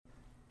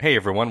Hey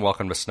everyone,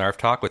 welcome to Snarf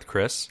Talk with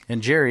Chris.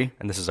 And Jerry.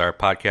 And this is our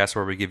podcast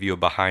where we give you a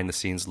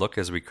behind-the-scenes look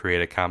as we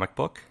create a comic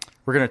book.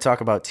 We're going to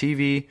talk about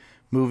TV,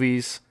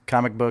 movies,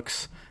 comic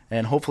books,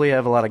 and hopefully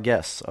have a lot of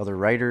guests, other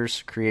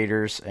writers,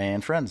 creators,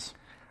 and friends.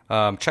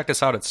 Check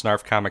us out at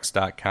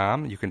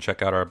snarfcomics.com. You can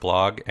check out our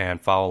blog and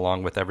follow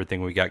along with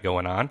everything we got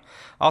going on.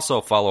 Also,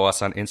 follow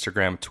us on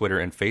Instagram, Twitter,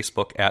 and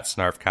Facebook at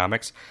Snarf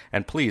Comics.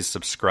 And please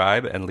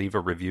subscribe and leave a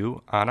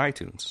review on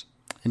iTunes.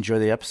 Enjoy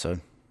the episode.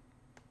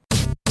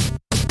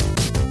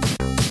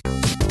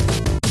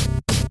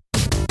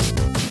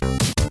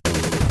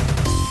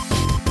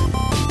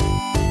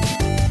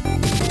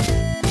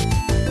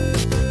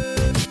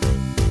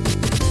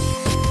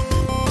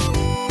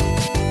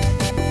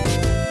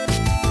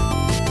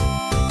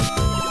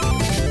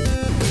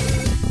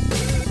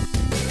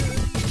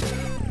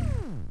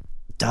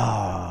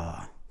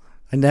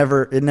 It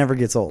never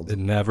gets old. It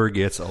never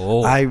gets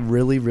old. I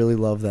really, really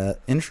love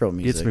that intro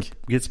music.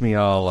 Gets me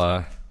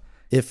all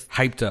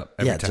hyped up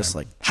every time. Just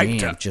like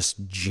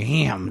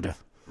jammed.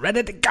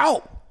 Ready to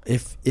go.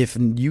 If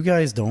you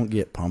guys don't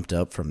get pumped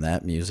up from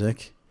that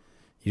music,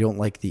 you don't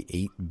like the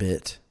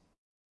 8-bit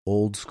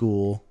old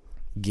school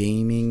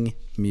gaming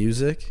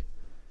music.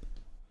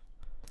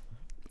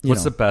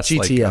 What's the best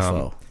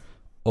GTFO?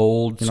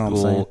 Old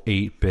school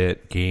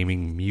 8-bit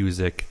gaming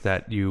music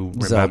that you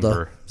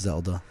remember?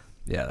 Zelda.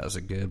 Yeah, that was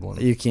a good one.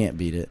 You can't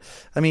beat it.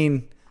 I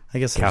mean, I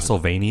guess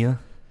Castlevania.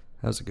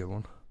 That was a good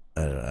one.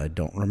 I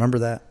don't remember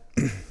that.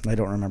 I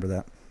don't remember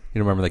that. You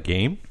don't remember the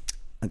game?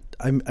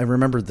 I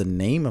remember the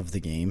name of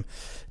the game.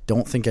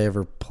 Don't think I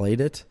ever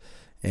played it.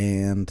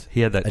 And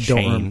he had that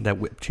chain, that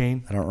whip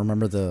chain. I don't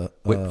remember the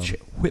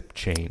whip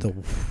chain. The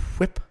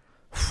whip.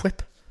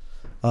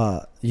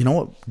 You know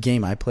what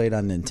game I played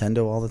on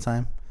Nintendo all the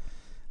time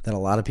that a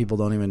lot of people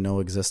don't even know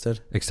existed?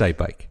 Excite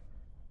Bike.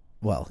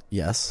 Well,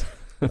 yes.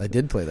 I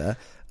did play that.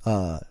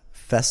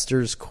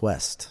 Fester's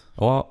Quest.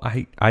 Well,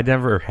 I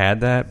never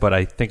had that, but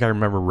I think I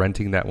remember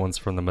renting that once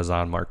from the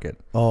Mazan Market.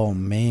 Oh,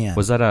 man.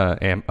 Was that a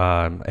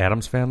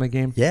Addams Family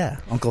game? Yeah,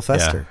 Uncle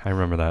Fester. Yeah, I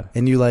remember that.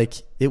 And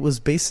it was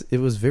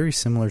very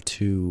similar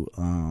to,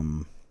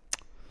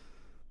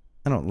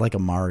 like a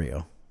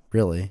Mario,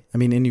 really. I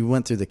mean, and you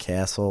went through the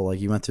castle, like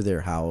you went through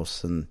their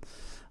house, and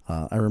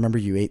I remember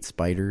you ate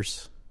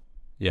spiders.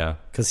 Yeah.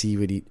 Because he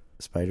would eat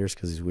spiders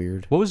because he's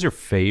weird. What was your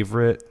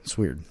favorite It's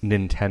weird.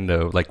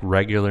 Nintendo, like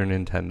regular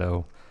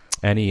Nintendo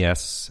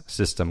NES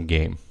system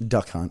game?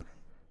 Duck Hunt.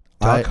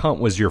 Duck Hunt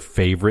was your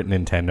favorite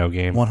Nintendo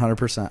game?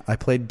 100%. I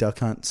played Duck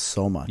Hunt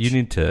so much. You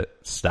need to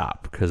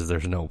stop because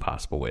there's no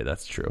possible way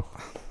that's true.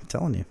 I'm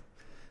telling you.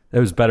 It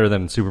was better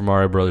than Super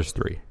Mario Brothers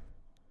 3.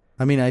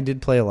 I mean, I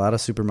did play a lot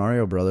of Super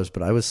Mario Brothers,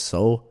 but I was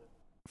so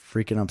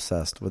freaking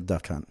obsessed with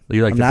Duck Hunt.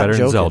 You liked it better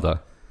than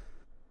Zelda?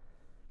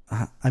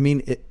 I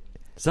mean,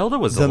 Zelda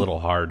was a little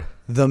hard.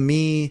 The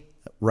me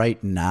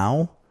right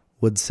now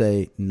would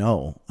say,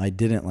 no, I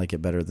didn't like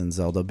it better than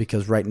Zelda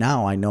because right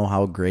now I know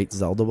how great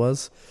Zelda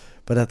was.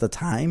 But at the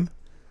time,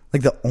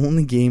 like the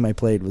only game I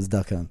played was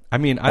Duck Hunt. I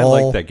mean, I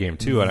liked that game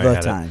too. And I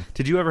had time.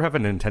 Did you ever have a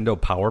Nintendo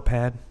Power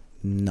Pad?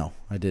 No,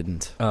 I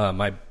didn't.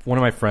 One of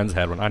my friends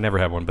had one. I never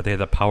had one, but they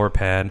had the Power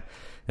Pad,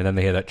 and then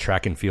they had that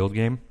track and field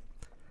game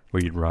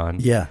where you'd run.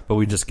 Yeah. But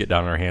we'd just get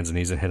down on our hands and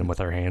knees and hit them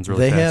with our hands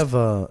really fast.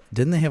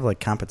 Didn't they have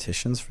like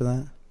competitions for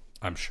that?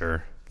 I'm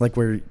sure. Like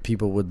where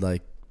people would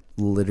like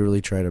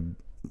literally try to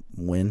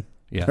win?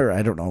 Yeah. Or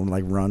I don't know,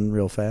 like run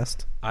real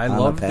fast? I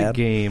love the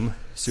game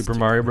Super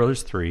Mario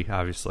Brothers 3,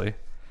 obviously,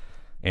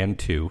 and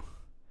 2.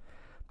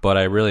 But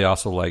I really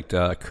also liked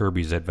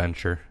Kirby's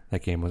Adventure.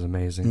 That game was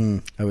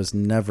amazing. I was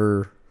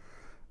never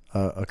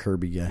a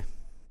Kirby guy.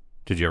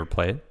 Did you ever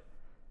play it?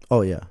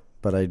 Oh, yeah.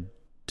 But I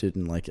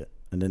didn't like it.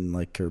 I didn't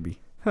like Kirby.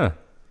 Huh. I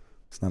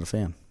was not a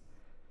fan.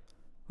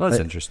 Well, that's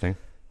interesting.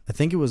 I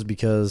think it was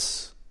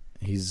because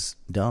he's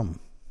dumb.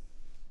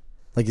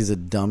 Like he's a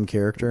dumb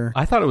character.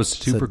 I thought it was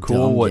super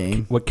cool.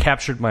 What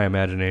captured my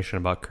imagination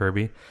about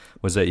Kirby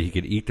was that he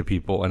could eat the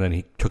people and then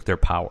he took their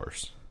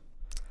powers.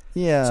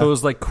 Yeah. So it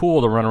was like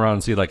cool to run around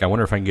and see like, I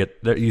wonder if I can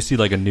get there. You see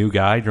like a new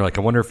guy and you're like,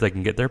 I wonder if they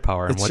can get their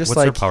power. And what's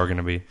their power going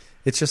to be?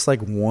 It's just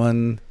like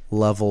one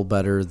level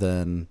better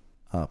than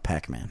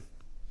Pac-Man.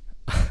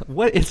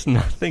 What? It's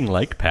nothing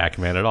like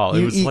Pac-Man at all.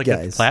 It was like a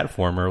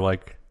platformer.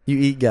 Like you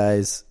eat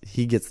guys.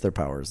 He gets their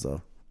powers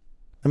though.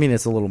 I mean,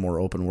 it's a little more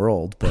open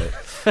world, but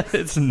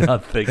it's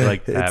nothing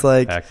like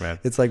Pac-Man.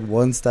 It's like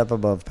one step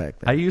above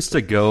Pac-Man. I used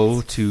to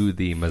go to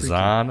the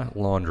Mazan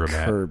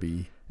laundromat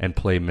Kirby and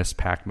play Miss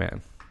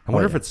Pac-Man. I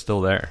wonder if it's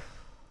still there.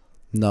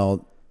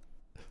 No.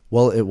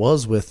 Well, it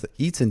was with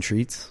Eats and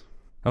Treats.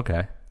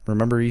 Okay.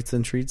 Remember Eats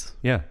and Treats?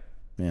 Yeah.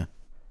 Yeah.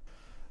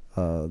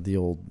 The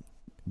old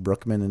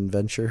Brookman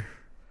adventure.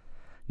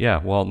 Yeah,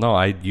 well, no,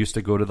 I used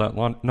to go to that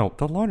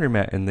the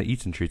laundromat and the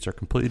Eats and Treats are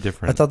completely I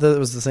different. thought that it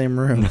was the same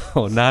room.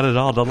 No, not at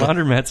all. The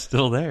laundromat's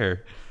still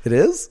there. It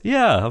is?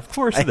 Yeah, of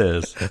course it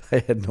is.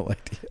 I had no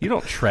idea. You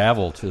don't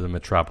travel to the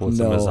metropolis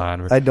of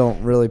Mazan. I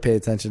don't really pay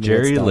attention to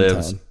Jerry what's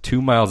lives downtown.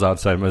 2 miles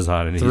outside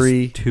Mazan, and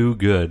 3. he's too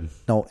good.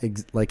 No,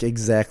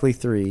 exactly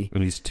 3.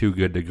 And he's too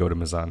good to go to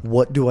Mazan.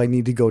 What do I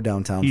need to go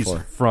downtown He's for?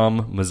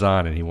 from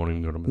Mazan, and he won't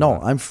even go to Mazan.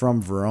 No, I'm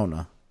from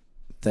Verona.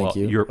 Thank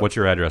you. What's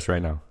your address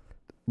right now?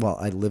 Well,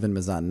 I live in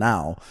Mazan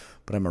now,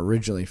 but I'm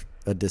originally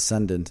a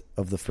descendant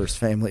of the first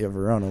family of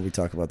Verona. We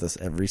talk about this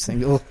every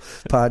single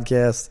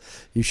podcast.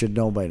 You should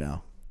know by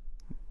now.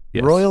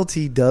 Yes.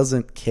 Royalty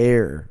doesn't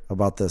care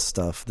about this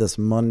stuff, this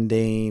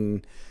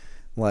mundane,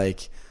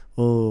 like,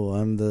 oh,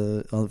 I'm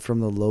from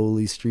the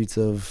lowly streets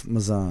of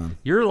Mazan.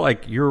 Your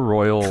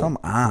royal Come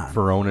on.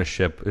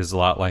 Verona-ship is a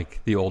lot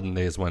like the olden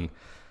days when,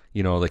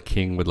 the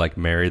king would like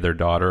marry their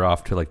daughter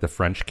off to like the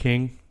French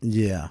king.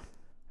 Yeah.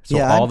 So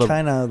yeah, all I'm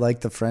kind of like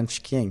the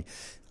French king.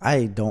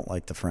 I don't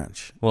like the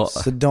French. Well,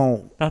 so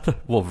don't.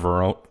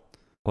 Verona.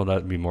 Well,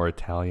 that'd be more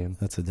Italian.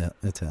 That's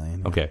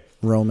Italian. Okay.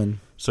 Roman.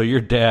 So your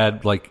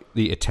dad, like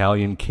the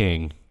Italian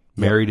king,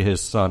 married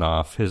his son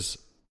off.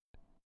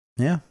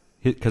 Yeah.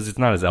 Because it's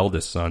not his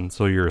eldest son,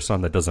 so you're a son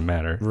that doesn't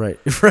matter. Right.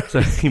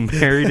 So he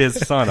married his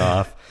son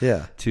off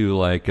Yeah. to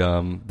like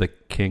the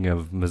king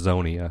of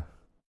Mazonia.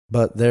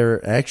 But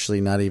they're actually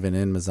not even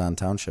in Mazan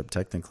Township,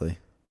 technically.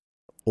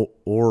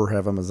 Or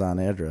have a Mazan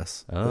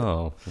address.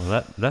 Oh,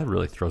 well, that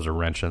really throws a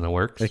wrench in the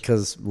works.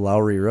 Because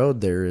Lowry Road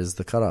there is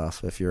the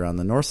cutoff. If you're on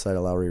the north side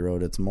of Lowry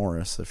Road, it's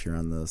Morris. If you're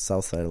on the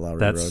south side of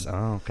Lowry Road,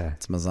 okay.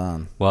 it's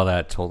Mazan. Well,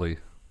 that totally,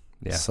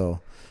 yeah.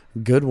 So,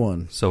 good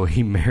one. So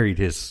he married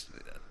his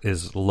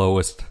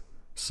lowest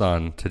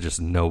son to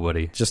just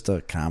nobody. Just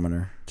a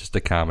commoner. Just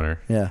a commoner.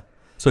 Yeah.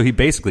 So he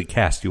basically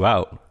cast you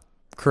out.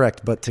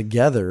 Correct. But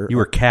together... You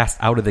were cast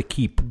out of the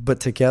keep. But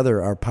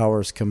together, our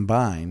powers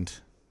combined...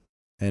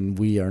 And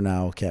we are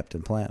now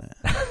Captain Planet.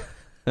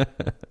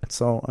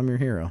 So I'm your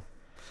hero.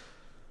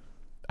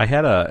 I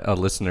had a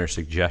listener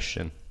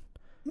suggestion.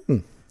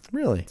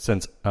 Really?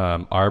 Since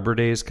Arbor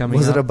Day is coming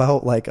Was up. it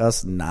about like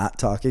us not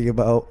talking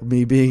about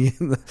me being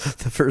in the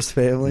first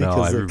family? No,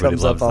 Because it everybody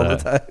comes up all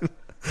loves the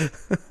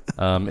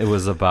time. It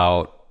was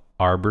about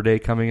Arbor Day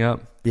coming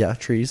up. Yeah,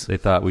 trees. They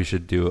thought we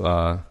should do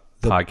a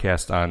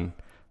podcast on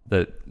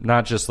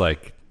not just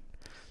like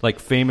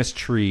famous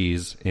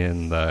trees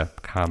in the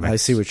comics. I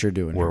see what you're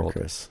doing world.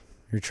 here, Chris.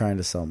 You're trying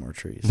to sell more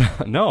trees.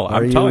 No,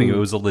 I'm telling you, it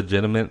was a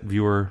legitimate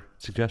viewer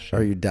suggestion.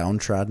 Are you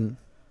downtrodden?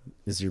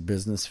 Is your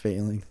business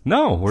failing?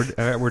 No,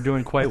 we're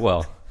doing quite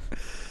well.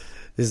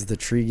 Is the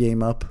tree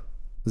game up?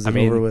 Is it I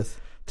mean, over with?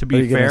 To be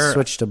Are you going to fair,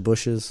 switch to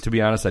bushes? to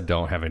be honest, I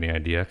don't have any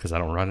idea because I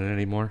don't run it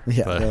anymore.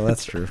 Yeah, but, well,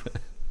 that's true.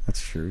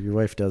 That's true. Your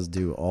wife does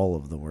do all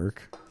of the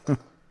work.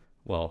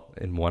 well,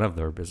 in one of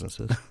their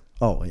businesses.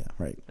 Oh, yeah,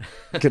 right.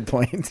 Good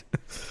point.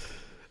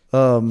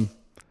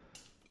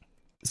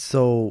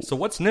 So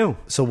what's new?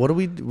 So what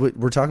do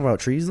we're talking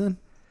about trees then?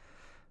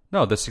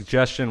 No, the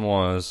suggestion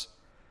was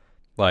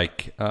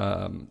like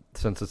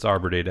since it's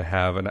Arbor Day to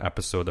have an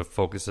episode that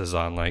focuses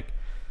on like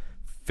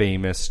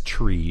famous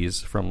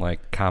trees from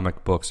like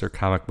comic books or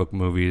comic book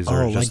movies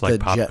or just like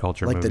pop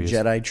culture like movies.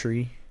 Like the Jedi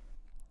tree?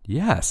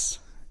 Yes.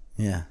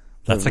 Yeah.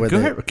 That's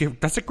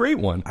a great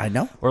one. I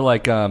know. Or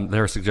like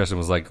their suggestion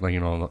was like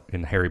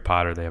in Harry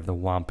Potter they have the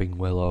Whomping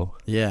Willow.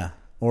 Yeah.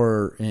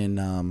 Or in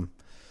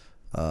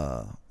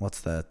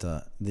what's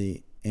that?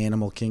 The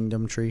Animal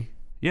Kingdom tree?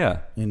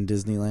 Yeah. In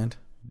Disneyland?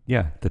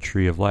 Yeah, the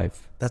Tree of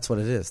Life. That's what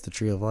it is, the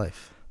Tree of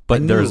Life.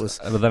 But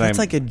that's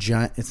like a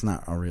giant. It's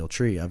not a real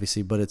tree,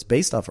 obviously, but it's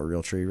based off a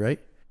real tree, right?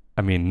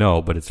 I mean,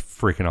 no, but it's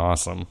freaking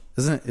awesome.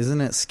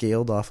 Isn't it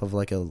scaled off of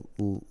like a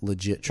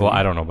legit tree? Well,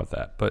 I don't know about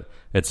that, but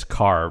it's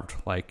carved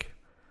like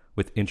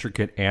with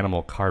intricate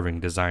animal carving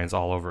designs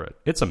all over it.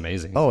 It's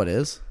amazing. Oh, it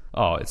is?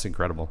 Oh, it's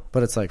incredible.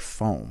 But it's like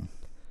foam.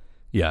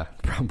 Yeah,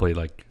 probably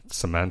like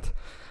cement.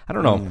 I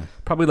don't know.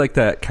 Probably like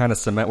that kind of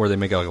cement where they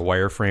make like a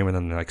wireframe and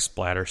then they like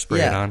splatter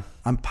spray it on.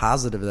 I'm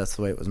positive that's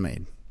the way it was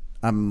made.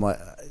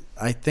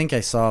 I think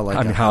I saw like.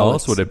 I mean, how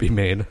else would it be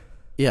made?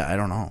 Yeah, I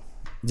don't know.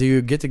 Do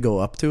you get to go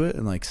up to it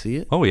and like see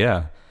it? Oh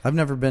yeah, I've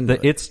never been. To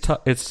It's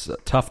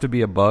tough to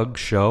be a bug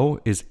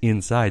show is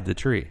inside the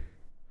tree.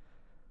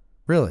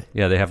 Really?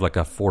 Yeah, they have like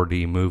a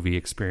 4D movie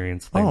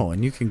experience thing. Oh,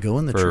 and you can go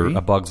in the for tree.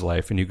 A Bug's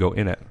Life, and you go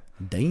in it.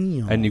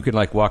 Damn. And you can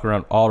like walk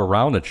around all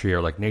around the tree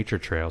or like nature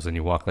trails, and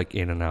you walk like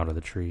in and out of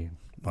the tree.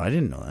 I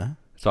didn't know that.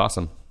 It's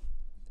awesome.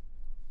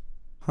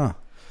 Huh.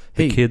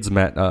 The kids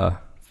met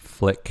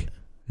Flick.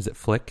 Is it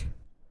Flick?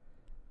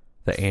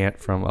 The ant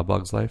from A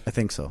Bug's Life? I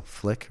think so.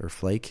 Flick or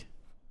Flake?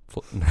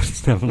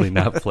 It's definitely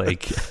not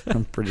Flake.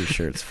 I'm pretty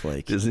sure it's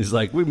Flake. Disney's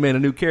like, we made a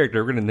new character.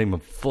 We're going to name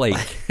him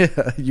Flake.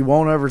 You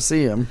won't ever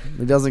see him.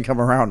 He doesn't come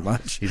around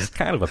much. He's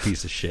kind of a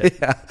piece of shit.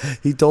 Yeah.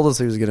 He told us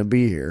he was going to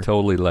be here.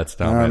 Totally lets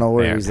down I don't know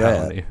where he's at.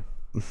 colony.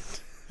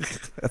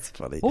 That's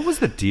funny. What was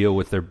the deal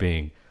with there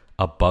being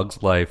A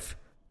Bug's Life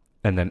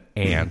and then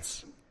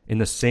Ants in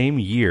the same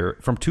year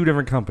from two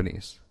different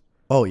companies?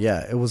 Oh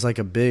yeah, it was like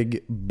a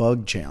big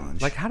bug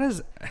challenge. Like, how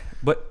does?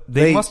 But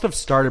they must have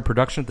started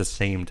production at the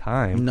same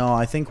time. No,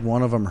 I think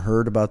one of them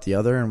heard about the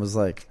other and was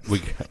like,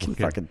 I can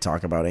fucking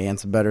talk about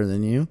ants better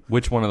than you.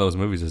 Which one of those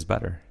movies is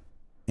better?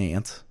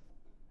 Ants.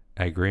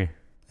 I agree.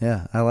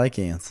 Yeah, I like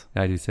ants.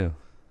 I do too.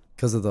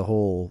 Because of the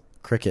whole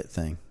cricket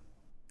thing.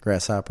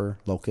 Grasshopper,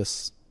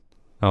 locusts.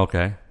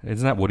 Okay.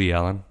 Isn't that Woody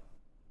Allen?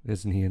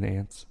 Isn't he in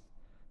Ants?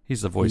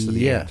 He's the voice of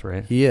the ants,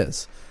 right? He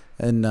is.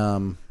 And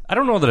I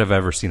don't know that I've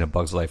ever seen A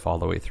Bug's Life all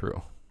the way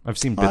through. I've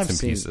seen bits and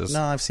pieces.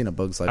 No, I've seen A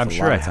Bug's Life. I'm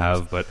sure I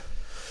have, but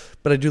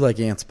I do like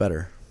Ants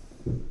better.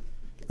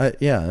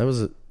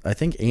 I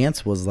think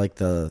Ants was like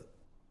the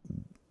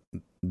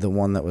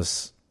one that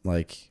was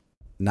like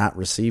not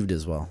received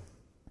as well.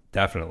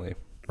 Definitely.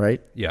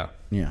 Right? Yeah.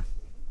 Yeah.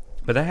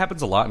 But that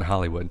happens a lot in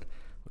Hollywood.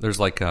 There's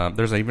like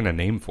there's even a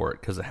name for it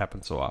because it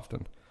happens so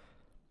often.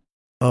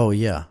 Oh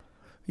yeah,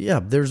 yeah.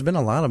 There's been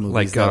a lot of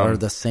movies that are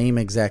the same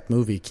exact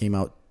movie came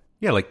out.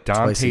 Yeah, like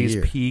Dante's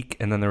Peak,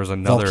 and then there was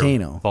another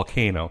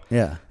Volcano.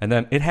 Yeah, and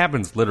then it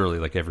happens literally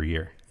like every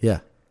year. Yeah,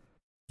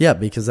 yeah,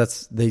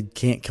 because they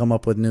can't come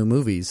up with new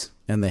movies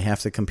and they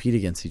have to compete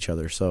against each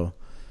other. So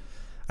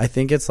I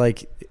think it's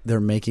like they're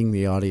making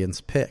the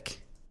audience pick.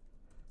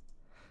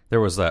 There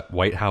was that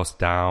White House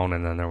Down,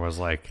 and then there was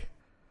like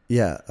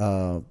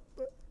what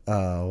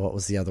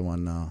was the other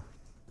one?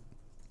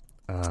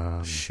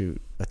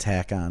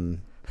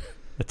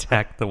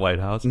 Attack the White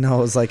House. No,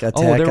 it was like Attack.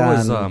 Oh, there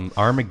was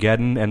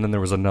Armageddon, and then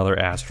there was another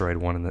asteroid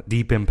one in the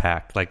Deep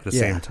Impact, like the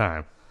same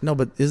time. No,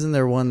 but isn't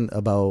there one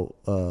about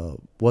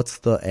what's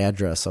the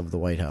address of the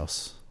White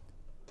House?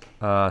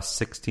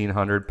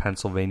 1600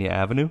 Pennsylvania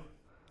Avenue.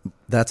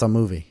 That's a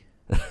movie.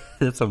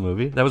 That's a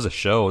movie. That was a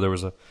show. There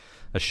was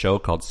a show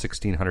called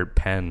 1600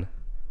 Penn.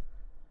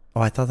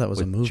 Oh, I thought that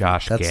was a movie.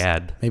 Josh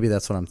Gad. Maybe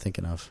that's what I'm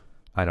thinking of.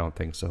 I don't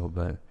think so,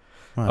 but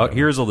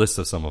here's a list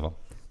of some of them.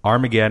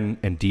 Armageddon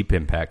and Deep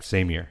Impact,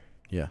 same year.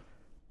 Yeah.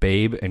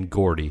 Babe and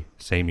Gordy,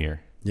 same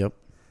year. Yep.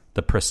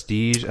 The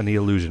Prestige and The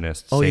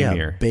Illusionist, same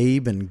year.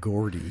 Babe and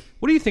Gordy.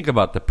 What do you think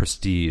about The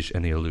Prestige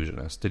and The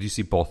Illusionist? Did you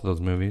see both of those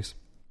movies?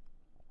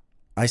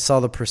 I saw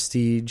The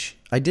Prestige.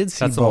 I did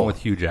see That's both. The one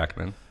with Hugh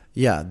Jackman.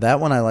 Yeah, that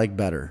one I like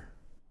better.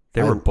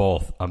 They were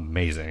both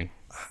amazing.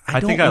 I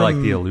think I like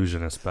The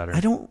Illusionist better.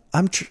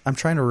 I'm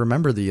trying to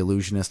remember The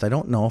Illusionist. I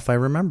don't know if I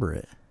remember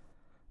it.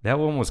 That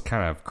one was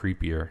kind of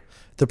creepier.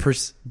 The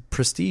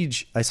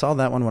Prestige, I saw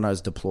that one when I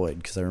was deployed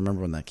because I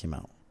remember when that came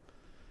out.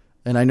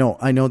 And I know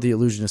The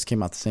Illusionist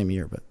came out the same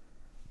year, but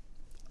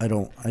I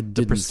didn't.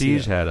 The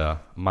Prestige had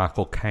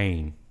Michael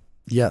Caine.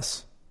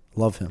 Yes,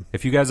 love him.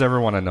 If you guys ever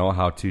want to know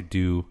how to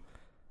do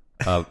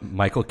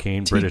Michael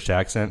Caine British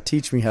accent,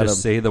 teach me how to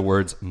say the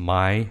words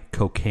 "my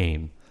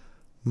cocaine."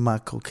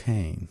 Michael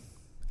Caine.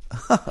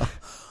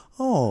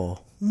 Oh,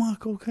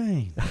 Michael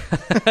Caine.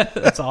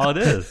 That's all it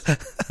is.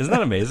 Isn't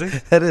that amazing?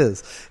 It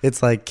is.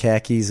 It's like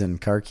khakis and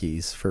car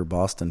keys for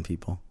Boston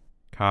people.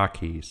 Car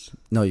keys.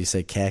 No, you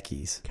say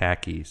khakis.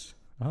 Khakis.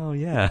 Oh,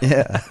 yeah.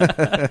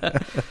 Yeah.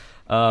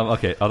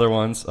 Okay, other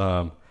ones.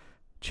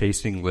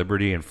 Chasing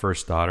Liberty and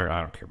First Daughter.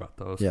 I don't care about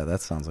those. Yeah,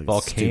 that sounds like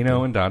Volcano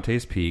stupid. and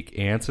Dante's Peak.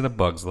 Ants and A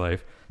Bug's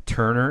Life.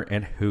 Turner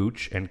and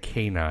Hooch and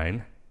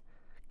K-9.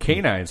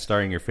 K-9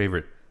 starring your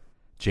favorite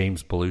Jim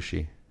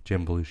Belushi.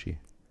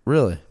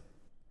 Really?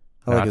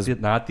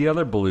 Not the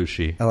other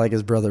Belushi. I like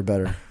his brother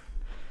better.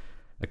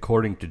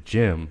 According to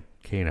Jim,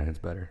 K-9's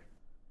better.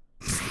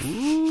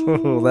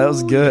 Ooh, that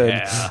was good.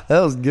 Yeah.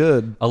 That was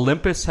good.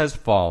 Olympus Has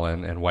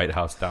Fallen and White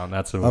House Down.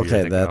 That's the movie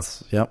you're thinking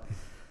of. Yep.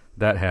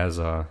 That has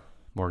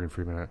Morgan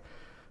Freeman in it.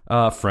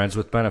 Friends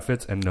with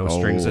Benefits and No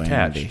Strings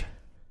Attached. Andy.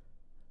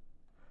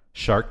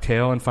 Shark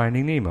Tale and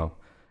Finding Nemo.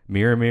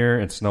 Mirror Mirror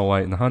and Snow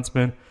White and the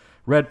Huntsman.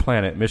 Red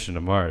Planet, Mission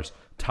to Mars.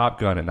 Top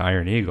Gun and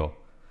Iron Eagle.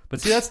 But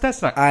see, that's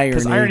not...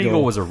 Because Iron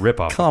Eagle was a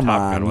ripoff of Top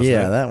Gun, wasn't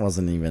it? That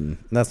wasn't even...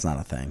 That's not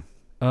a thing.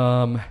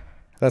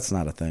 That's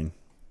not a thing.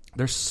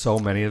 There's so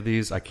many of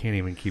these, I can't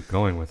even keep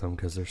going with them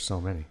because there's so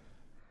many.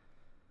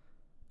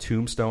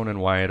 Tombstone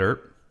and Wyatt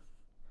Earp.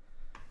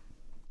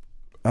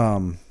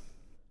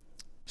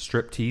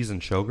 Striptease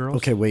and Showgirls.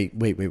 Okay, wait.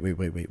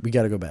 We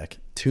got to go back.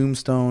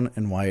 Tombstone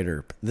and Wyatt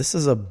Earp. This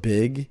is a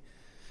big...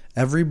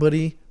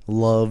 Everybody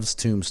loves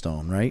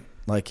Tombstone, right?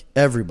 Like,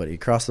 everybody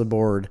across the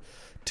board...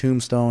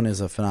 Tombstone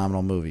is a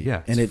phenomenal movie.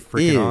 Yeah, and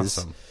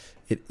awesome.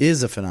 It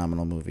is a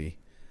phenomenal movie.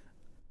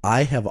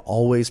 I have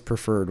always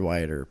preferred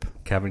Wyatt Earp.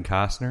 Kevin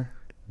Costner?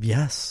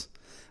 Yes.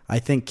 I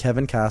think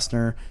Kevin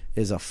Costner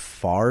is a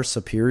far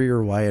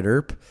superior Wyatt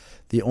Earp.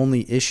 The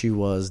only issue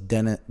was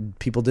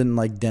people didn't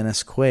like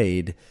Dennis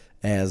Quaid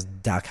as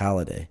Doc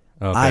Holliday.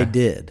 Okay. I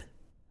did.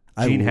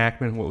 Gene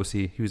Hackman, what was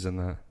he? He was in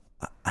the...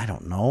 I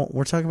don't know.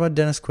 We're talking about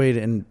Dennis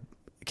Quaid and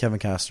Kevin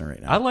Costner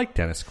right now. I like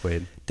Dennis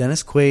Quaid.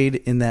 Dennis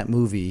Quaid in that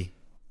movie...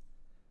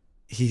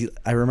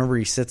 I remember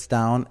he sits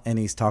down and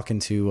he's talking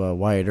to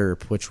Wyatt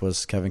Earp, which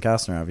was Kevin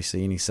Costner,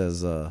 obviously, and he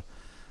says,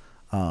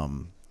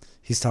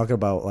 he's talking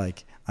about,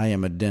 like, I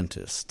am a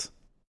dentist.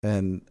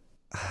 And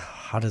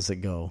how does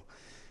it go?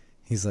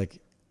 He's like,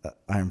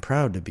 I am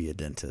proud to be a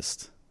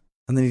dentist.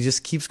 And then he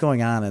just keeps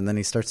going on, and then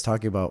he starts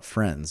talking about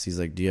friends. He's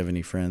like, do you have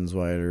any friends,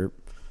 Wyatt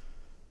Earp?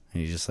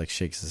 And he just like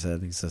shakes his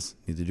head. He says,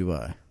 neither do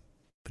I,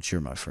 but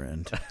you're my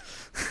friend.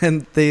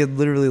 And they had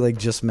literally like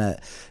just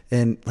met.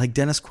 And like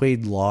Dennis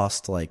Quaid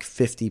lost like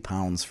 50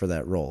 pounds for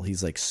that role.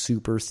 He's like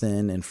super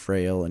thin and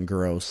frail and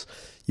gross.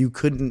 You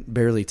couldn't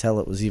barely tell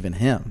it was even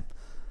him.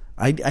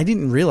 I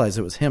didn't realize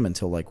it was him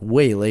until like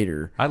way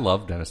later. I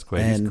love Dennis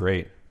Quaid. He's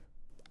great.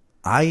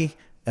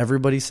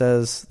 Everybody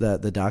says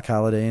that the Doc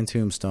Holliday in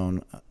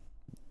Tombstone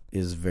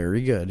is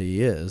very good.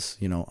 He is.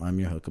 You know, I'm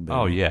your Huckleberry.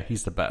 Oh, yeah.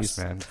 He's the best,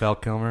 man. Val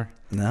Kilmer.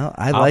 No,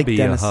 I'll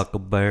be a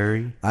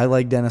Huckleberry. I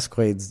like Dennis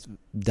Quaid's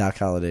Doc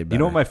Holliday better. You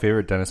know what my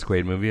favorite Dennis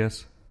Quaid movie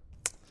is?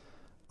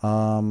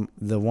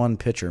 The one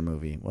pitcher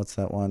movie. What's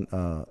that one?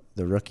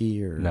 The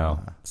Rookie? Or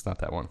no, it's not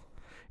that one.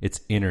 It's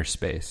Inner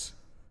Space.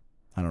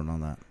 I don't know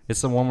that.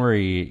 It's the one where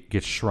he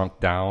gets shrunk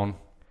down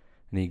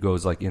and he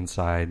goes like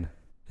inside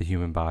the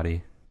human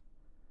body.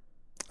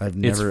 I've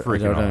never. It's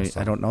freaking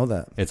awesome. I don't know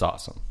that. It's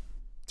awesome.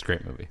 It's a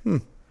great movie.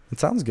 It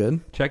sounds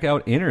good. Check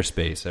out Inner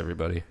Space,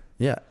 everybody.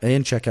 Yeah,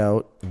 and check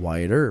out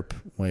Wyatt Earp,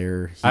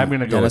 where I'm going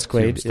to go Dennis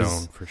with Quaid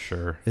Tombstone for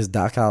sure. Is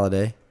Doc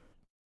Holliday.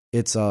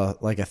 It's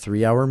like a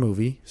 3-hour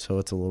movie, so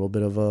it's a little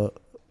bit of a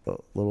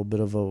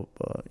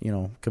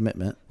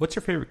commitment. What's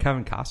your favorite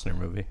Kevin Costner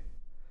movie?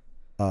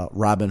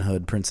 Robin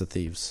Hood, Prince of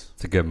Thieves.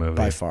 It's a good movie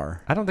by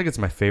far. I don't think it's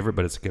my favorite,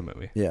 but it's a good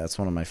movie. Yeah, it's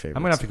one of my favorites.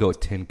 I'm gonna have to go with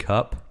Tin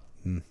Cup,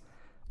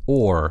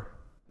 or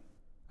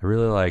I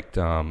really liked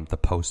The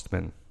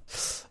Postman.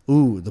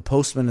 Ooh, The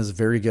Postman is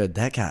very good.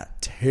 That got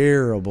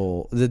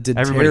terrible. That did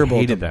Everybody terrible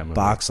hated at the that movie.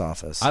 box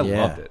office. I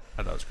loved it.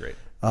 I thought it was great.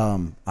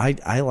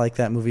 I like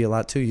that movie a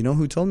lot too. You know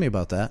who told me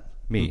about that?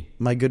 Me.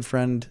 My good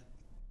friend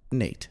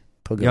Nate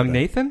Pagoda. Young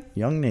Nathan?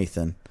 Young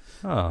Nathan.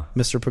 Oh.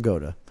 Mr.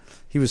 Pagoda.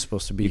 He was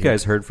supposed to be here. You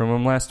guys heard from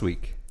him last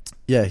week.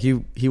 Yeah, he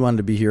wanted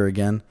to be here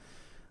again.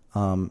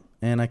 And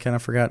I kind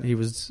of forgot he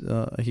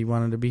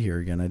wanted to be here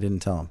again. I didn't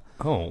tell him.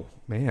 Oh,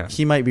 man.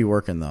 He might be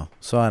working though.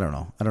 So I don't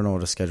know. I don't know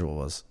what his schedule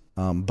was.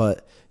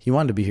 But he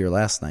wanted to be here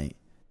last night.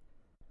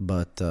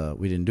 But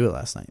we didn't do it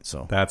last night.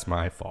 So that's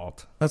my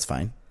fault. That's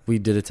fine. We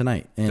did it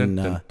tonight. And dun,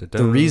 dun, dun, the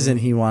dun. reason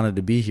he wanted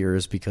to be here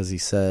is because he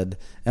said,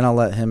 and I'll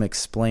let him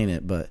explain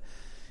it, but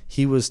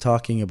he was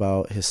talking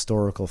about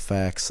historical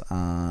facts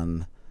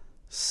on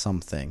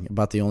something,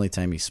 about the only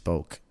time he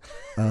spoke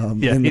in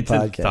the he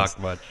podcast. didn't talk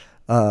much.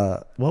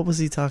 What was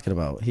he talking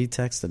about? He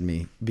texted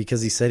me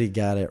because he said he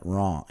got it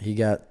wrong. He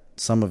got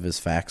some of his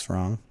facts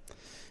wrong,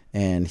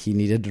 and he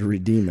needed to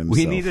redeem himself.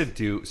 We need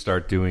to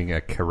start doing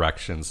a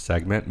corrections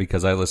segment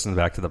because I listened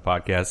back to the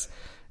podcast,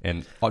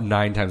 and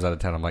 9 times out of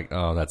 10, I'm like,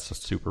 oh, that's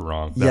super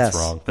wrong. That's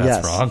wrong.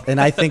 That's wrong. And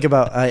I think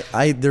about,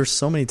 there's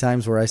so many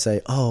times where I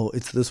say, oh,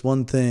 it's this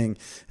one thing.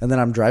 And then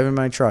I'm driving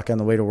my truck on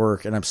the way to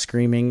work and I'm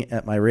screaming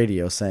at my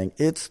radio saying,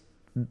 it's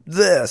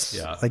this.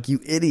 Yeah. Like, you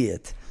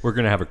idiot. We're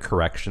going to have a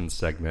corrections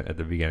segment at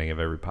the beginning of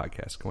every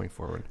podcast going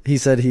forward. He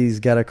said he's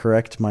got to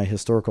correct my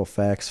historical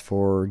facts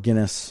for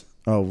Guinness.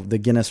 Oh, the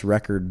Guinness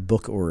record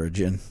book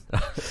origin.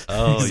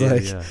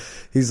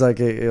 He's like,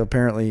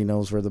 apparently he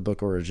knows where the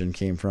book origin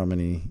came from,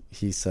 and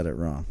he said it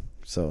wrong.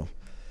 So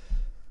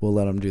we'll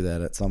let him do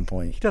that at some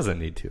point. He doesn't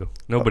need to.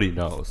 Nobody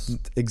knows.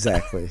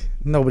 Exactly.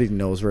 Nobody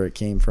knows where it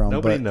came from.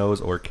 Nobody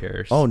knows or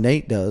cares. Oh,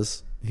 Nate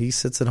does. He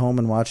sits at home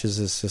and watches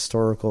his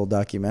historical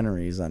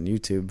documentaries on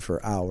YouTube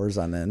for hours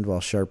on end while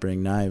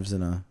sharpening knives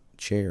in a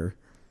chair.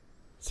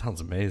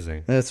 Sounds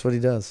amazing. That's what he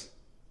does.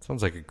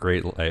 Sounds like a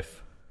great life.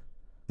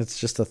 It's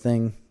just a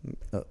thing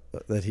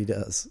that he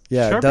does.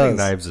 Yeah, sharpening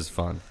knives is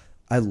fun.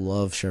 I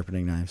love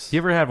sharpening knives. You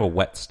ever have a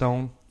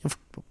whetstone?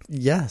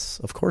 Yes,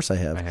 of course I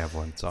have. I have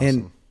one. It's awesome.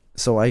 And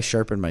so I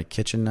sharpen my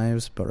kitchen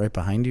knives, but right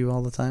behind you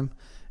all the time.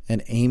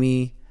 And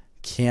Amy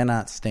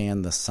cannot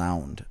stand the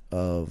sound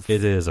of...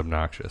 It is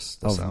obnoxious,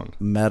 the sound.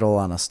 Metal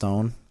on a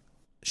stone.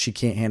 She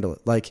can't handle it.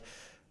 Like,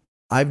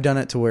 I've done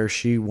it to where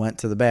she went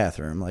to the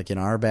bathroom, like in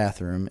our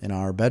bathroom, in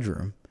our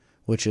bedroom,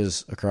 which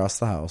is across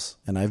the house,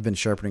 and I've been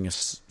sharpening a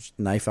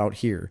knife out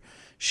here.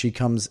 She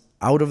comes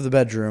out of the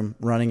bedroom,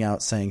 running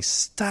out, saying,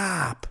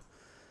 "Stop!"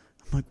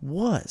 I'm like,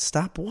 "What?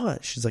 Stop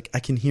what?" She's like, "I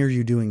can hear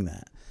you doing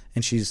that,"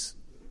 and she's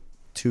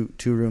two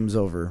rooms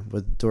over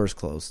with doors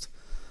closed.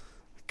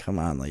 Come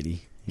on,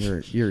 lady,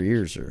 your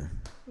ears are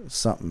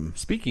something.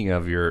 Speaking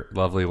of your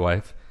lovely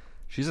wife,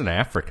 she's in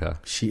Africa.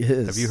 She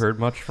is. Have you heard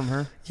much from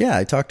her? Yeah,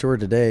 I talked to her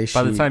today.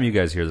 By the time you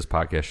guys hear this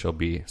podcast, she'll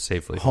be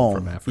safely home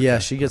from Africa. Yeah,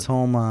 she gets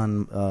home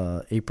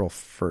on April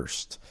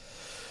 1st.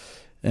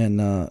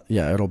 And,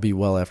 it'll be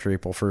well after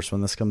April 1st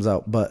when this comes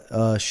out.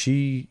 But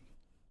she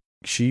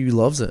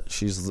loves it.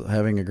 She's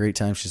having a great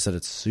time. She said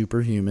it's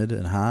super humid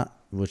and hot,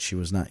 which she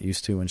was not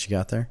used to when she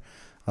got there.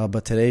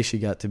 But today she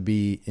got to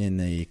be in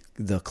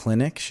the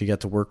clinic. She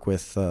got to work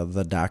with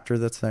the doctor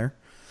that's there.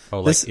 Oh,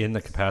 like in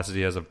the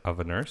capacity of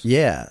a nurse?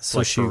 Yeah. So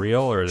like for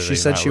real, or did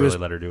they not really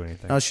let her do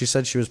anything? No, she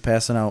said she was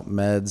passing out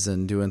meds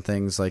and doing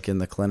things like in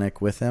the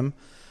clinic with him.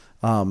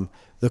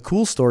 The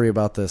cool story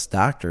about this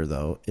doctor,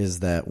 though,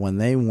 is that when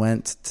they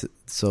went to...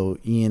 So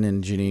Ian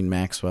and Janine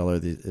Maxwell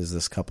is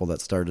this couple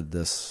that started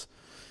this...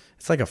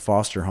 it's like a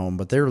foster home,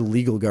 but they're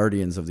legal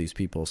guardians of these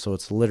people. So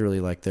it's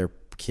literally like their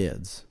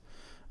kids.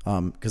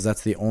 Because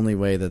that's the only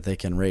way that they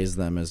can raise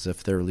them is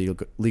if they're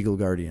legal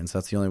guardians.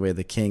 That's the only way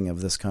the king of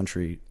this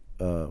country,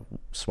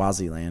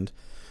 Swaziland,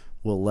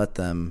 will let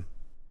them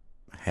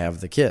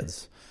have the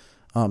kids.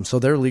 So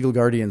they're legal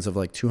guardians of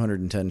like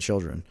 210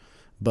 children.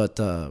 But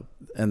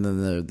and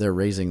then they're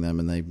raising them,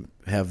 and they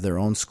have their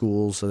own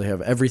schools, so they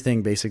have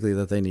everything basically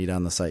that they need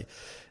on the site.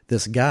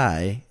 This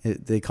guy,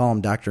 they call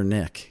him Dr.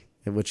 Nick,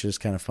 which is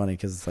kind of funny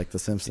because it's like The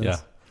Simpsons. Yeah.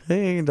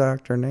 Hey,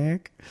 Dr.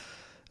 Nick.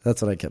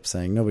 That's what I kept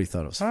saying. Nobody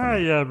thought it was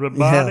funny. Hi, everybody.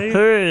 Yeah.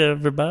 Hey,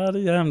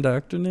 everybody. I'm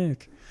Dr.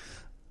 Nick.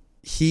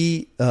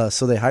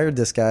 So they hired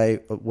this guy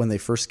when they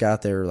first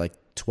got there, like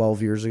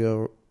 12 years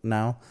ago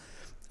now,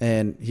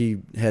 and he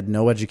had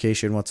no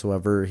education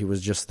whatsoever. He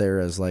was just there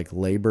as like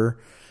labor,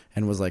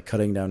 and was like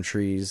cutting down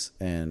trees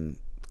and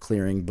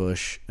clearing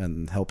bush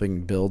and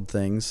helping build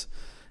things.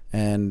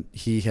 And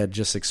he had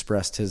just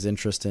expressed his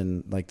interest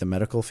in like the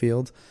medical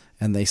field,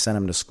 and they sent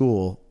him to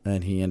school,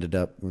 and he ended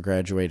up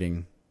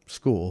graduating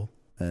school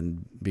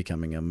and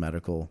becoming a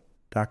medical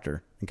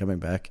doctor and coming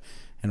back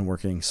and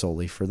working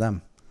solely for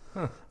them.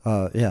 Huh.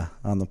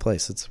 On the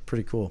place. It's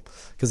pretty cool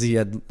because he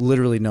had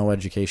literally no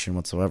education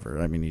whatsoever.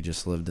 I mean, he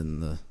just lived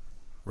in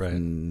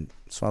in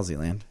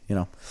Swaziland, you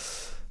know.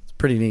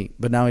 Pretty neat.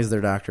 But now he's their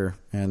doctor,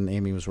 and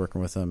Amy was working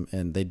with him,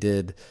 and they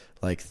did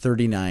like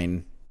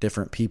 39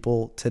 different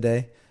people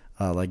today,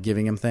 like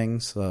giving him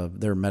things,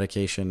 their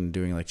medication,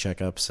 doing like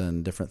checkups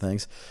and different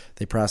things.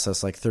 They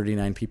processed like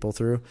 39 people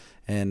through,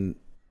 and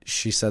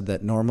she said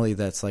that normally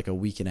that's like a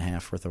week and a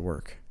half worth of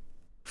work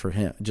for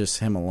him, just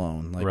him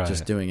alone, like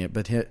just doing it.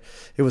 But it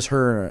was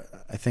her,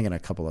 I think, and a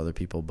couple other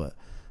people, but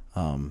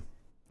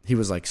he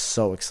was like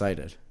so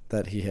excited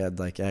that he had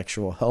like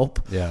actual help.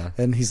 Yeah.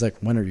 And he's like,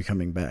 when are you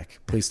coming back?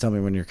 Please tell me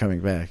when you're coming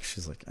back.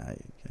 She's like, I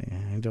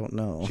don't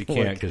know. She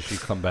can't because she'd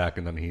come back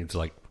and then he's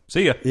like,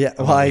 see ya. Yeah.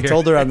 Well, I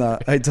told her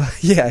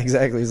yeah,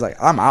 exactly. He's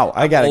like, I'm out.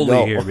 I got to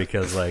go. Here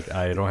because like,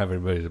 I don't have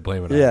anybody to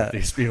blame it Yeah. on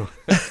these people.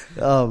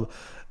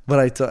 But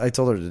I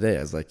told her today,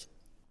 I was like,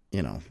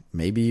 you know,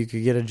 maybe you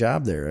could get a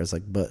job there. I was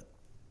like,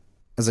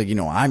 you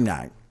know, I'm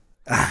not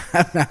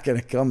going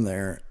to come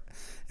there,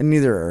 and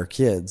neither are our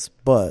kids,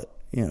 but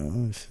you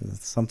know, if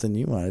it's something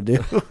you want to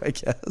do, I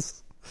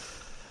guess.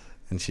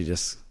 And she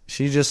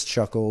just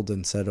chuckled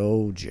and said,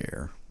 "Oh,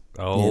 Jer,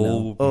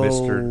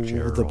 Mr.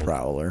 Gerald, the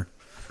Prowler."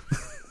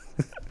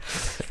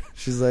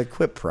 She's like,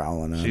 "Quit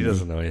prowling on me." She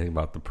doesn't know anything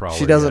about the Prowler.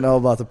 She doesn't know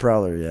about the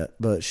Prowler yet,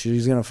 but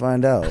she's gonna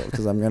find out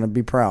because I'm gonna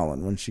be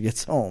prowling when she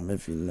gets home.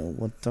 If you know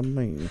what I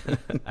mean.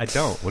 I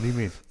don't. What do you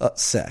mean?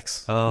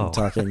 Sex. Oh, I'm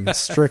talking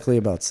strictly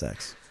about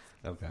sex.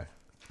 Okay.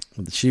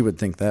 She would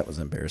think that was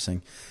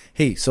embarrassing.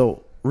 Hey,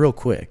 so real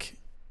quick.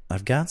 I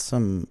got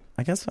some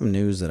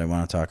news that I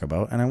want to talk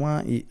about, and I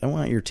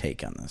want your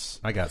take on this.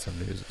 I got some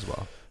news as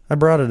well. I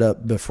brought it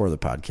up before the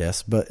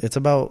podcast, but it's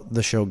about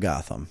the show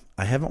Gotham.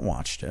 I haven't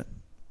watched it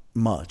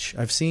much.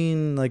 I've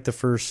seen like the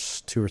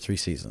first 2 or 3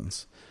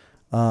 seasons,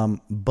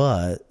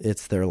 but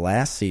it's their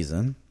last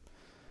season,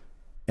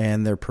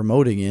 and they're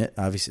promoting it.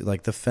 Obviously,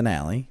 like the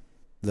finale.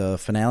 The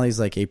finale is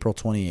like April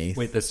 28th.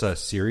 Wait, that's a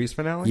series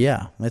finale?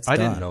 Yeah, it's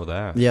done. I didn't know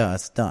that. Yeah,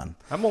 it's done.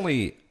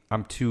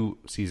 I'm 2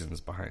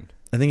 seasons behind.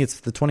 I think it's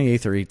the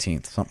 28th or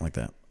 18th, something like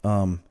that.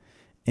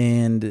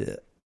 And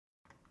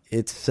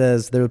it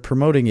says they're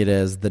promoting it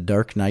as The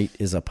Dark Knight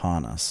is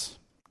Upon Us,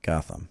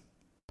 Gotham.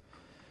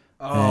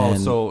 Oh,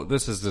 so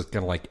this is just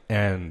going to like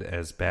end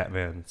as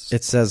Batman's...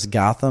 It says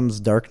Gotham's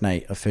Dark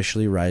Knight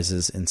officially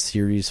rises in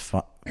series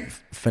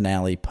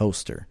finale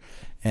poster.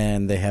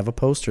 And they have a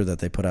poster that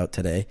they put out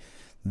today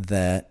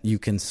that you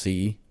can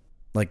see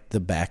like the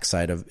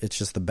backside of... It's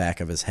just the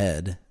back of his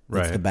head.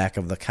 Right. It's the back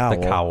of the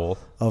cowl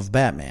of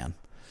Batman.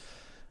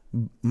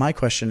 My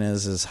question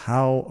is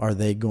how are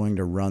they going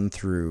to run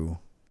through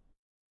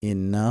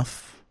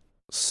enough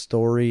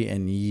story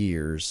and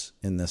years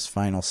in this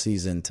final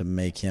season to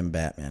make him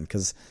Batman?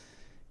 Because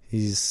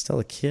he's still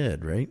a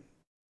kid, right?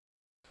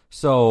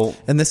 So,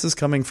 and this is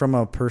coming from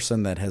a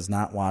person that has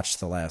not watched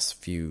the last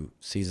few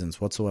seasons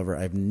whatsoever.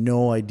 I have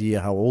no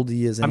idea how old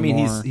he is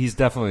anymore. I mean, he's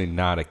definitely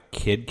not a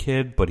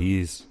kid, but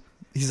he's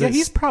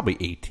probably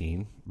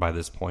 18 by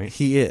this point.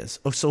 He is.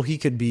 Oh, so he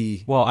could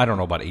be... Well, I don't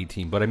know about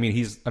 18, but I mean,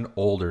 he's an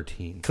older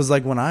teen. Because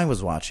like when I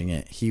was watching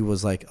it, he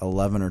was like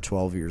 11 or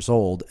 12 years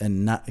old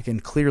and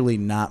clearly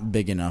not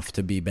big enough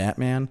to be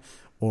Batman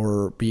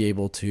or be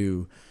able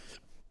to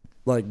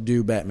like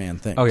do Batman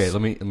things. Okay,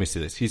 let me see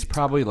this. He's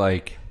probably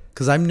like...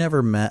 Because I've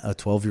never met a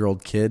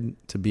 12-year-old kid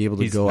to be able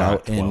to go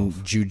out 12. And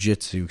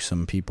jujitsu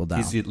some people down.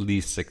 He's at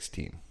least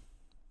 16.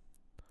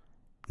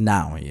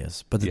 Now he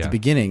is, but at the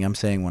beginning, I'm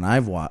saying when I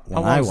watched it.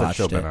 How long has the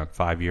show been on?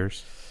 5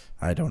 years?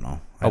 I don't know.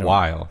 A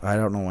while. I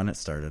don't know when it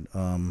started.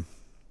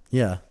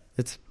 Yeah,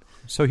 it's...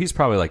 So he's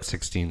probably like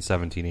 16,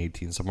 17,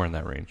 18, somewhere in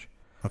that range.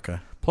 Okay.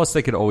 Plus,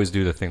 they could always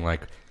do the thing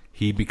like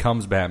he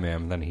becomes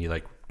Batman, then he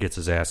like gets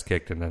his ass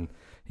kicked, and then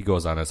he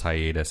goes on his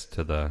hiatus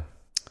to the...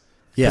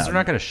 Yeah. Because they're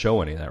not going to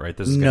show any of that, right?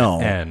 This is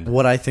going to end.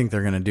 What I think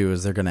they're going to do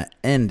is they're going to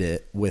end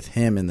it with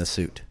him in the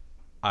suit.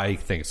 I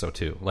think so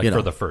too. Like You for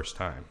know. the first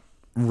time.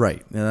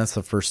 Right. And that's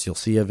the first you'll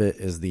see of it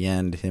is the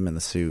end, him in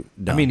the suit.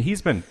 Done. I mean,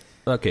 he's been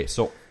okay.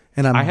 So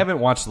And I haven't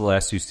watched the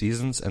last 2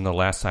 seasons, and the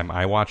last time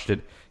I watched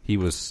it, he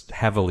was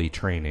heavily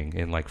training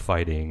in like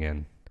fighting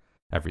and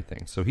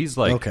everything. So he's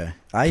like okay.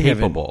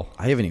 capable.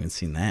 I haven't even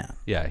seen that.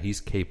 Yeah,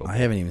 he's capable. I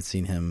haven't even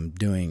seen him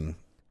doing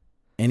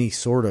any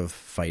sort of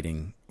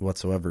fighting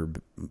whatsoever.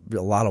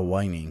 A lot of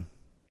whining,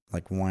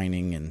 like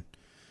whining and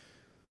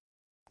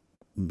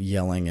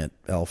yelling at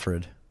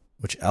Alfred,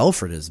 which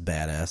Alfred is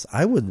badass.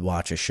 I would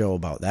watch a show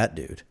about that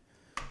dude.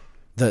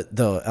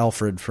 The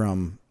Alfred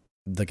from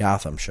the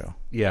Gotham show.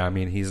 Yeah, I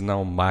mean, he's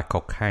no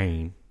Michael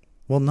Caine.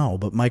 Well, no,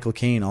 but Michael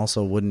Caine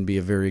also wouldn't be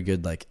a very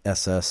good like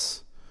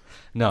SS.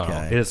 No,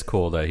 Okay. it is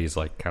cool that he's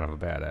like kind of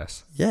a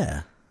badass.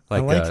 Yeah,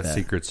 Like, I like a that.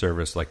 Secret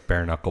Service, like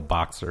bare knuckle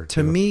boxer. To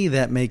too. me,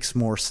 that makes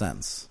more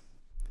sense.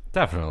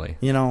 Definitely.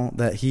 You know,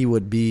 that he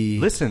would be.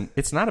 Listen,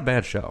 it's not a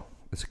bad show.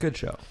 It's a good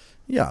show.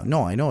 Yeah,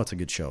 no, I know it's a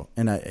good show,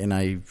 and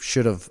I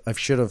should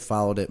have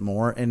followed it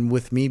more. And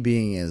with me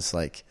being as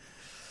like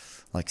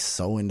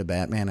so into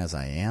Batman as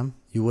I am,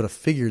 you would have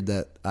figured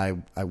that I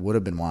would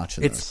have been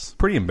watching It's this.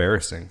 pretty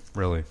embarrassing,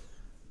 really.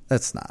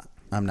 That's not.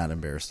 I'm not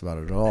embarrassed about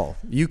it at all.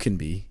 You can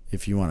be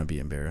if you want to be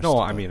embarrassed. No,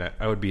 I mean,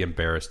 I would be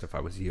embarrassed if I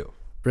was you.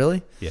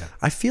 Really? Yeah.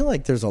 I feel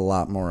like there's a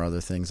lot more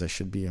other things I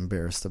should be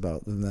embarrassed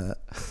about than that.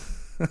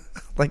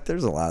 Like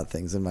there's a lot of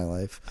things in my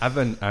life. I've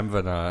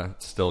been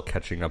still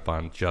catching up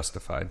on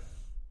Justified.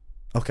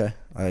 Okay,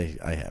 I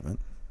haven't.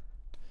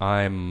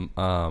 I'm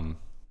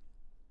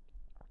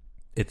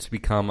it's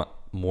become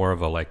more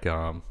of a like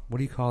what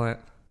do you call it?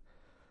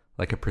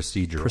 Like a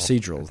procedural.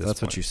 Procedural. at this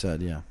That's what point. you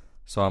said. Yeah.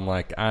 So I'm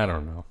like, I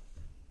don't know.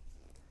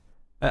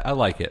 I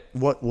like it.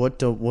 What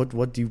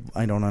do you?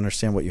 I don't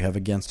understand what you have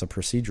against a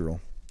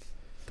procedural.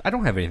 I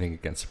don't have anything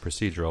against a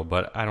procedural,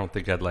 but I don't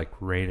think I'd like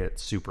rate it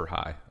super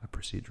high, a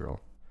procedural.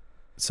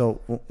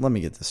 So let me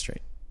get this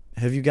straight.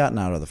 Have you gotten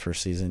out of the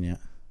first season yet?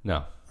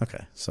 No.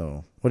 Okay.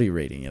 So what are you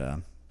rating it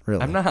on?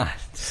 Really? I'm not.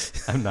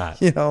 I'm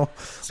not. You know,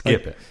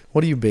 Skip it.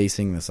 what are you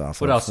basing this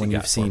off What of else you when got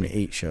you've for seen me?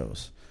 8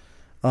 shows?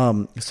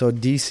 So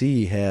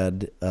DC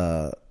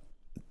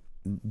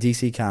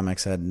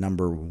Comics had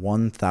number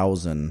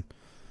 1,000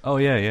 Oh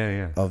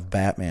yeah. of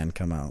Batman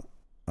come out.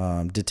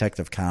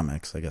 Detective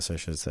Comics, I guess I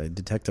should say.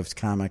 Detective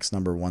Comics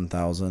number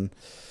 1,000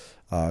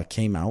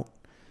 came out,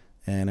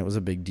 and it was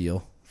a big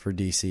deal for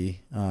DC.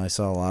 I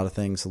saw a lot of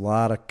things. A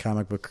lot of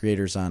comic book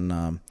creators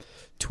on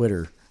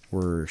Twitter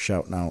were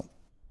shouting out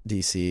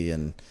DC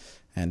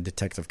and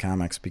Detective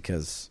Comics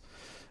because,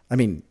 I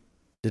mean,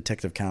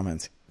 Detective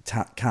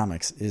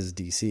Comics is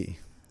DC,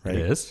 right?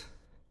 It is?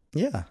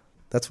 Yeah,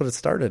 that's what it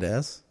started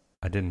as.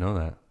 I didn't know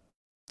that.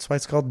 That's why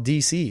it's called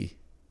DC.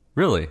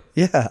 Really?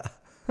 Yeah.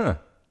 Huh.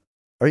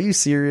 Are you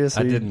serious?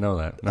 I didn't know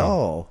that. No.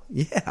 Oh,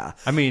 yeah.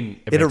 I mean,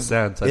 it makes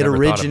sense. I It never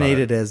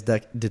originated thought as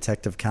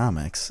Detective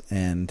Comics,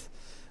 and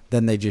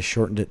then they just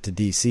shortened it to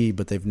DC,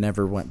 but they've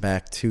never went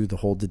back to the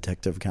whole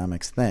Detective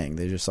Comics thing.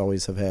 They just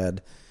always have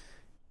had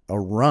a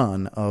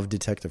run of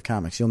Detective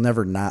Comics. You'll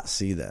never not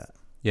see that.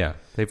 Yeah,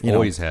 they've You know,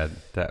 always had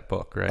that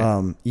book,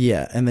 right?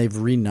 Yeah, and they've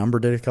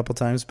renumbered it a couple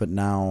times, but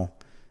now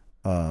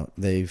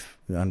they've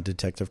on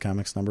Detective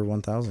Comics number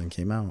 1,000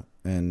 came out,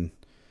 and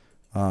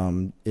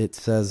it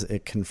says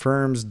it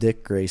confirms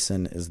Dick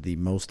Grayson is the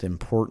most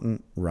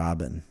important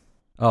Robin.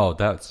 Oh,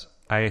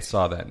 I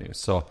saw that news.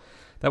 So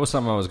that was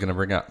something I was going to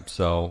bring up.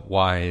 So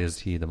why is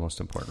he the most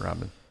important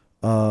Robin?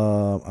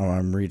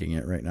 I'm reading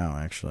it right now,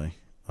 actually.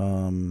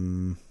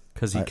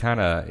 Because he kind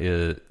of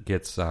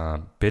gets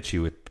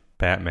bitchy with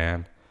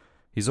Batman.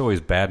 He's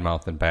always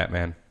bad-mouthing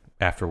Batman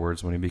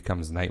afterwards when he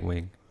becomes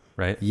Nightwing,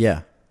 right?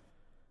 Yeah.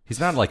 He's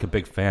not like a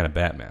big fan of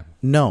Batman.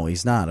 No,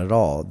 he's not at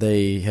all.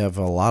 They have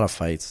a lot of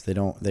fights. They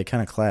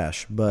kind of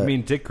clash, but I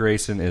mean, Dick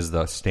Grayson is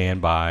the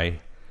standby.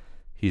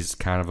 He's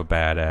kind of a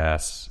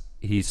badass.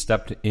 He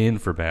stepped in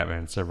for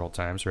Batman several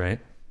times, right?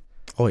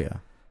 oh yeah.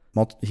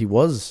 He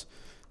was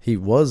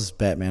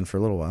Batman for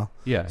a little while.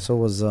 Yeah. So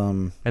was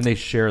And they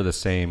share the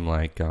same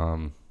like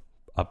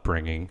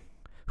upbringing.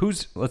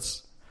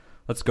 Let's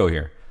go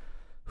here.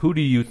 Who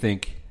do you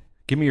think?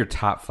 Give me your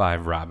top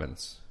 5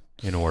 Robins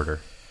in order,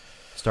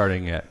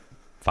 starting at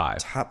 5.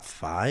 top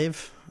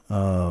 5?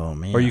 Oh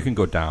man. Or you can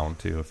go down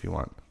too if you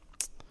want.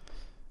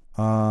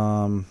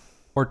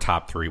 Or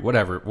top 3,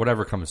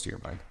 whatever comes to your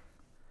mind.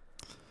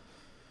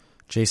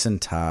 Jason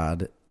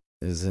Todd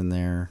is in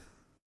there.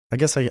 I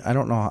guess I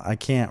don't know. I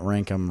can't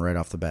rank them right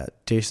off the bat.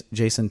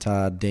 Jason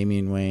Todd,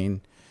 Damian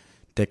Wayne,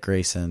 Dick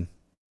Grayson.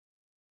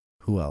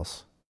 Who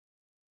else?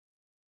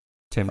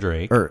 Tim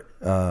Drake.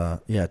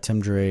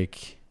 Tim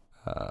Drake.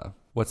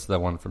 What's the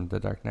one from The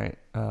Dark Knight?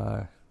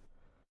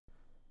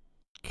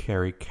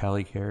 Carrie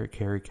Kelly.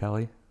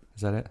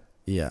 Is that it?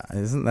 Yeah,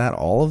 isn't that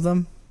all of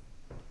them?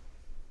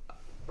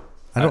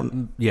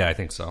 Yeah, I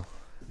think so.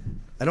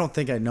 I don't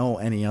think I know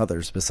any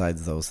others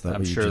besides those that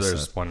I'm you sure just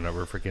there's said. one that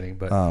we're forgetting,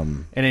 but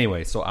and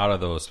anyway, so out of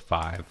those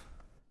 5,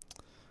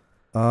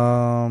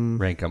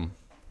 rank them.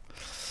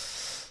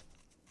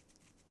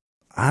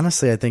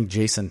 Honestly, I think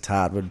Jason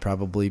Todd would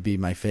probably be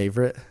my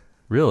favorite.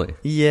 Really?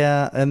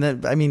 Yeah, and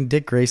then I mean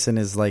Dick Grayson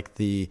is like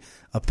the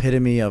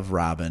epitome of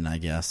Robin, I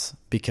guess,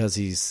 because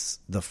he's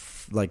the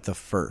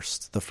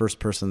first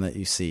person that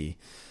you see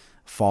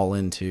fall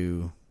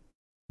into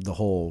the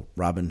whole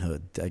Robin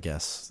Hood, I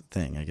guess,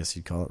 thing. I guess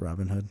you'd call it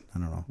Robin Hood. I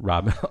don't know.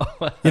 Robin.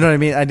 You know what I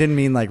mean? I didn't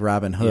mean like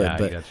Robin Hood, Yeah, I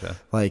but gotcha.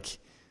 like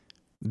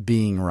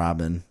being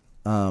Robin.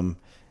 I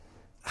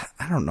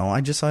don't know.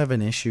 I just have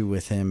an issue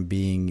with him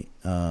being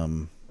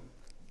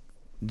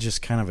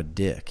just kind of a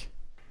dick.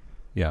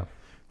 Yeah.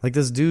 Like,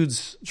 this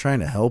dude's trying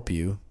to help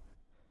you.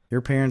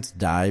 Your parents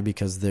die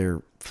because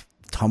they're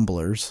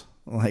tumblers.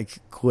 Like,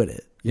 quit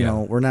it. You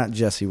know, we're not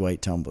Jesse White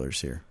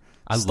tumblers here.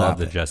 I love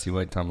the Jesse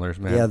White tumblers,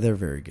 man. Yeah, they're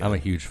very good. I'm a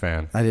huge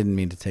fan. I didn't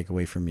mean to take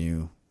away from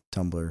you,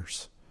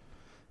 tumblers.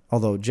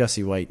 Although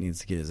Jesse White needs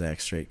to get his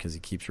act straight because he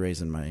keeps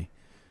raising my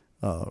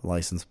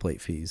license plate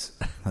fees.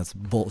 That's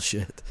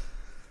bullshit.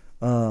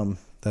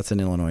 That's an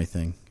Illinois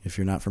thing. If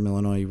you're not from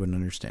Illinois, you wouldn't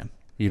understand.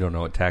 You don't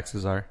know what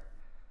taxes are?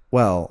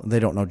 Well, they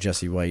don't know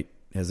Jesse White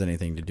has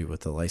anything to do with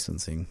the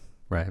licensing.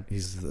 Right.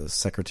 He's the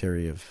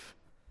Secretary of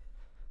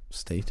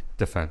State.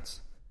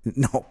 Defense.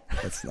 No,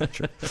 that's not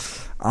true.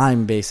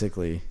 I'm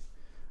basically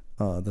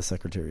the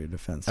Secretary of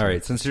Defense. All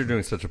right, since you're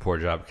doing such a poor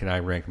job, can I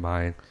rank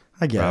mine?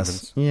 I guess.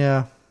 Robins?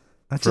 Yeah.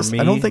 I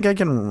don't think I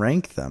can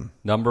rank them.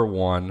 Number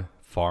one,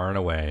 far and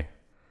away,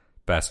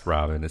 best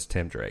Robin is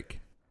Tim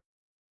Drake.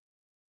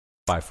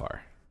 By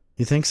far.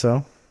 You think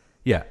so?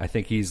 Yeah, I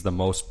think he's the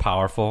most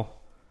powerful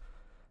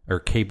or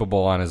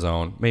capable on his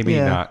own. Maybe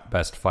not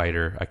best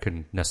fighter. I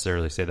couldn't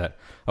necessarily say that.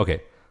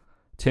 Okay,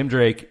 Tim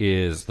Drake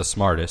is the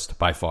smartest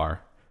by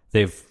far.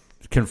 They've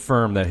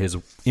confirmed that his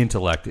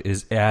intellect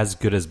is as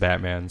good as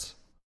Batman's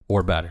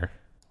or better.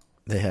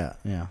 They have,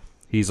 yeah.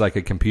 He's like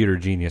a computer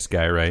genius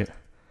guy, right?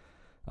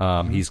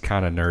 He's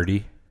kind of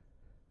nerdy.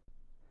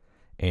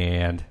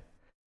 And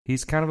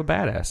he's kind of a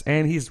badass.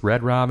 And he's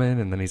Red Robin,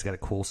 and then he's got a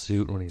cool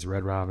suit when he's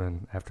Red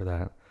Robin after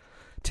that.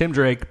 Tim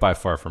Drake, by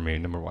far for me,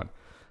 number one.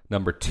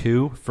 Number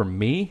two, for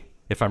me,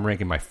 if I'm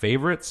ranking my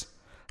favorites,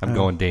 I'm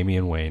going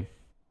Damian Wayne.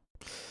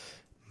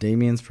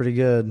 Damian's pretty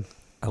good.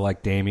 I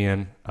like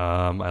Damian.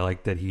 I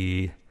like that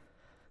he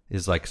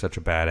is like such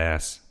a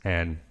badass,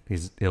 and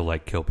he'll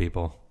like kill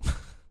people.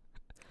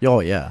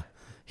 Oh, yeah.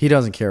 He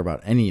doesn't care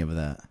about any of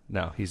that.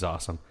 No, he's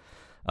awesome.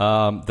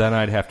 Then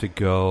I'd have to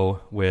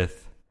go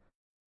with,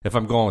 if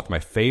I'm going with my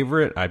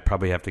favorite, I'd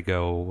probably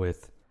go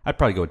with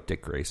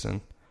Dick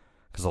Grayson,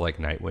 because I like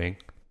Nightwing.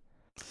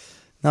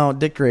 No,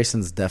 Dick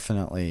Grayson's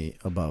definitely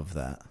above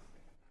that.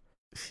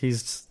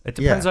 It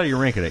depends how you're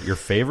ranking it. Your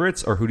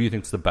favorites, or who do you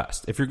think is the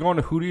best? If you're going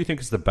to who do you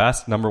think is the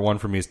best, number one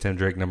for me is Tim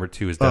Drake. Number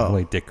two is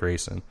definitely Dick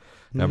Grayson.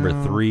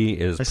 Number three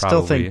is I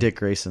still think Dick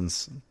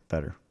Grayson's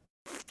better.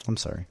 I'm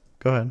sorry.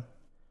 Go ahead.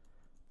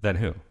 Then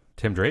who?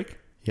 Tim Drake?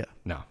 Yeah.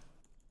 No.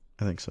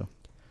 I think so.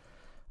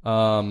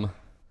 And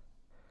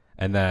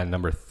then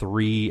number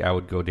three, I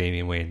would go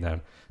Damian Wayne. Then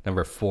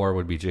number four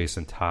would be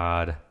Jason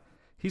Todd.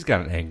 He's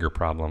got an anger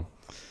problem.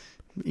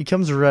 He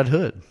comes with Red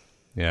Hood.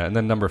 Yeah, and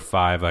then number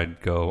five, I'd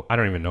go, I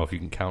don't even know if you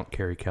can count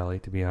Carrie Kelly,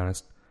 to be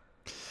honest.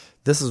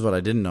 This is what I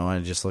didn't know. I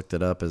just looked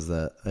it up, is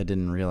that I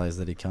didn't realize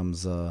that he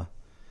comes,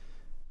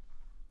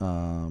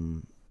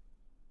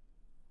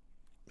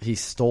 he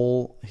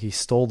stole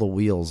the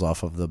wheels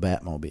off of the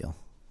Batmobile.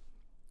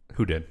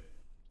 Who did?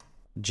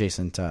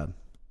 Jason Todd.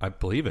 I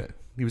believe it.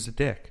 He was a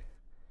dick.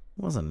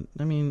 Wasn't.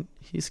 I mean,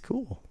 he's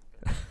cool.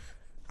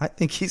 I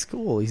think he's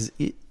cool.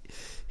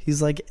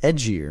 He's like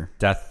edgier.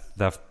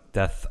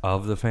 Death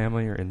of the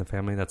Family or In the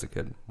Family. That's a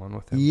good one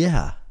with him.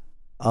 Yeah.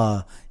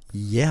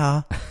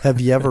 Yeah.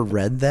 Have you ever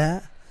read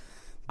that?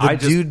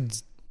 Dude.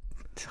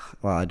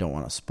 Well, I don't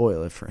want to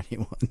spoil it for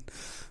anyone,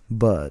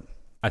 but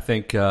I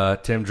think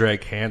Tim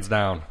Drake, hands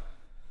down.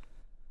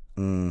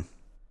 I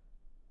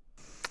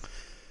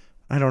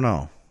don't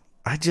know.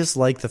 I just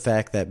like the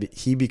fact that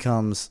he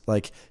becomes,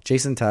 like,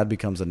 Jason Todd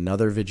becomes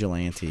another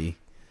vigilante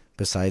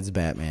besides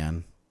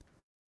Batman.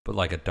 But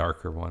like a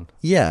darker one.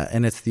 Yeah,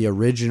 and it's the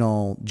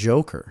original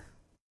Joker.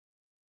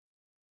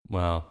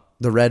 Well,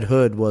 the Red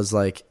Hood was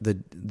like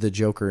the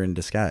Joker in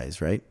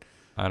disguise, right?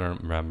 I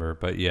don't remember,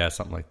 but yeah,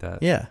 something like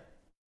that. Yeah.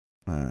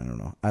 I don't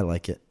know. I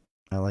like it.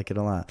 I like it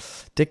a lot.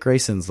 Dick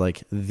Grayson's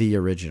like the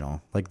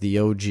original, like the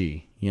OG,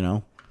 you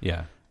know?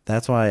 Yeah.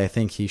 That's why I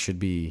think he should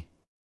be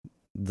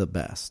the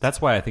best. That's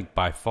why I think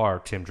by far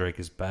Tim Drake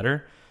is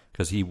better,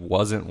 because he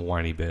wasn't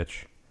whiny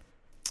bitch.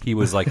 He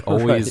was like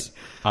always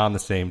on the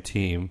same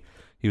team.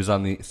 He was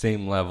on the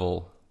same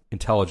level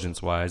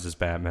intelligence-wise as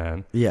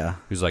Batman. Yeah.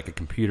 He was like a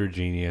computer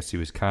genius. He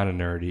was kind of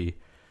nerdy. He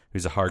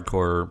was a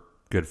hardcore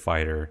good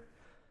fighter.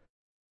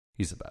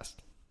 He's the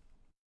best.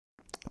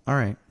 All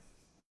right.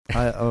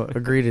 I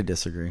agree to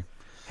disagree.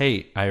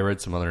 Hey, I read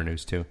some other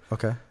news too.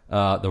 Okay.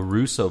 The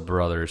Russo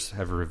brothers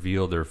have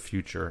revealed their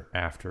future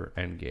after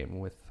Endgame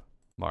with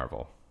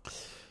Marvel.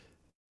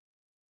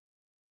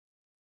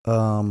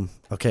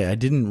 Okay, I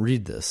didn't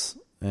read this,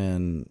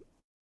 and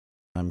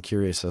I'm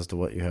curious as to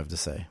what you have to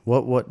say.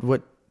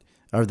 What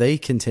are they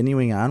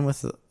continuing on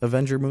with the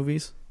Avenger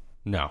movies?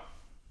 No,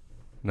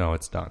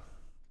 it's done.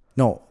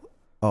 No.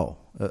 Oh,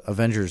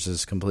 Avengers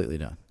is completely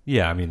done.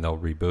 Yeah, I mean, they'll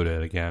reboot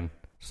it again,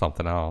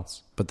 something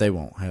else. But they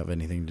won't have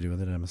anything to do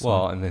with it, I'm assuming.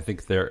 Well, and I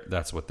think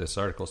that's what this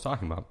article is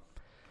talking about.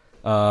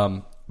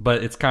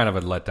 But it's kind of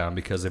a letdown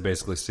because they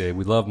basically say,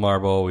 we love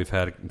Marvel. We've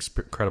had an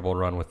incredible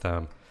run with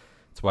them.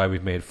 It's why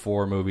we've made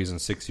 4 movies in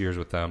 6 years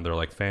with them. They're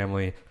like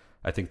family.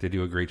 I think they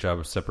do a great job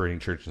of separating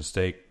church and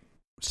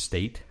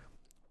state,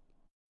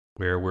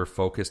 where we're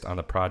focused on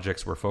the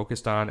projects we're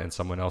focused on and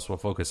someone else will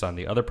focus on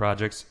the other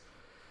projects.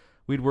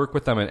 We'd work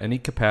with them in any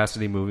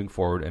capacity moving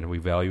forward, and we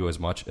value as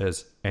much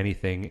as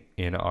anything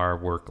in our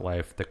work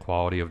life the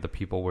quality of the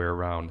people we're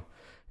around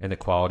and the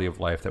quality of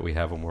life that we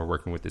have when we're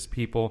working with these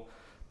people.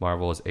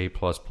 Marvel is A++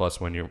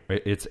 when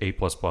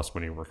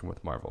you're working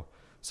with Marvel.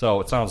 So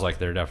it sounds like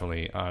they're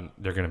definitely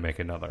they're going to make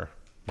another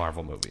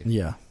Marvel movie.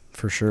 Yeah,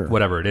 for sure.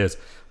 Whatever it is.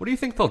 What do you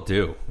think they'll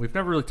do? We've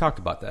never really talked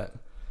about that.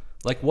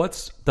 Like,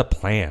 what's the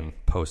plan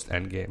post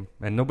Endgame?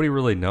 And nobody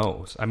really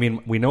knows. I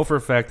mean, we know for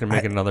a fact they're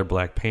making another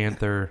Black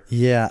Panther.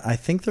 Yeah, I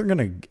think they're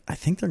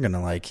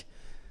gonna like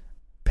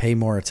pay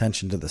more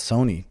attention to the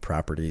Sony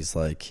properties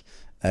like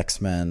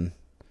X-Men.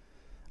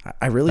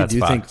 I really That's do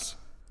Fox. think,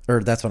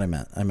 or that's what I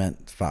meant. I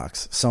meant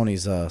Fox.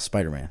 Sony's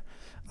Spider-Man.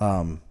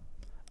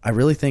 I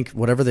really think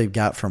whatever they've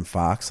got from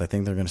Fox, I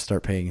think they're going to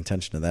start paying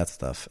attention to that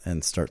stuff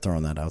and start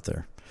throwing that out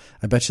there.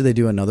 I bet you they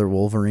do another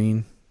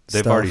Wolverine. They've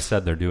stuff. already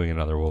said they're doing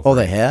another Wolverine. Oh,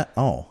 they had?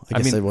 Oh, I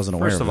guess I wasn't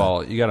aware of First of that.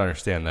 all, you got to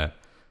understand that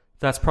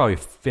that's probably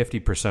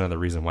 50% of the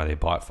reason why they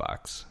bought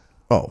Fox.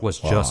 Was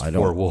just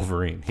for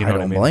Wolverine. You know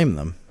what I mean? Blame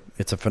them.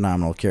 It's a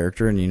phenomenal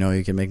character, and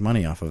you can make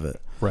money off of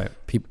it. Right.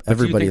 Everybody do you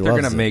think loves they're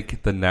going it. to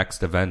make the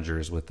next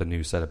Avengers with the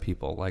new set of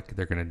people? Like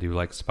they're going to do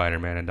like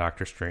Spider-Man and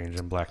Doctor Strange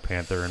and Black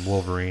Panther and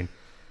Wolverine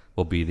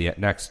will be the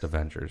next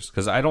Avengers?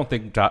 Because I don't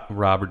think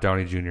Robert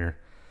Downey Jr.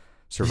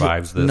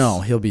 survives this.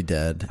 No, he'll be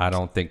dead. I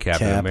don't think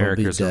Captain Cap will be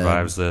America dead.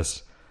 survives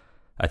this.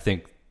 I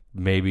think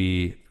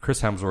maybe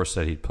Chris Hemsworth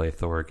said he'd play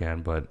Thor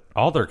again, but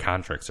all their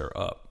contracts are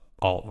up.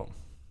 All of them.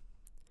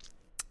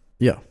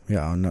 Yeah.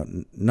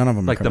 None of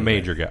them Like are the coming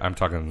major back. guy. I'm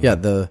talking. Yeah,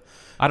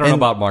 I don't know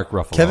about Mark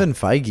Ruffalo. Kevin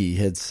Feige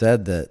had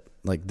said that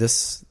like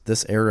this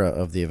era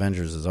of the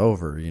Avengers is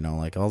over.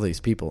 Like all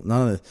these people,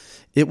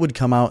 it would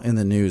come out in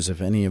the news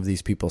if any of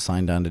these people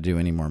signed on to do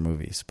any more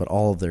movies, but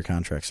all of their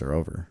contracts are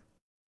over.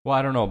 Well,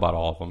 I don't know about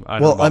all of them. I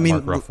know about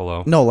Mark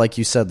Ruffalo. No, like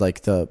you said,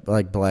 like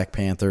Black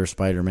Panther,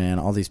 Spider-Man,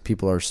 all these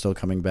people are still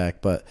coming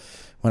back. But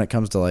when it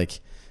comes to like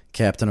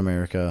Captain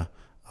America,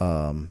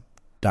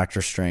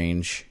 Doctor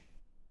Strange,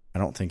 I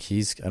don't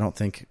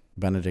think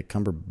Benedict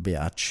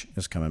Cumberbatch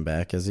is coming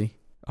back, is he?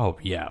 Oh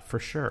yeah, for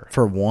sure.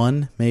 For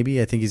one,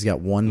 maybe. I think he's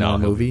got one more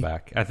movie. He'll be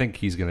back. I think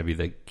he's going to be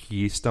the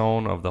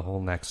keystone of the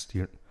whole next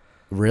year.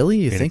 Really?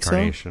 You think so?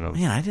 Of,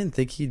 Man, I didn't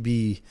think he'd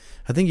be.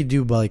 I think he'd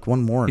do like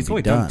one more. He's and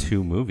only be done. done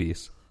 2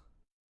 movies.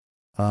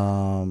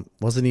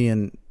 Wasn't he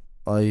in?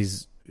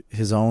 He's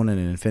his own in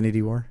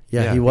Infinity War.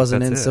 Yeah, Yeah, he I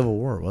wasn't think in that's it. Civil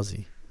War, was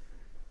he?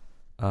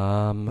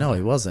 No,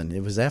 he wasn't.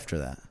 It was after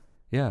that.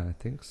 Yeah, I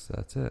think so.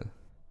 That's it.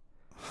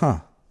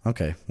 Huh.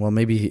 Okay. Well,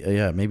 maybe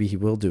he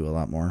will do a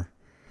lot more.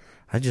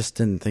 I just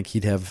didn't think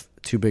he'd have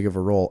too big of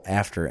a role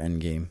after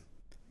Endgame.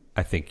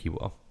 I think he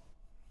will.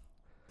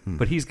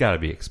 But he's got to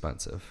be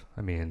expensive.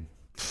 I mean,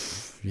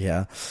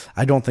 yeah,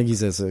 I don't think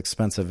he's as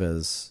expensive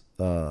as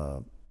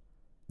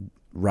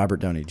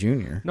Robert Downey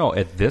Jr. No,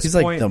 at this he's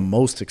point, like the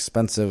most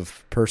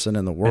expensive person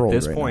in the world. At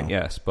this right point,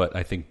 now. yes, but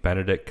I think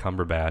Benedict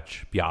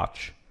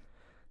Cumberbatch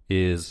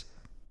is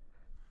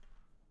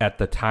at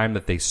the time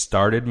that they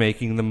started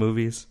making the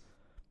movies,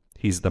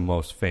 he's the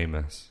most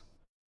famous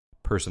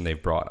person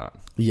they've brought on.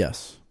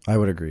 Yes, I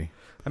would agree.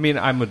 I mean,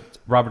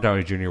 Robert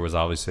Downey Jr. was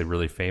obviously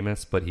really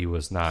famous, but he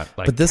was not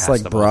like. But this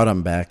like brought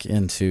him back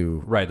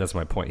into right. That's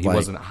my point. He like,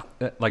 wasn't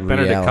like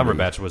Benedict reality.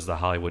 Cumberbatch was the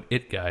Hollywood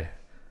it guy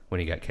when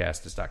he got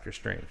cast as Doctor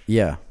Strange.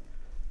 Yeah.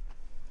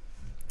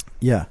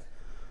 Yeah.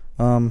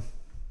 I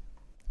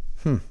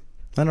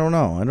don't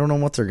know. I don't know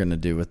what they're going to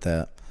do with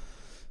that.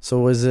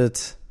 So is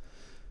it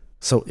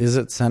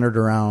centered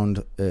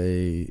around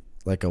a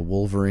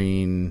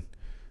Wolverine?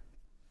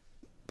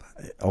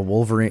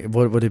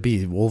 What would it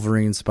be?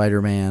 Wolverine,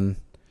 Spider-Man.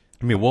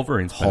 I mean,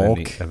 Wolverine's Hulk.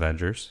 been in the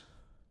Avengers.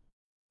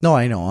 No,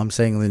 I know. I'm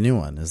saying the new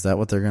one. Is that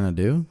what they're going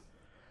to do?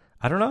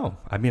 I don't know.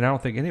 I mean, I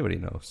don't think anybody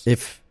knows.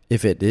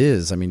 If it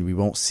is, I mean, we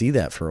won't see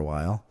that for a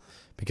while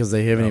because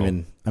they haven't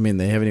even. I mean,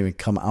 they haven't even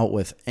come out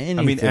with anything.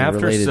 I mean,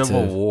 after related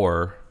Civil to,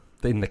 War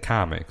in the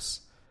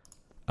comics,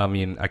 I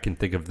mean, I can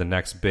think of the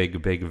next big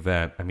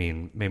event. I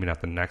mean, maybe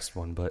not the next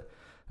one, but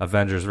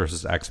Avengers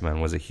versus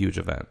X-Men was a huge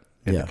event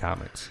in the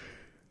comics.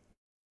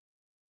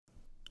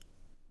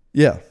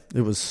 Yeah,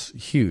 it was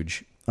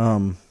huge.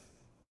 I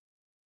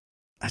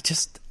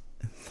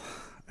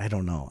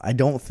don't know. I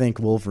don't think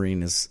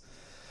Wolverine is.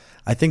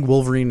 I think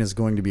Wolverine is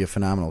going to be a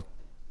phenomenal,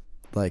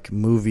 like,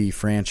 movie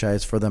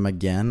franchise for them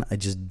again. I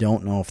just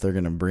don't know if they're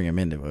going to bring him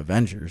into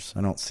Avengers.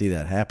 I don't see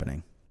that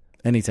happening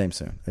anytime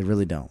soon. I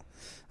really don't.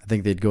 I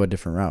think they'd go a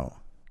different route.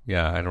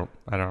 Yeah, I don't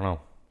know.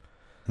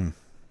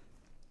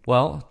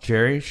 Well,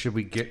 Jerry, should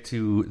we get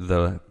to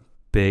the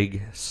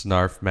big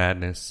Snarf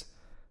Madness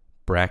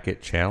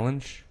bracket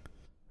challenge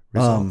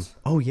results.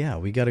 Oh yeah,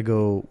 we got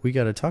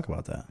to talk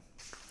about that.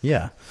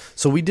 Yeah.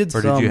 So we did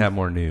Or did you have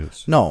more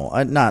news? No,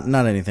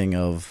 not anything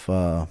of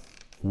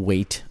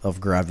weight of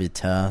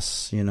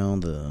gravitas,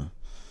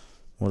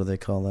 what do they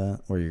call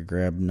that? Where you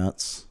grab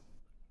nuts?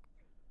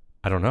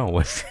 I don't know.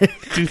 What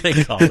do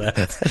they call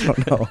that? I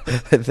don't know.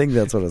 I think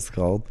that's what it's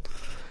called.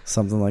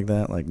 Something like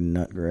that, like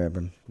nut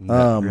grabbing.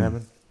 Nut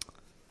grabbing?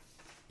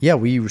 Yeah,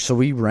 we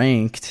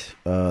ranked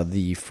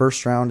the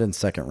first round and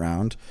second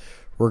round.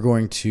 We're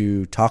going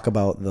to talk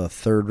about the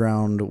third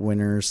round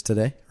winners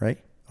today, right?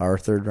 Our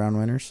third round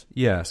winners.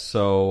 Yeah,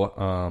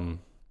 so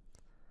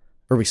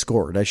or we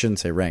scored. I shouldn't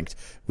say ranked.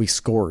 We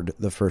scored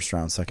the first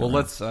round, second round.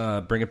 let's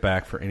bring it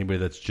back for anybody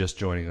that's just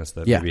joining us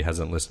that Yeah. maybe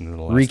hasn't listened to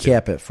the last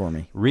Recap it for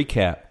me.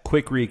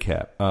 Quick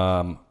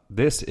recap.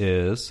 This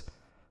is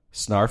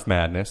Snarf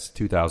Madness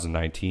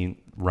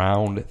 2019,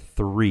 round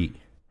 3.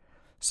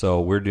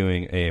 So we're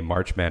doing a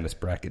March Madness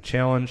bracket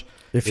challenge.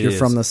 If you're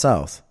from the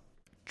South,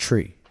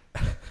 tree.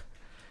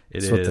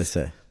 That's what they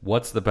say.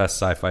 What's the best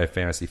sci-fi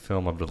fantasy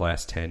film of the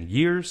last 10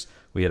 years?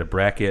 We had a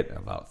bracket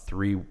about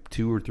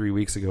 2 or 3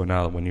 weeks ago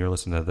now when you're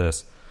listening to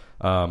this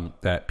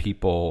that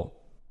people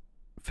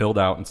filled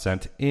out and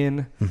sent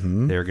in.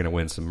 Mm-hmm. They're going to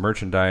win some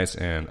merchandise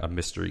and a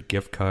mystery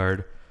gift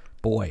card.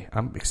 Boy,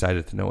 I'm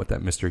excited to know what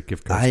that mystery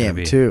gift card is going to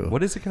be. I am too.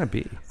 What is it going to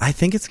be? I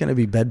think it's going to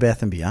be Bed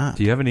Bath & Beyond.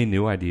 Do you have any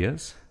new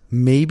ideas?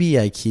 Maybe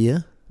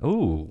IKEA.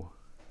 Ooh.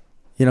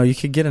 You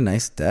could get a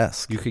nice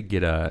desk. You could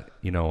get a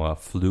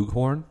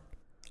flugelhorn.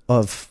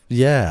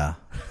 Yeah,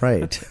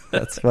 right.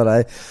 That's what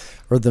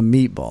or the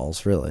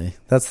meatballs, really.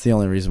 That's the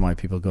only reason why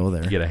people go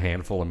there. You get a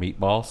handful of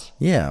meatballs.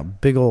 Yeah,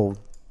 big old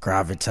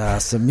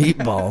gravitas of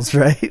meatballs,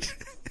 right?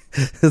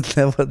 Is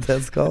that what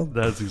that's called?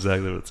 That's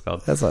exactly what it's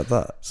called. That's what I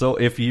thought. So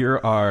if you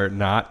are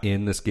not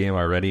in this game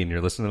already and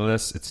you're listening to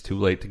this, it's too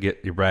late to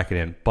get your bracket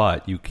in,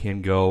 but you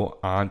can go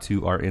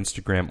onto our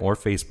Instagram or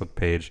Facebook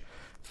page,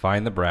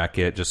 find the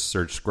bracket, just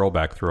scroll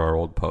back through our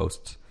old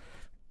posts.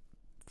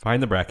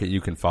 Find the bracket,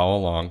 you can follow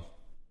along.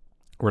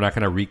 We're not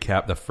going to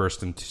recap the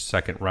first and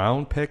second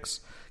round picks.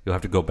 You'll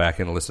have to go back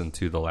and listen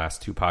to the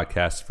last 2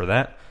 podcasts for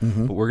that.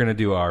 Mm-hmm. But we're going to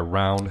do our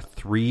round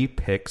 3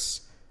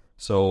 picks.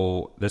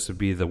 So this would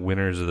be the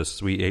winners of the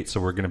Sweet 8. So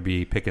we're going to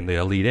be picking the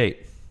Elite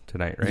 8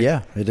 tonight, right?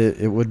 Yeah,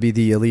 it would be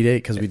the Elite 8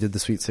 because we did the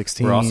Sweet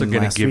 16. We're also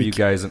going to give week. you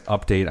guys an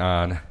update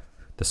on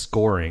the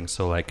scoring.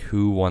 So like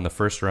who won the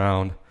first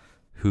round,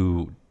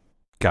 who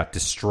got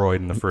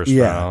destroyed in the first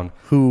round,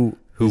 who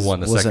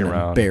won the second an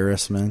round.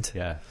 Embarrassment.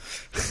 Yeah.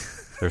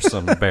 There's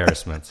some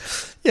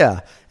embarrassments.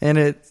 Yeah, and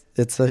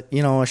it's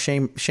a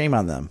shame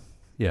on them.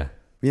 Yeah.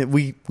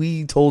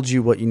 We told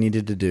you what you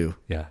needed to do.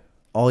 Yeah.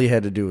 All you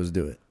had to do was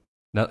do it.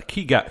 Now,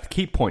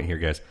 key point here,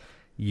 guys.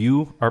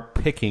 You are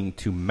picking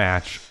to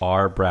match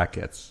our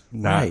brackets,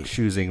 not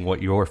choosing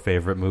what your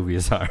favorite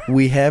movies are.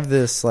 We have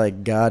this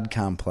like God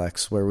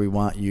complex where we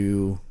want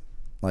you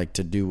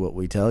to do what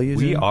we tell you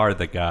to. We are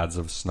the gods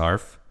of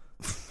Snarf.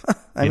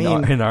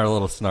 in our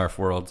little Snarf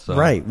world. So.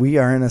 Right. We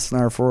are in a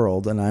Snarf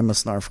world, and I'm a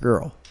Snarf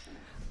girl.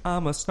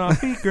 I'm a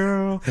Snarfy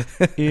girl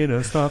in a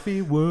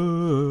Snarfy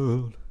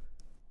world.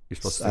 You're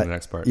supposed to say the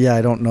next part. Yeah,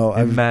 I don't know.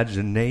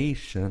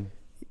 Imagination.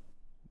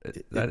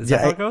 Is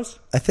that how it goes?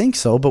 I think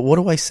so, but what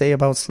do I say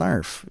about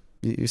Snarf?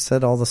 You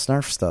said all the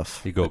Snarf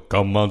stuff. You go,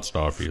 come on,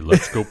 Snarfy,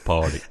 let's go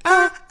party.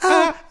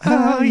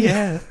 Oh,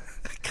 yeah.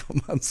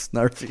 Come on,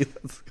 Snarfy.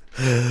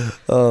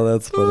 Oh,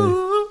 that's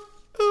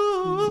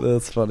funny.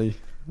 That's funny.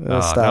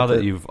 Now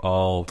that you've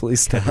all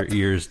Please had stop. your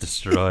ears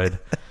destroyed,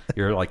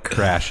 you're like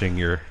crashing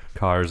your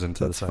cars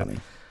into the side. Funny.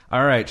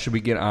 All right, should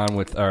we get on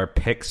with our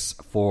picks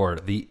for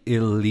the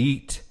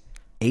Elite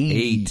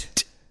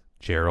 8?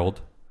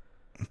 Gerald.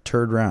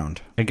 Third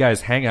round. And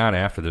guys, hang on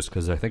after this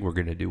because I think we're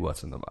going to do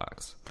What's in the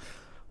Box.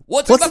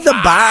 What's in the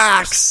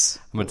box?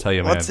 I'm going to tell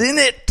you, man. What's in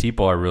it?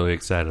 People are really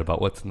excited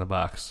about What's in the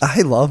Box.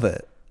 I love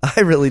it.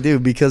 I really do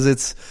because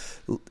it's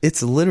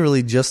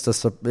literally just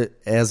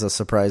as a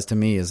surprise to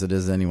me as it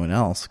is to anyone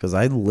else because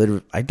I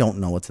don't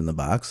know what's in the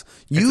box.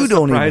 You it's a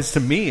don't surprise to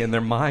me, and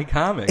they're my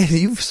comics. And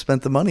you've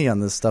spent the money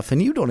on this stuff,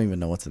 and you don't even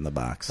know what's in the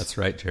box. That's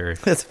right, Jerry.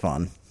 It's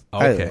fun.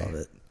 Okay. I love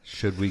it.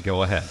 Should we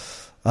go ahead?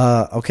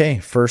 Okay,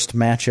 first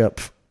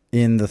matchup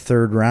in the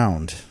third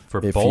round.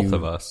 For both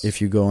of us.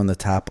 If you go in the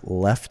top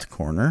left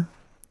corner,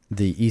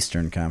 the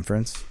Eastern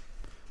Conference.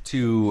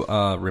 To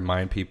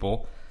remind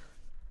people,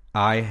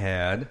 I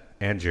had,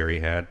 and Jerry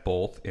had,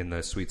 both in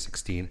the Sweet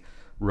 16,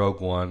 Rogue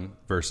One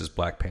versus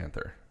Black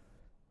Panther.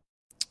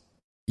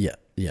 Yeah,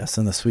 yes,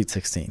 in the Sweet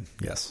 16,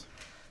 yes.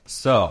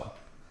 So,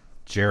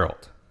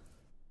 Gerald,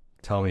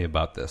 tell me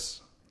about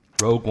this.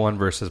 Rogue One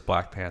versus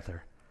Black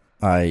Panther.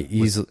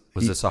 Was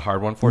this a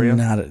hard one for you?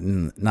 Not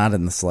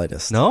in the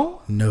slightest.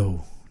 No?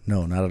 No,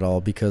 not at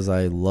all. Because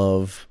I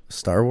love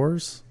Star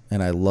Wars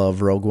and I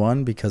love Rogue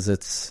One because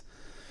it's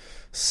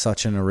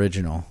such an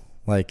original.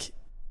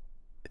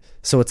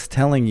 So it's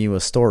telling you a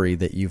story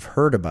that you've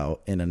heard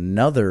about in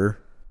another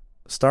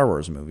Star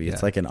Wars movie. Yeah.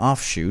 It's like an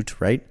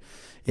offshoot, right?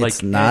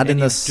 It's You've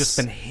just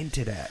been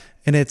hinted at.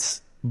 And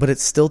it's but it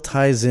still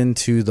ties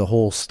into the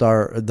whole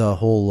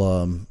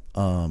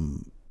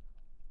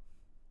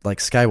like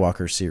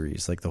Skywalker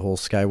series, like the whole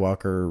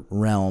Skywalker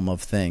realm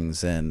of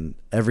things, and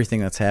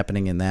everything that's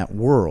happening in that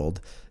world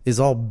is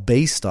all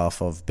based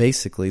off of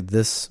basically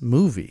this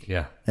movie.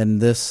 Yeah. And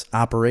this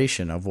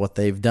operation of what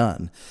they've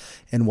done.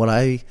 And what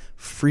I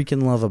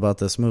freaking love about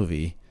this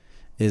movie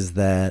is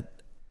that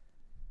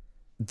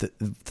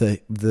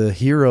the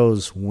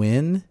heroes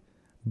win,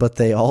 but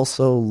they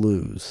also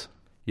lose.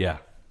 Yeah,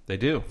 they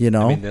do. You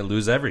know? I mean, they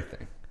lose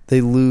everything. They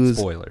lose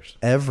Spoilers.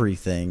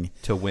 everything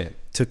To win.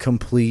 to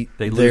complete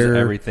They lose their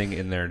everything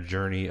in their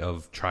journey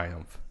of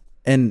triumph.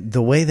 And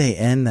the way they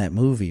end that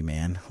movie,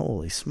 man,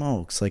 holy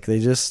smokes. Like they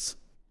just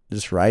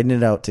riding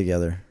it out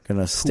together,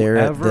 gonna stare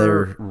at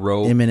their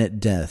imminent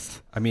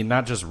death. I mean,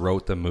 not just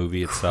wrote the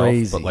movie itself,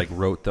 Crazy. but like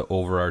wrote the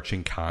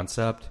overarching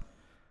concept,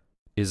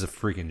 is a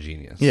freaking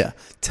genius. Yeah.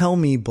 Tell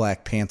me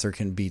Black Panther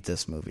can beat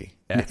this movie.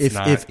 It's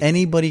not- If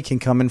anybody can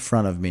come in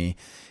front of me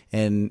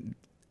and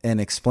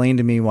explain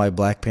to me why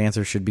Black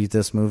Panther should beat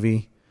this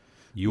movie,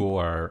 You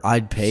are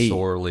I'd pay-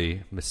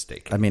 sorely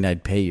mistaken. I mean,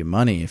 I'd pay you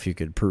money if you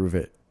could prove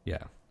it.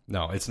 Yeah.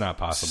 No, it's not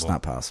possible. It's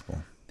not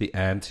possible. The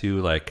end too,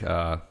 like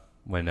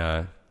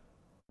when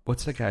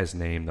what's the guy's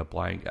name? The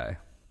blind guy.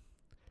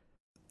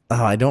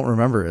 Oh, I don't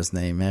remember his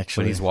name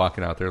actually. When he's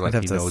walking out there, like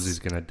I'd he have to knows he's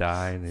gonna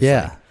die, and he's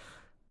Yeah. like,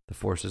 the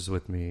force is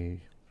with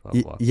me.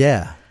 Blah, blah.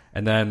 Yeah.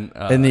 And then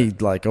And he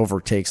like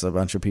overtakes a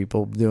bunch of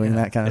people doing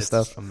that kind of it's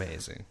stuff.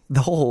 Amazing.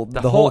 The whole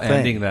thing.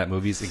 ending of that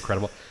movie is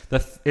incredible.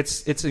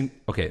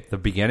 Okay. The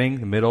beginning,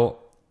 the middle,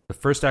 the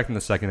first act, and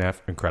the second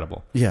act,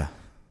 incredible. Yeah.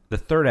 The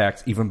third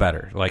act's even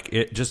better. Like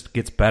it just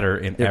gets better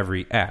in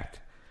every act.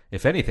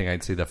 If anything,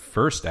 I'd say the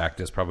first act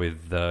is probably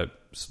the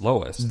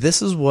slowest.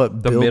 This is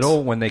what The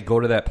middle, when they go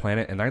to that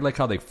planet, and I like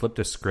how they flipped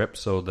a script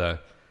so the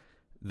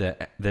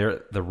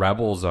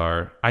rebels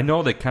are. I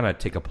know they kind of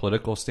take a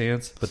political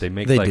stance, but they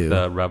make They like do.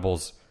 the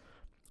rebels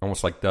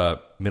almost like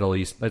the Middle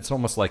East. It's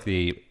almost like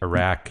the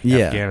Iraq,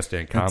 Yeah.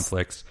 Afghanistan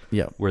conflicts,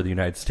 yeah. where the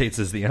United States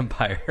is the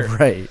empire.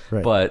 Right.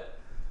 But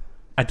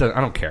I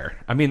don't care.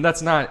 I mean,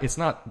 that's not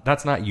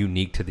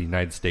unique to the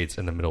United States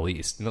and the Middle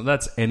East. You know,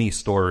 that's any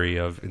story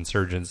of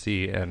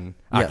insurgency and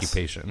Yes.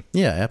 occupation.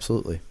 Yeah,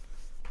 absolutely.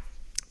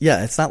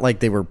 Yeah, it's not like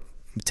they were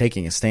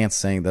taking a stance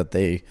saying that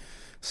they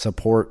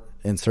support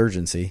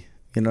insurgency.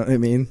 You know what I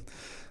mean?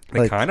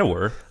 They kind of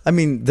were. I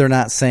mean, they're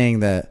not saying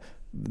that.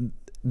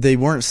 They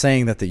weren't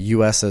saying that the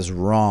U.S. is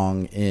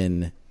wrong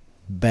in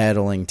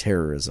battling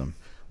terrorism.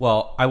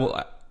 Well,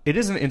 it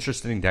is an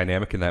interesting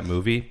dynamic in that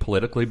movie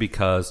politically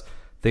because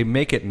they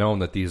make it known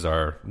that these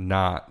are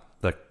not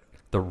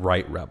the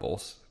right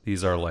rebels.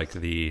 These are like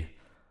the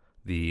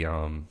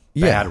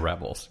bad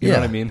rebels. You know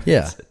what I mean?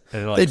 Yeah.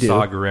 And like They do.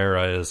 Saw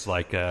Gerrera is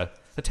like a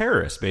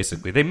terrorist,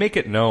 basically. They make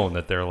it known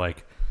that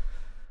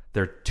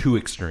they're too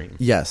extreme.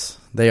 Yes,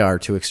 they are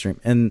too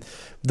extreme. And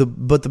the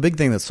big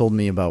thing that sold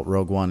me about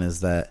Rogue One is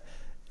that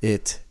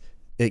it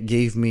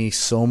gave me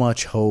so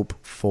much hope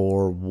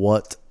for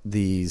what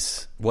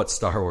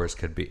Star Wars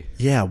could be.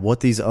 Yeah, what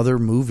these other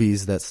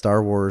movies that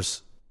Star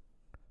Wars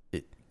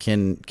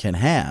can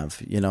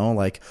have, you know,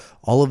 like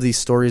all of these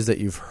stories that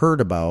you've heard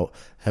about,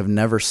 have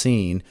never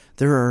seen.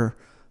 There are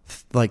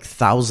like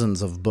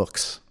thousands of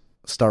books,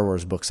 Star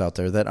Wars books out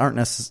there that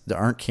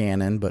aren't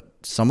canon, but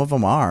some of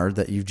them are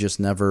that you've just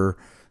never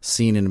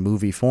seen in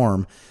movie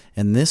form.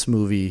 And this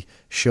movie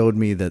showed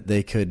me that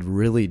they could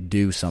really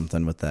do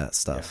something with that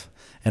stuff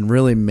and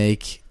really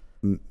make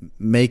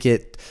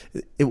it.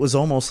 It was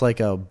almost like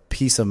a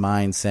peace of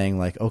mind saying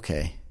like,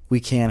 okay,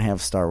 we can't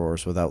have Star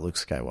Wars without Luke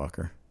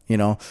Skywalker. You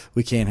know,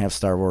 we can't have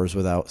Star Wars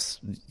without,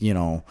 you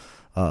know,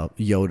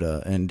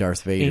 Yoda and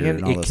Darth Vader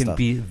and all it this can stuff.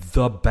 be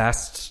the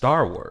best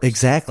Star Wars.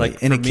 Exactly.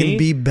 Like, And for it can me-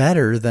 be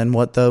better than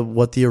what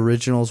the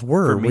originals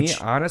were. For me,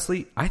 which,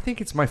 honestly, I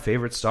think it's my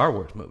favorite Star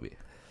Wars movie.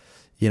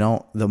 you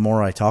know, the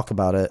more I talk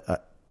about it,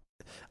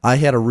 I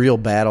had a real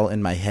battle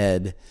in my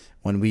head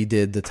when we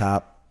did the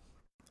top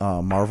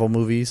Marvel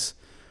movies.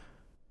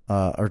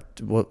 Top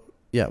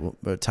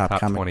Top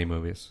comic. 20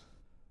 movies.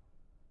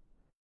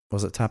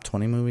 Was it top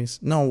 20 movies?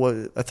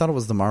 No, I thought it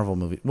was the Marvel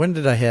movie. When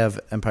did I have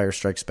Empire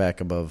Strikes Back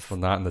above? Well,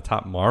 not in the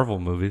top Marvel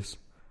movies.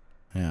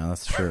 Yeah,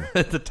 that's true.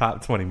 The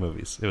top 20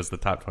 movies. It was the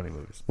top 20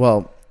 movies.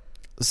 Well,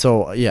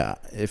 so yeah,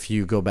 if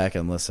you go back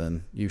and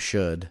listen, you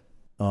should.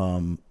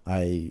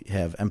 I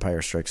have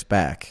Empire Strikes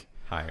Back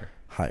higher.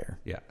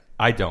 Yeah.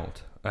 I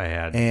don't. I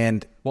had.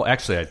 And Well,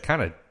 actually, I'd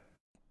kind of.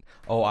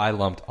 Oh, I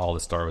lumped all the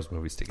Star Wars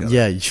movies together.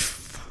 yeah,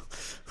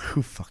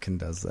 who fucking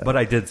does that? But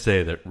I did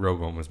say that Rogue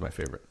One was my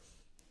favorite.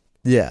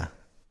 Yeah.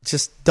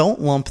 Just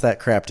don't lump that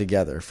crap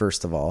together,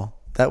 first of all.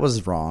 That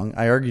was wrong.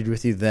 I argued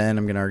with you then.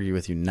 I'm going to argue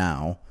with you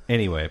now.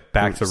 Anyway,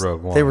 back to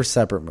Rogue One. They were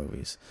separate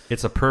movies.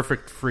 It's a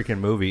perfect freaking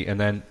movie, and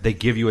then they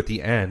give you at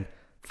the end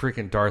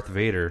freaking Darth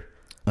Vader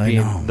I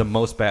being know. the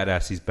most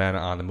badass he's been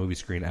on the movie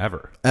screen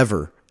ever.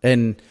 Ever.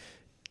 And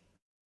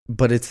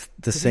But it's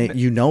the same.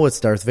 You know it's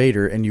Darth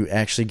Vader, and you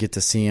actually get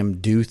to see him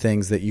do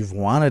things that you've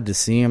wanted to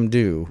see him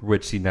do.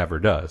 Which he never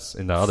does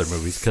in the other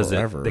movies because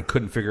they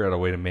couldn't figure out a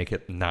way to make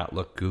it not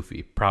look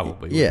goofy,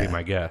 probably, would be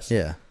my guess.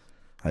 Yeah.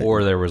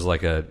 Or there was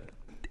like a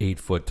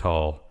 8-foot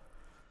tall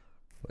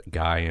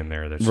guy in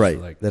there that's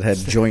that had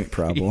joint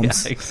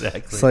problems. Yeah, exactly.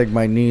 It's like,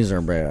 my knees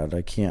are bad.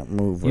 I can't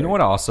move. You know what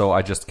also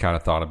I just kind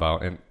of thought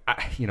about, and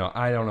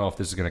I don't know if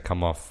this is going to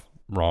come off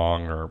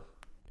wrong or,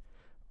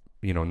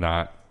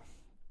 not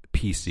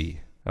PC.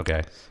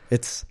 Okay.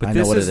 I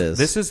know what it is.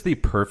 This is the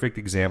perfect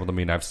example to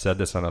me, and I've said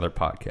this on other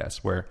podcasts,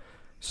 where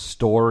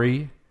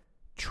story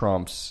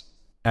trumps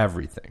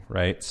everything,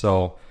 right?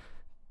 So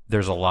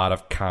there's a lot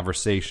of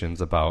conversations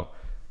about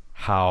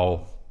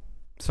how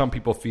some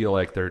people feel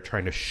like they're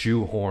trying to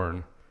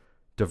shoehorn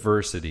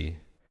diversity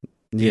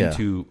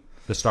into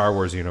the Star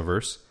Wars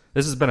universe.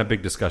 This has been a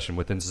big discussion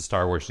within the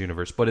Star Wars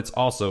universe, but it's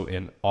also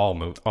in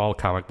all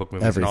comic book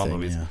movies and all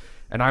movies. Yeah.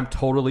 And I'm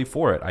totally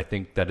for it. I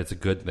think that it's a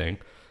good thing.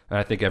 And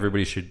I think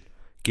everybody should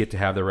get to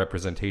have their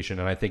representation.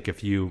 And I think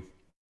if you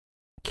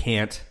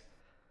can't,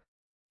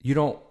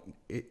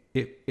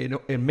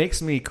 it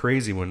makes me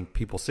crazy when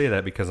people say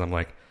that, because I'm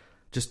like,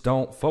 just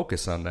don't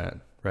focus on that,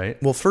 right?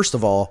 Well, first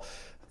of all,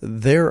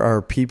 there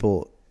are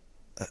people,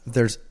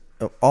 there's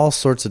all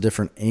sorts of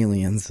different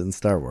aliens in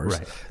Star Wars.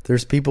 Right.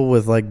 There's people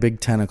with like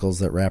big tentacles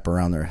that wrap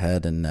around their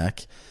head and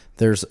neck.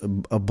 There's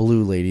a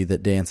blue lady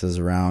that dances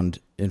around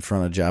in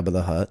front of Jabba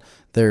the Hutt.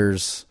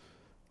 There's,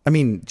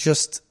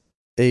 just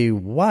a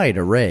wide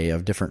array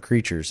of different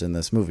creatures in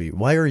this movie.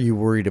 Why are you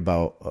worried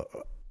about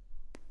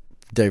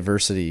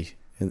diversity,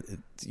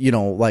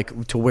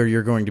 like to where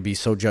you're going to be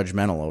so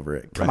judgmental over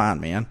it? Come on,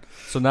 man.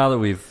 So now that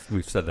we've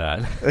said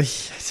that,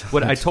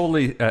 but I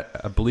totally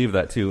believe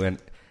that too. And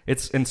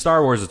it's in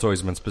Star Wars, it's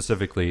always been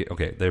specifically,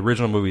 okay, the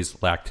original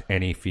movies lacked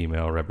any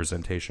female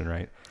representation,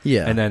 right?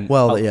 Yeah. And then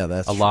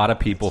that's a lot of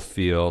people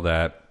feel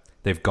that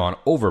they've gone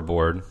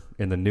overboard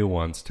in the new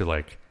ones to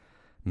like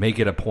make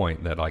it a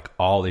point that like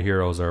all the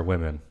heroes are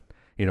women,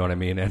 you know what I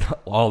mean? And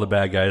all the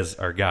bad guys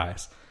are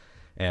guys.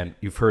 And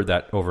you've heard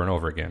that over and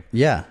over again.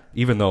 Yeah.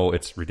 Even though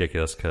it's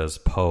ridiculous because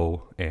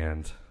Poe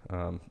and,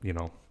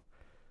 the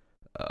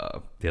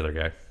other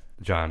guy,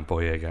 John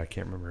Boyega, I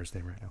can't remember his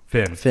name right now.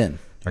 Finn.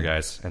 Are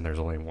guys, and there's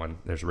only one.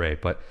 There's Rey.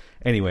 But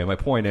anyway, my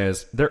point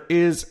is,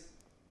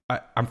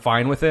 I'm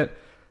fine with it,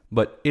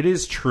 but it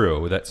is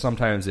true that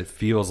sometimes it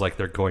feels like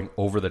they're going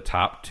over the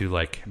top to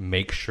like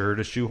make sure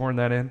to shoehorn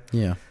that in.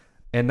 Yeah.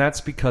 And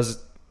that's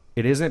because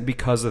it isn't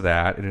because of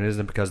that, and it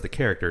isn't because of the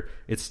character.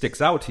 It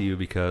sticks out to you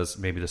because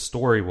maybe the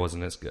story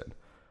wasn't as good.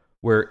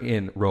 Where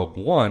in Rogue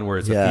One, where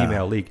it's a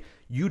female lead,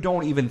 you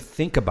don't even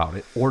think about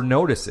it or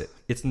notice it.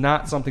 It's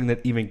not something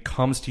that even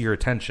comes to your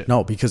attention.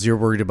 No, because you're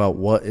worried about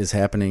what is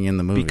happening in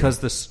the movie. Because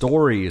the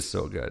story is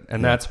so good.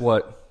 And that's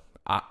what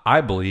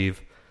I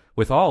believe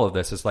with all of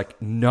this. Is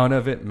like none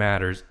of it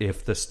matters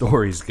if the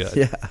story's good.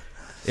 Yeah.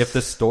 If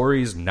the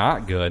story's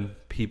not good,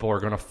 people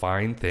are going to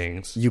find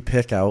things. You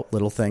pick out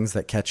little things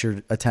that catch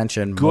your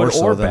attention good more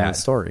so or than bad, the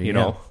story. You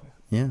know?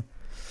 Yeah.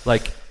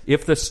 Like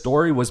if the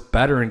story was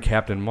better in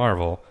Captain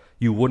Marvel,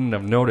 you wouldn't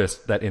have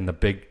noticed that in the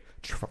big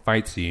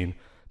fight scene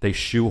they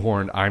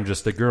shoehorned "I'm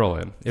just a girl"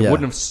 in. It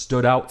wouldn't have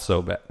stood out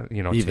so bad,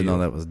 Even though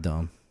that was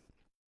dumb.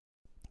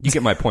 You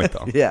get my point,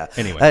 though. Yeah.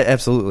 Anyway,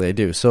 absolutely, I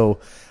do. So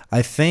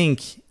I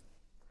think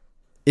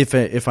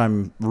if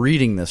I'm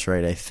reading this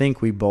right, I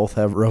think we both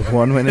have Rogue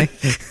One winning.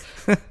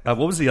 what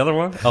was the other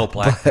one? Oh,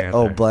 Black Panther.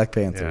 Oh, Black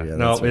Panther. Yeah,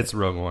 no, right. It's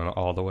Rogue One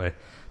all the way.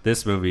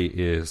 This movie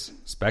is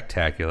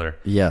spectacular.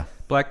 Yeah.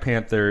 Black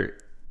Panther.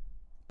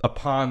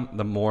 Upon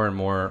the more and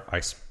more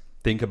I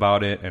think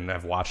about it, and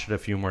I've watched it a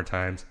few more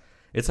times,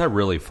 it's a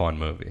really fun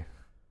movie.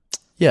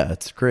 Yeah,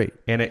 it's great.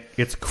 And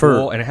it's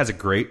cool, and it has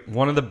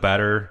one of the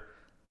better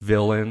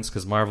villains,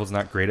 because Marvel's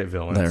not great at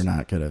villains. They're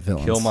not good at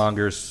villains.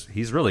 Killmonger's,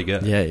 he's really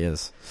good. Yeah, he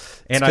is.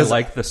 And I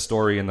like the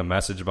story and the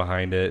message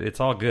behind it.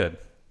 It's all good,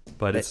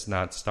 but it's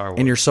not Star Wars.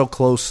 And you're so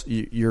close,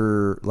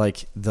 you're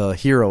like, the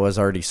hero is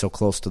already so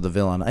close to the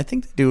villain. I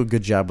think they do a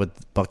good job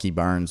with Bucky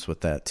Barnes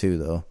with that too,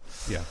 though.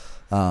 Yeah.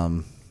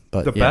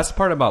 But the best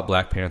part about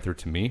Black Panther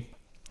to me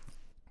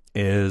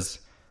is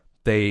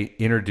they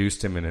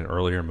introduced him in an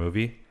earlier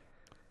movie,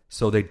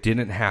 so they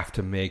didn't have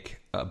to make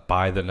a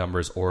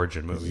by-the-numbers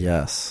origin movie.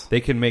 Yes.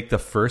 They can make the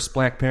first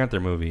Black Panther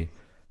movie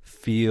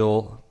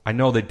feel... I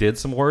know they did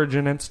some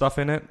origin and stuff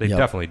in it. They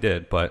definitely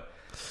did, but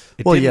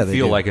it didn't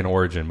feel like an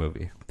origin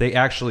movie. They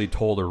actually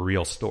told a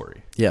real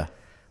story. Yeah.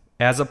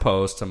 As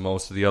opposed to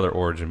most of the other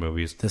origin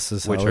movies. This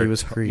is how he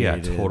was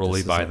created. Yeah,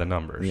 totally by the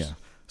numbers. Yeah.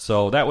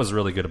 So that was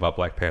really good about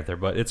Black Panther,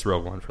 but it's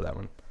Rogue One for that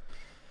one.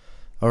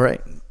 All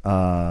right.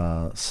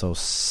 So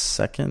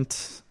second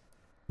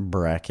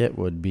bracket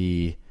would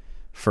be,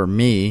 for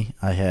me,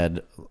 I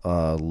had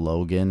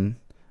Logan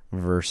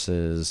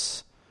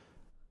versus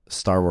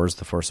Star Wars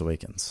The Force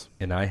Awakens.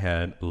 And I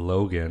had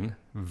Logan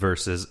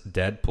versus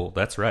Deadpool.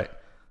 That's right.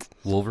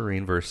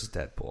 Wolverine versus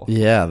Deadpool.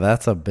 Yeah,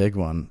 that's a big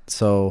one.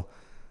 So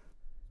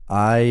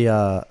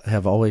I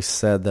have always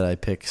said that I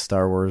pick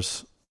Star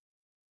Wars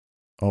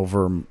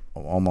over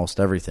almost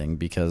everything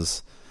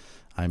because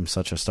I'm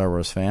such a Star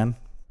Wars fan.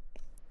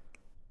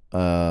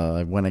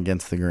 I went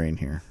against the grain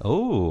here.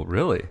 Oh,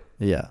 really?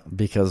 Yeah,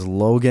 because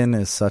Logan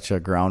is such a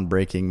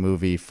groundbreaking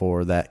movie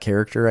for that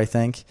character, I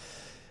think.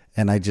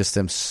 And I just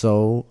am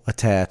so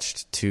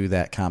attached to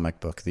that comic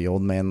book, the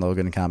Old Man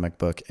Logan comic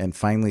book, and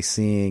finally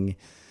seeing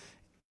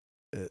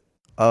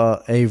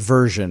a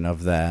version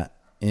of that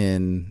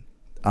on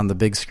the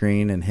big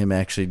screen and him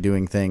actually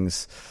doing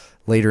things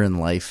later in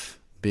life,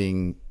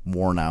 being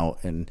worn out.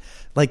 And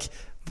like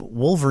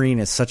Wolverine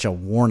is such a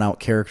worn out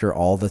character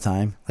all the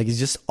time. Like he's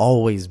just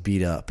always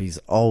beat up. He's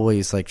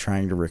always like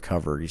trying to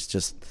recover. He's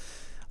just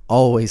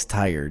always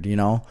tired, you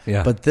know?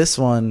 Yeah. But this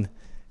one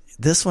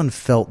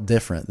felt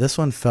different. This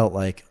one felt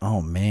like,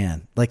 oh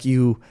man, like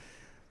you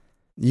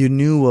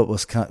knew what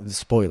was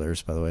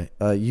spoilers, by the way.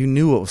 You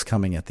knew what was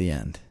coming at the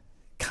end,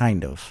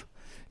 kind of.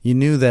 You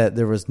knew that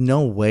there was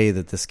no way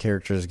that this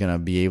character is going to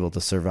be able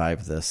to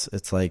survive this.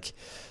 It's like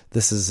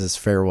this is his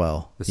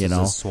farewell. This you is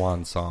know? his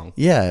swan song.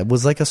 Yeah, it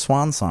was like a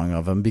swan song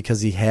of him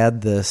because he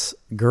had this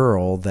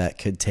girl that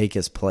could take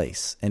his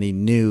place, and he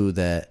knew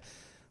that.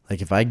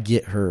 Like if I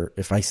get her,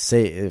 if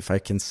I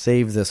can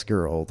save this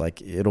girl,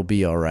 like it'll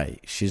be all right.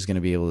 She's going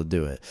to be able to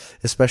do it,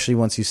 especially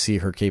once you see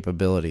her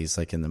capabilities,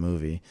 like in the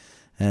movie.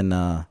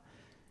 And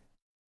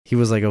he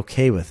was like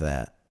okay with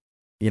that,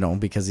 you know,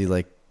 because he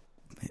like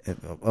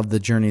of the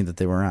journey that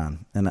they were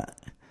on, and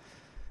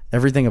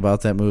everything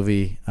about that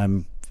movie.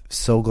 I'm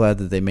so glad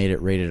that they made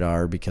it rated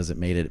R because it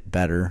made it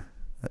better.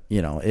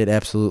 You know, it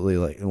absolutely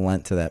like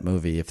lent to that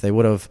movie. If they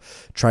would have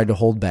tried to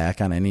hold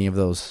back on any of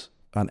those.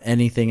 On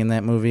anything in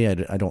that movie,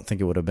 I don't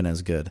think it would have been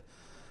as good.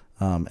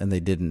 And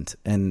they didn't.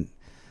 And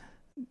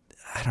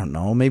I don't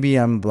know, maybe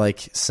I'm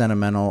like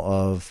sentimental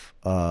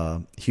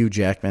of Hugh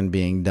Jackman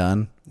being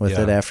done with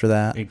it after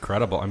that.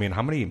 Incredible. I mean,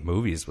 how many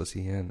movies was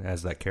he in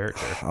as that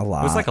character? A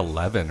lot. It was like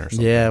 11 or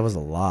something. Yeah, it was a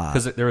lot.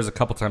 Because there was a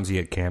couple times he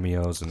had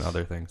cameos and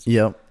other things.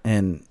 Yep.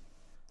 And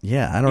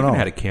yeah, I don't He know. even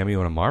had a cameo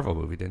in a Marvel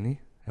movie, didn't he?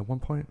 At one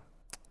point?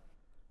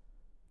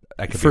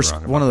 I could First, be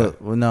wrong one about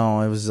of the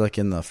no, it was like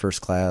in the First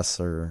Class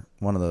or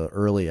one of the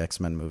early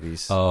X-Men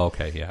movies. Oh,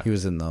 okay, yeah. He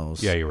was in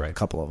those. Yeah, you're right. A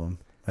couple of them,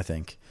 I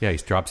think. Yeah, he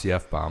drops the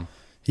F-bomb.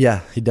 Yeah,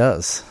 he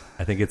does.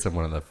 I think it's in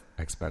one of the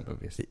X-Men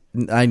movies.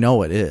 I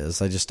know it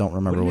is. I just don't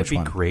remember Wouldn't which it be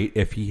one. great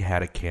if he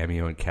had a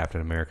cameo in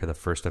Captain America, the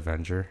First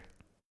Avenger?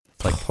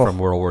 Like from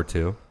World War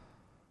II?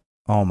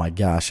 Oh my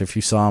gosh, if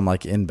you saw him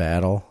like in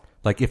battle.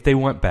 Like if they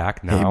went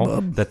back now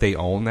bub. that they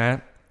own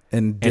that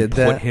And did and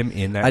that, put him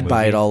in that I'd buy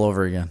movie, it all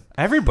over again.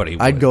 Everybody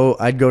would. I'd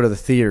go to the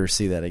theater to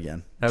see that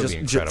again. That would be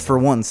incredible. for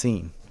one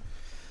scene.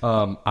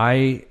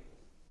 I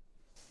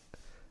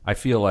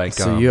feel like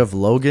So you have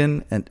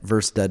Logan and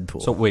versus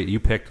Deadpool. So wait, you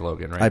picked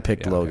Logan, right? I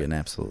picked Yeah, Logan, okay.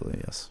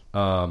 absolutely, yes.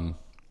 I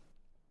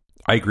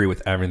agree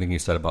with everything you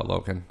said about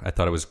Logan. I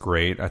thought it was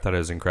great. I thought it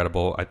was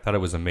incredible. I thought it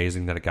was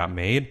amazing that it got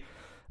made.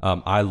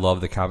 I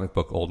love the comic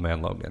book Old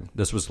Man Logan.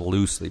 This was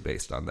loosely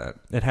based on that.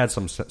 It had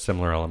some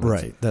similar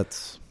elements.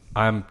 Right.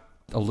 I'm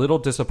a little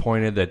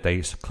disappointed that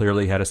they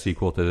clearly had a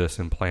sequel to this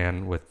in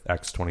plan with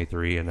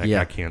X-23 and that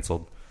got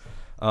canceled,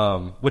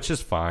 which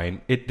is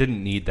fine. It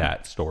didn't need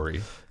that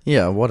story.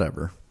 Yeah,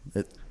 whatever.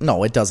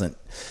 No, it doesn't.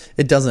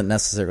 It doesn't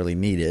necessarily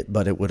need it,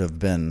 but it would have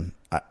been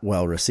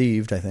well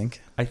received, I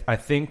think. I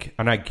think,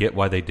 and I get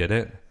why they did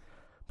it,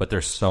 but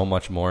there's so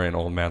much more in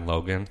Old Man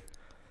Logan.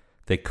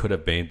 They could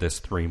have made this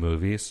 3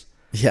 movies.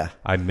 Yeah.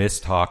 I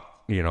missed not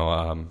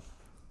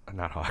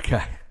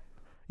Hawkeye.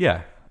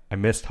 Yeah, I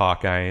missed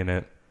Hawkeye in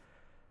it.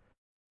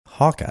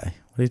 Hawkeye?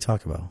 What are you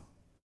talking about?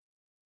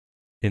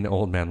 In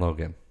Old Man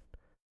Logan.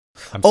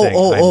 I'm saying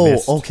I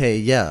missed, okay,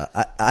 yeah.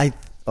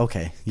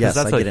 Okay, yes,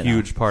 that's I get a it now.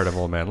 huge part of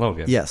Old Man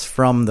Logan. Yes,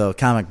 from the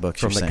comic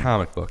books. From you're the saying.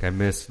 comic book. I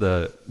missed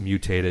the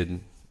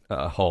mutated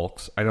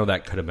Hulks. I know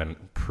that could have been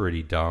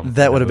pretty dumb.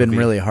 That would have been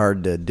really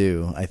hard to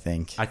do, I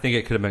think. I think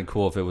it could have been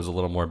cool if it was a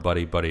little more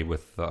buddy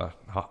with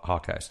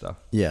Hawkeye stuff.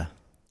 Yeah.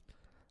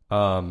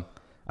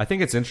 I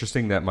think it's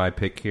interesting that my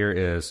pick here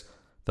is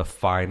the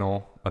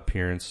final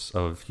appearance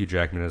of Hugh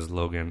Jackman as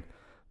Logan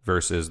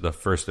versus the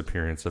first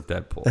appearance of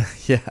Deadpool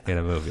in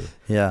a movie.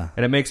 Yeah.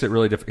 And it makes it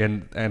really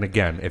different. And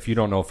again, if you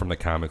don't know from the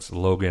comics,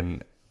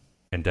 Logan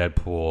and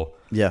Deadpool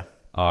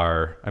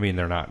are, I mean,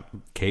 they're not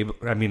cable.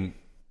 I mean,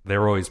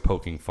 they're always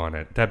poking fun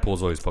at,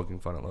 Deadpool's always poking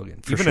fun at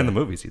Logan. Even in the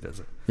movies, he does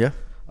it. Yeah.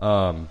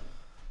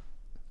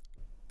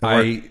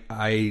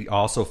 I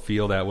also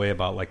feel that way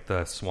about like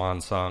the swan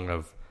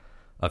song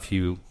of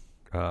Hugh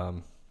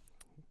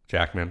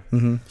Jackman.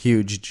 Mm-hmm.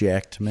 Huge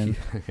Jackman.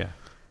 Yeah.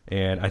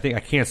 And I think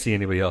I can't see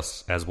anybody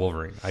else as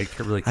Wolverine. I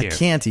really can't. I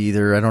can't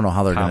either. I don't know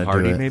how they're going to do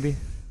Hardy, it. maybe?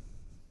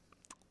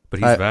 But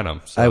he's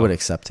Venom. So. I would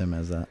accept him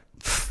as that.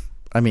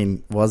 I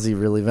mean, was he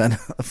really Venom?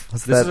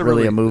 Was that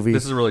really a movie?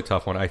 This is a really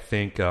tough one. I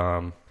think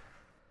they're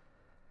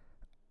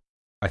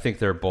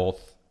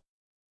both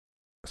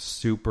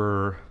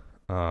super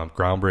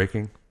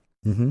groundbreaking.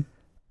 Mm-hmm.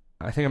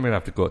 I think I'm going to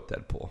have to go with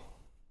Deadpool.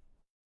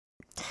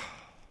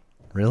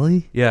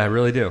 Really? Yeah, I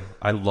really do.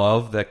 I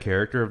love that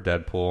character of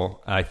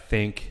Deadpool. I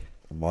think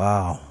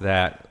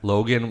that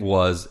Logan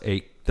was a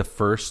the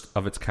first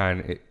of its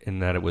kind in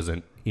that it was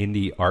an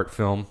indie art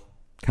film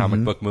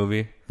comic book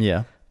movie.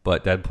 Yeah.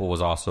 But Deadpool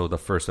was also the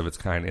first of its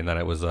kind in that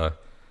it was a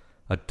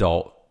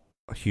adult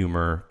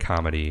humor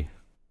comedy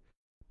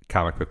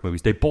comic book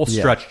movies. They both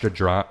stretched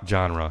the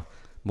genre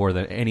more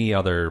than any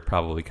other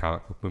probably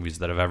comic book movies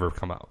that have ever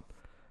come out.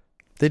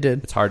 They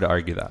did. It's hard to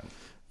argue that.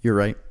 You're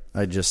right.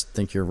 I just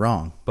think you're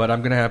wrong. But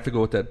I'm going to have to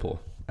go with Deadpool.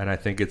 And I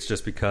think it's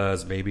just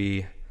because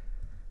maybe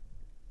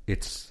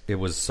it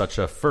was such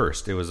a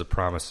first. It was a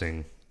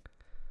promising,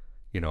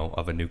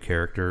 of a new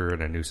character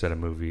and a new set of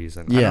movies.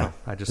 And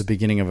I just the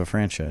beginning of a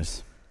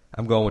franchise.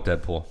 I'm going with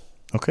Deadpool.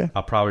 Okay.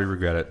 I'll probably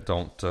regret it.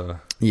 Don't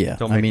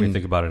make me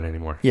think about it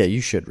anymore. Yeah,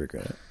 you should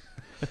regret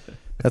it.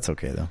 That's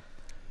okay though.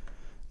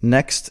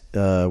 Next,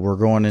 we're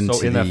going into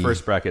So in that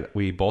first bracket,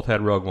 we both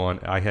had Rogue One.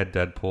 I had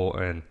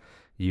Deadpool, and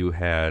you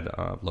had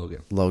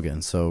Logan.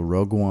 Logan. So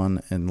Rogue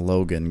One and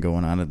Logan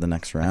going on at the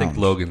next round. I think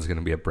Logan's going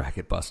to be a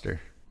bracket buster,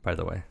 by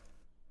the way.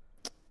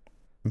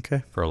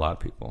 Okay. For a lot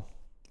of people.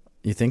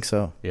 You think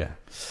so? Yeah.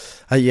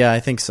 Yeah, I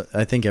think so.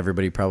 I think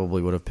everybody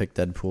probably would have picked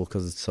Deadpool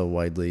because it's so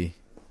widely.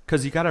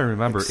 Because you got to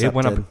remember, it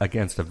went up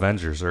against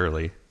Avengers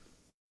early.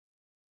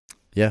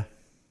 Yeah.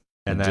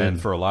 And then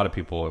for a lot of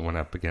people, it went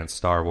up against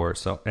Star Wars.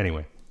 So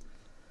anyway.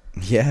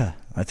 Yeah,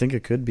 I think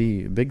it could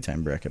be a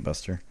big-time bracket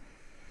buster.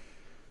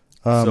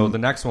 So the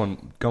next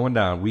one, going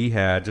down, we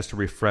had, just to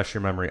refresh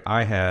your memory,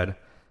 I had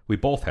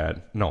Edge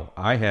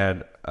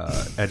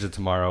of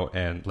Tomorrow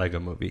and Lego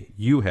Movie.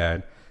 You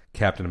had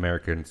Captain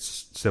America and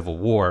Civil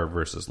War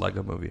versus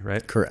Lego Movie,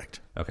 right?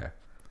 Correct. Okay.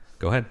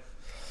 Go ahead.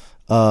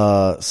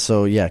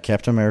 So yeah,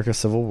 Captain America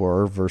Civil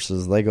War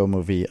versus Lego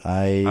Movie.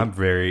 I'm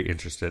very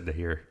interested to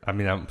hear. I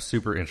mean, I'm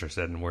super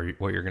interested in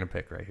what you're going to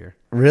pick right here.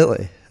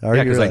 Really?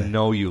 Yeah, because I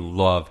know you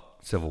love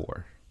Civil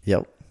War.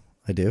 Yep,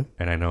 I do.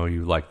 And I know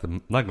you like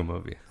the Lego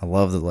Movie. I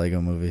love the Lego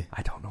Movie.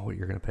 I don't know what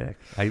you're going to pick.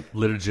 I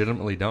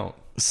legitimately don't.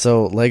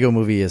 So Lego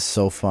Movie is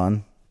so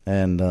fun.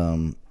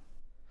 And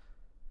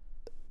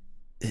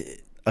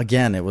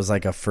again, it was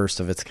like a first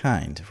of its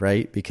kind,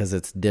 right? Because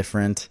it's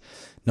different.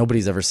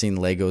 Nobody's ever seen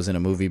Legos in a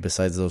movie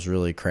besides those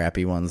really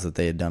crappy ones that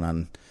they had done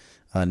on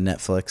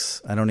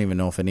Netflix. I don't even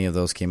know if any of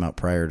those came out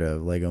prior to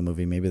Lego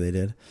Movie. Maybe they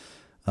did.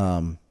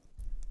 Yeah,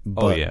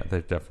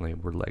 there definitely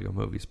were Lego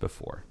movies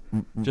before.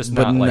 Just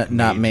but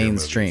not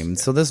mainstream.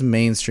 Movies. So this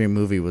mainstream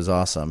movie was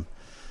awesome.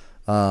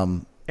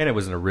 And it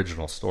was an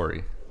original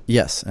story.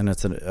 Yes, and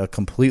it's a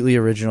completely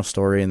original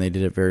story, and they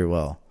did it very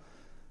well.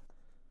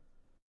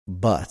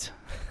 But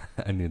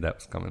I knew that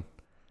was coming.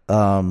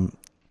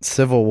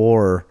 Civil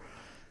War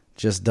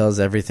just does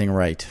everything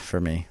right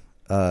for me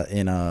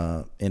in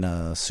a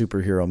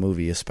superhero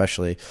movie,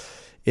 especially.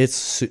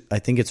 I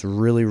think it's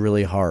really,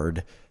 really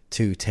hard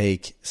to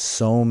take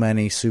so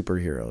many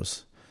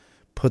superheroes,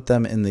 put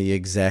them in the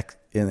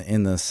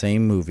in the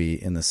same movie,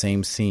 in the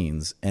same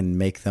scenes, and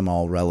make them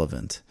all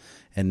relevant,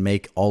 and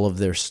make all of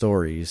their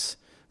stories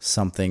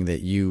something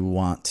that you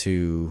want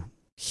to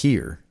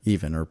hear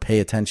even or pay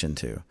attention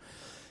to.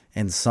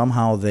 And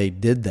somehow they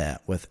did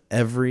that with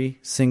every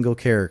single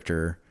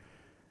character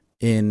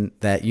in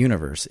that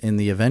universe. In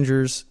the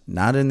Avengers,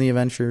 not in the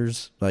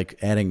Avengers, like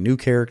adding new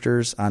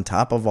characters on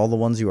top of all the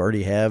ones you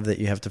already have that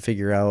you have to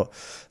figure out.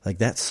 Like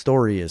that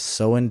story is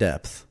so in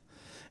depth.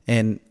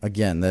 And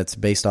again, that's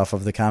based off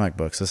of the comic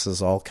books. This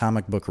is all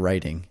comic book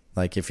writing.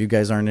 Like if you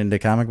guys aren't into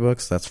comic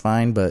books, that's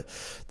fine. But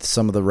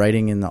some of the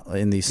writing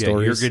in these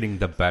stories, you're getting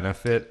the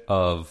benefit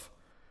of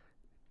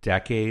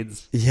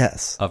decades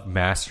of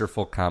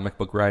masterful comic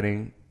book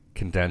writing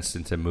condensed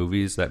into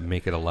movies that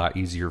make it a lot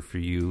easier for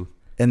you.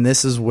 And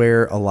this is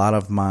where a lot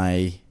of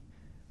my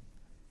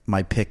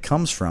pick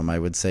comes from, I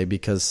would say,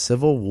 because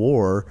Civil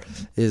War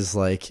is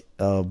like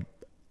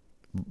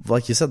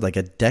you said, like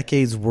a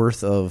decade's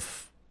worth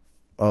of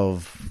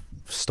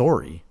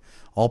story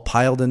all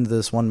piled into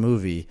this one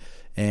movie.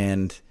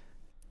 And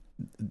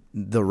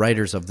the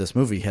writers of this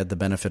movie had the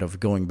benefit of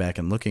going back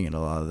and looking at a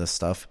lot of this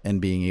stuff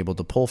and being able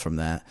to pull from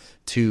that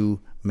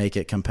to make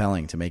it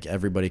compelling, to make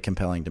everybody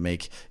compelling, to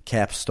make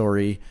Cap's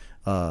story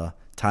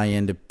tie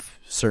into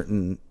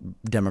certain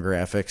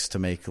demographics, to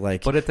make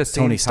but at the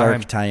same Tony Stark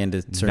time, tie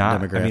into certain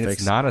demographics. I mean,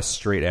 it's not a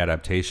straight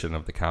adaptation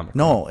of the comic.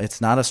 No, it's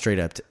not a straight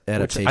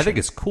adaptation. Which I think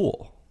it's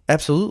cool.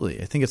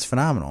 Absolutely. I think it's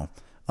phenomenal.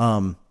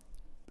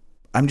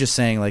 I'm just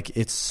saying, like,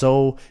 it's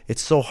so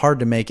hard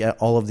to make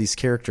all of these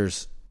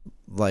characters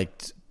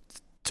like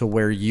to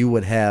where you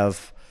would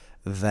have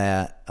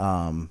that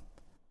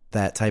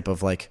type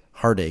of like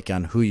heartache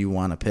on who you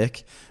want to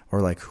pick,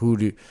 or like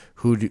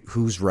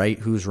who's right,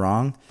 who's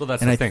wrong. Well,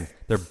 that's the thing.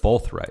 They're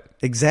both right.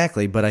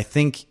 Exactly, but I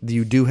think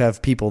you do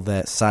have people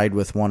that side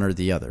with one or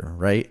the other,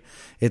 right?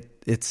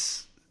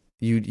 It's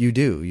you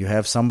do. You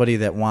have somebody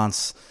that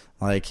wants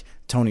like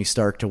Tony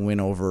Stark to win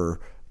over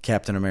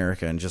Captain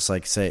America and just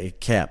like say,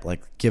 Cap,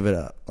 like give it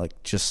up,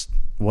 like just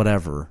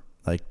whatever,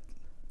 like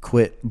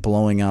quit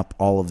blowing up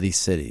all of these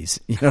cities.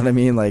 You know what I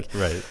mean? Like,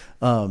 right.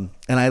 And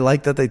I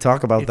like that they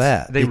talk about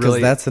that because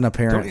that's an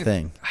apparent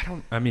thing.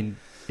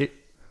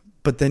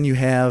 But then you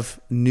have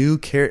new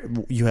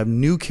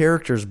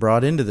characters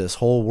brought into this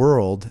whole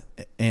world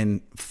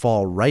and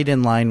fall right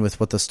in line with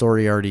what the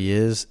story already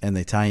is, and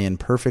they tie in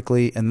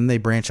perfectly, and then they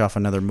branch off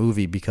another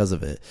movie because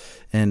of it.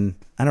 And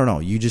I don't know,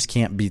 you just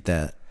can't beat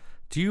that.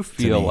 Do you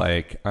feel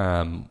like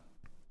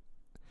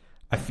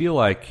I feel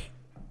like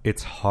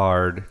it's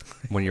hard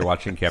when you're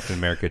watching Captain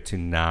America to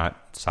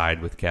not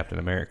side with Captain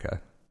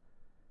America?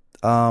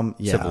 Yeah.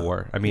 Civil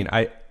War. I mean,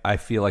 I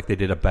feel like they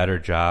did a better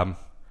job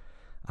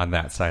on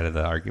that side of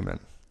the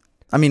argument.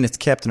 I mean, it's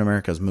Captain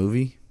America's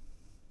movie.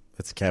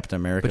 It's Captain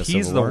America. But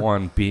he's Civil the War.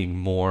 one being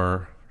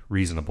more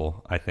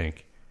reasonable, I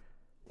think,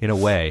 in a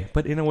way.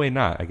 But in a way,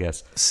 not, I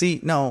guess. See,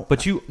 no.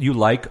 But you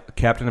like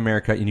Captain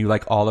America, and you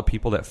like all the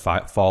people that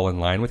fall in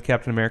line with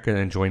Captain America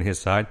and join his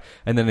side.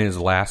 And then in his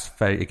last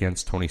fight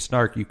against Tony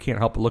Stark, you can't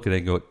help but look at it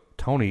and go,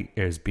 Tony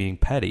is being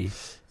petty.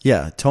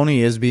 Yeah,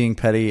 Tony is being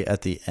petty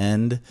at the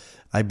end.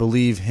 I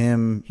believe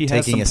him He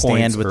has taking a some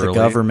stand points with early. the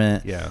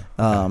government. Yeah.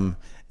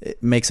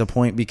 It makes a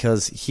point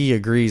because he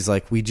agrees,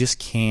 like, we just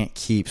can't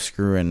keep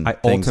screwing I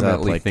things up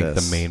ultimately like think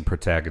this. the main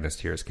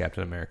protagonist here is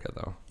Captain America,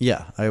 though.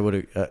 Yeah, I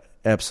would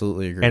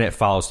absolutely agree. And it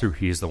follows through.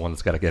 He's the one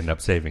that's got to end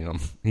up saving him.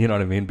 You know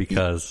what I mean?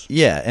 Because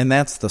yeah, and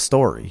that's the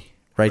story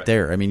right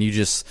there. I mean,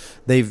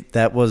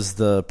 that was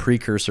the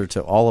precursor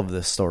to all of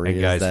this story.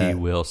 and guys, is that, he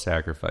will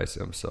sacrifice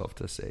himself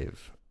to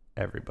save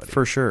everybody.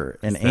 for sure.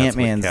 And That's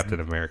Ant-Man's what Captain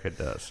America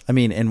does. I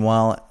mean, and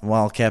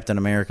while Captain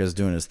America is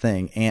doing his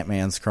thing,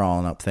 Ant-Man's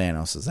crawling up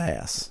Thanos'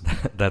 ass.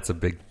 That's a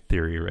big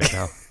theory right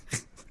now.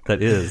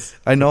 That is.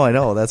 I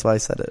know. That's why I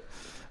said it.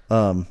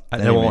 That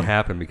Anyway, won't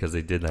happen because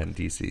they did that in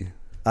DC.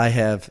 I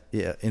have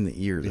in the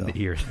ear though. In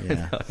the ear.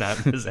 Yeah. No,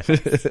 not in his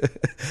ass.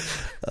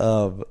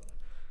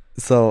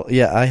 So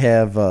yeah, I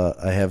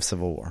have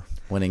Civil War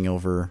winning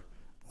over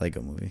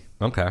Lego Movie.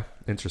 Okay.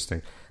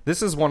 Interesting.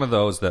 This is one of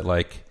those that,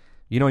 like,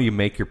 you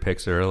make your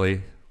picks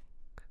early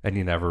and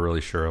you're never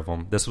really sure of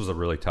them. This was a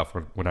really tough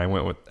one when I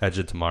went with Edge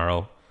of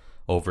Tomorrow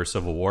over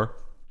Civil War.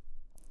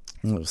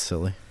 It was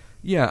silly.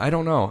 Yeah, I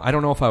don't know. I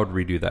don't know if I would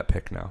redo that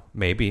pick now.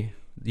 Maybe.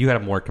 You had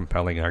a more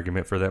compelling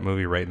argument for that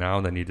movie right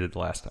now than you did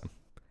last time.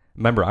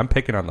 Remember, I'm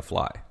picking on the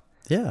fly.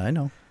 Yeah, I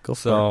know. Go for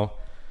it. So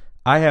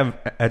I have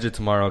Edge of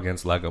Tomorrow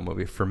against Lego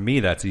Movie. For me,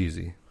 that's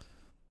easy.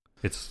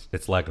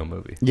 It's Lego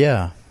Movie.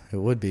 Yeah, it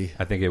would be.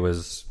 I think it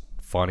was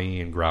funny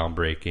and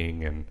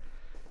groundbreaking and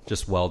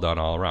just well done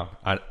all around.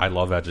 I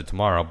love Edge of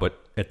Tomorrow, but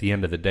at the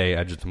end of the day,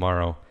 Edge of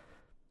Tomorrow,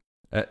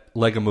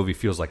 Lego Movie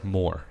feels like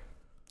more.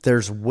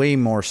 There's way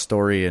more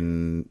story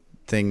and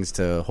things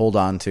to hold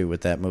on to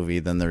with that movie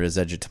than there is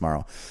Edge of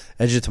Tomorrow.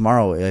 Edge of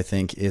Tomorrow, I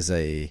think, is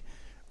a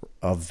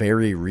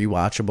very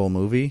rewatchable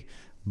movie,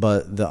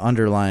 but the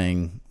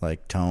underlying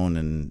like tone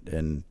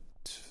and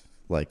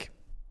like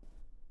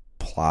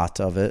plot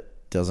of it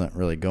doesn't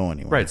really go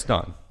anywhere. Right, it's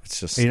done. It's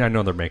just I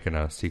know they're making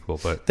a sequel,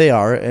 but they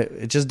are.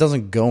 It just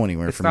doesn't go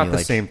anywhere it's for not me. the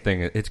Like, same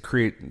thing.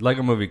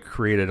 Lego Movie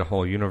created a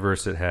whole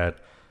universe. It had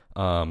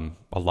a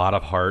lot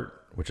of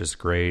heart, which is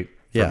great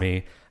for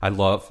me. I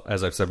love,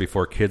 as I've said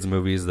before, kids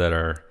movies that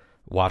are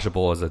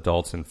watchable as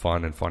adults and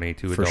fun and funny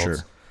to For adults. sure.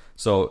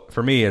 So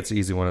for me, it's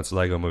easy when it's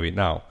Lego Movie.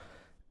 Now,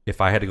 if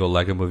I had to go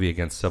Lego Movie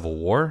against Civil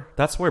War,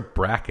 that's where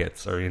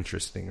brackets are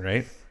interesting,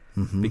 right?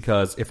 Mm-hmm.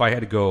 Because if I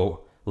had to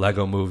go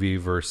Lego Movie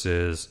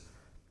versus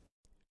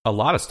a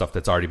lot of stuff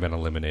that's already been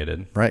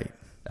eliminated, right.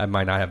 I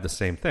might not have the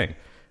same thing.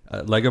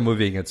 Lego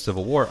Movie against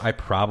Civil War, I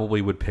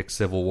probably would pick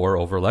Civil War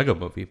over Lego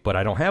Movie, but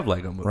I don't have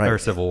Lego Movie or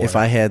Civil War. If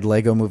I had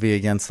Lego Movie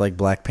against like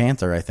Black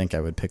Panther, I think I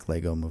would pick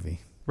Lego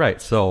Movie.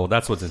 Right, so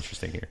that's what's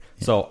interesting here.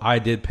 Yeah. So I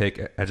did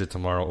pick Edge of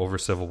Tomorrow over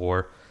Civil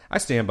War. I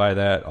stand by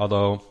that,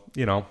 although,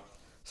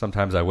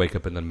 sometimes I wake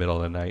up in the middle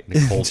of the night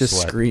in a cold just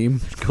sweat.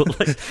 Scream.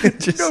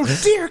 Just, oh,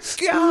 dear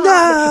God,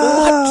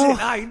 No! what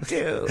did I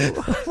do?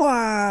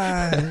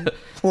 Why?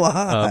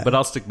 Why? But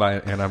I'll stick by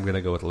it, and I'm going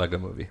to go with Lego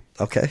Movie.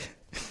 Okay.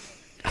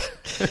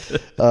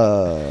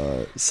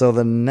 So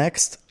the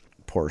next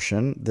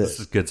portion This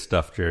is good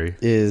stuff, Jerry.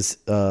 is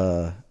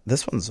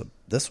this one's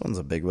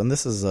a big one.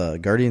 This is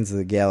Guardians of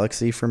the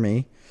Galaxy for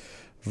me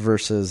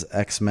versus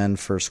X-Men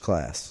First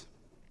Class.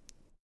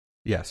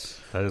 Yes,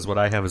 that is what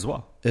I have as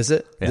well. Is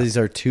it? Yeah. These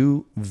are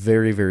two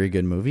very, very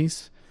good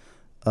movies.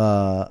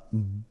 But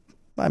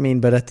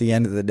at the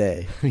end of the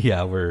day,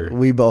 Yeah,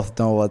 we both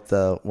know what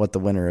the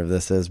winner of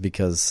this is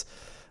because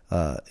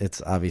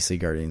it's obviously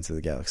Guardians of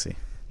the Galaxy.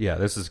 Yeah,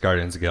 this is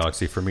Guardians of the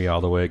Galaxy for me all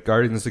the way.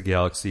 Guardians of the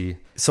Galaxy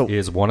So-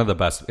 is one of the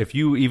best. If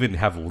you even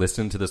have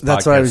listened to this podcast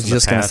That's what I was in the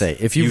just going to past, say.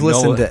 If you've you know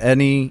listened to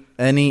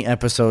any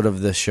episode of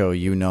this show,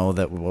 you know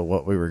that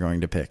what we were going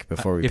to pick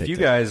before we if picked you it.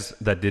 guys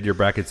that did your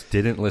brackets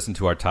didn't listen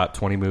to our top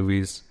 20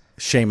 movies,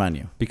 Shame on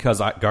you. because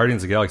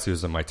Guardians of the Galaxy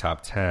was in my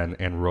top 10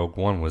 and Rogue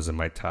One was in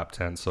my top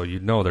 10, so you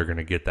know they're going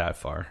to get that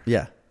far.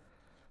 Yeah.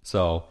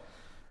 So,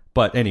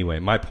 but anyway,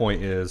 my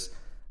point is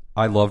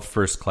I loved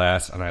First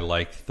Class and I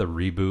liked the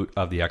reboot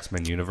of the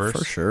X-Men universe.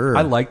 For sure.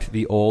 I liked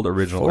the old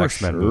original For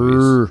X-Men sure.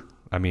 movies.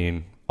 I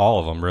mean, all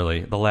of them really.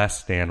 The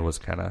Last Stand was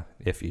kind of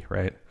iffy,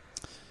 right?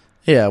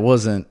 Yeah, it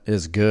wasn't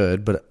as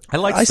good, but I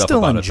like I stuff still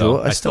about it, enjoy.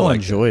 though. I still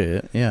liked enjoy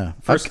it. Yeah,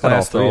 First I've got all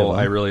Class, three of though, them.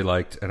 I really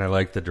liked, and I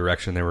liked the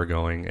direction they were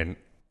going, and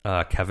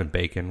Kevin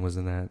Bacon was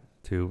in that,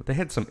 too. They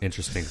had some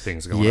interesting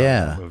things going on in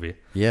that movie.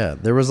 Yeah,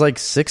 there was like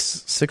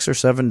six or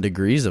 7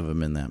 degrees of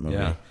him in that movie.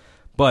 Yeah.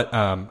 But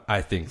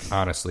I think,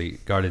 honestly,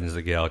 Guardians of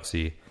the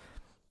Galaxy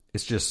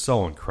is just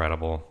so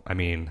incredible. I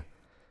mean,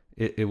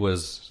 it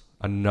was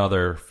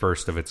another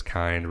first of its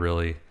kind,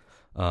 really.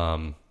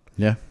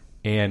 Yeah.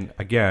 And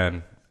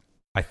again,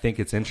 I think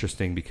it's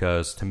interesting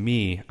because to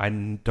me, I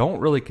don't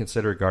really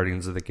consider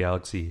Guardians of the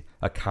Galaxy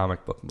a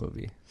comic book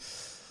movie.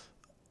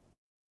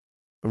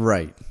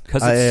 Right.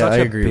 Because it's such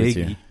a agree with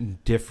you.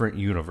 big, different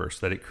universe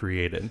that it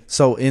created.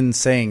 So in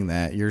saying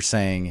that, you're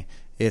saying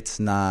it's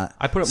not...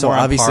 I put it so more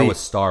on obviously par with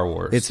Star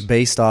Wars. It's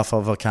based off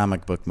of a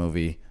comic book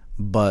movie,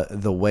 but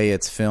the way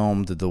it's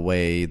filmed, the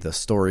way the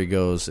story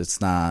goes, it's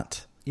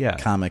not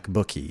comic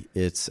booky.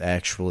 It's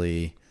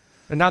actually...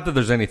 And not that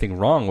there's anything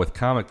wrong with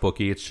comic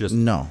booky. It's just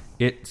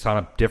it's on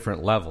a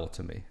different level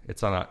to me.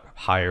 It's on a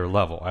higher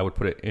level. I would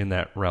put it in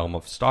that realm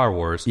of Star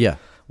Wars,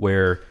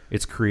 where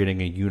it's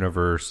creating a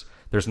universe.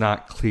 There's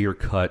not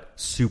clear-cut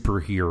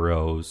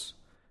superheroes.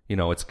 You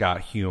know, it's got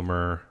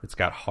humor. It's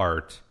got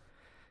heart.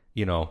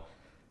 You know,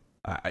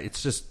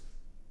 it's just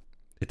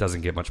it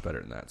doesn't get much better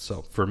than that.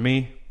 So for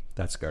me,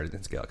 that's Guardians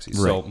of the Galaxy.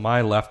 Right. So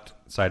my left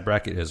side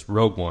bracket is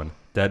Rogue One,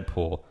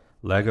 Deadpool,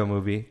 Lego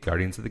Movie,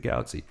 Guardians of the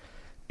Galaxy.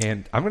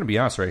 And I'm going to be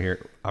honest right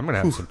here. I'm going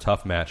to have some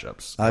tough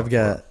matchups.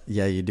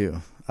 You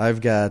do.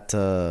 I've got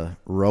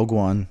Rogue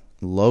One,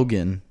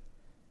 Logan,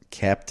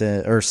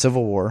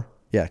 Civil War.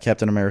 Yeah,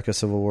 Captain America,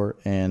 Civil War,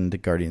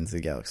 and Guardians of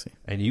the Galaxy.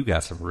 And you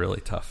got some really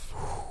tough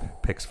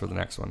picks for the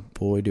next one.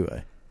 Boy, do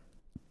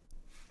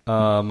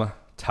I.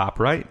 Top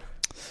right.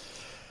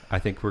 I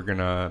think we're going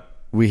to...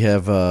 We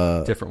have...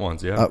 different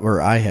ones, yeah.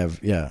 I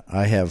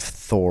have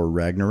Thor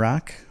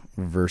Ragnarok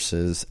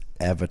versus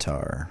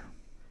Avatar.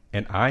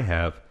 And I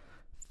have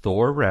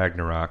Thor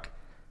Ragnarok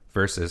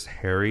versus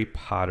Harry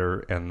Potter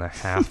and the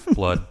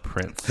Half-Blood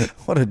Prince.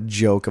 What a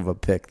joke of a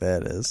pick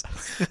that is.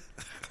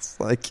 It's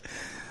like,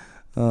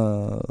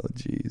 oh,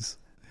 jeez.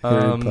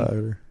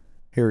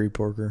 Harry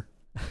Porker.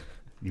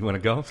 You want to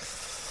go?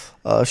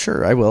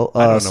 Sure, I will.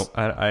 I don't know.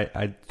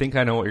 I think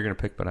I know what you're going to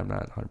pick, but I'm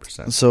not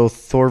 100%. So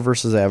Thor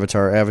versus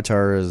Avatar.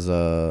 Avatar is,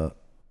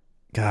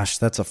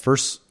 that's a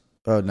first...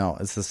 no,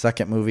 it's the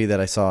second movie that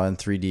I saw in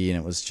 3D, and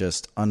it was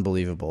just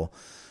unbelievable.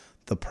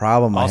 The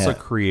problem also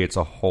creates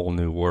a whole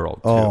new world,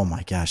 too. Oh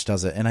my gosh,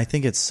 does it? And I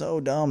think it's so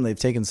dumb they've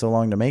taken so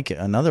long to make it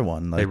another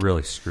one. They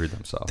really screwed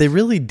themselves. They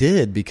really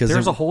did, because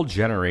there's a whole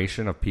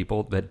generation of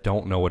people that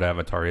don't know what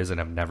Avatar is and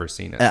have never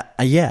seen it.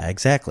 Yeah,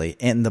 exactly.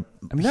 And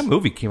that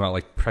movie came out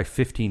like probably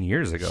 15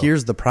 years ago.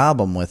 Here's the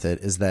problem with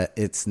it is that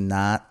it's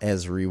not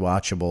as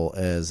rewatchable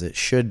as it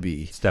should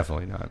be. It's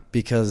definitely not,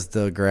 because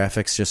the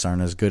graphics just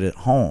aren't as good at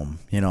home.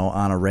 You know,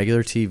 on a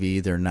regular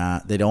TV,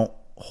 they don't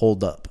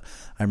hold up.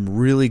 I'm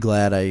really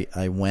glad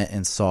I went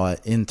and saw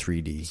it in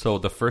 3D. So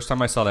the first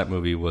time I saw that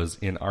movie was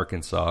in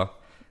Arkansas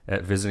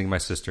at visiting my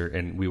sister,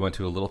 and we went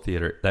to a little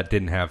theater that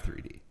didn't have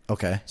 3D.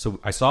 Okay. So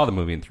I saw the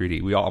movie in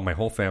 3D. My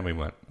whole family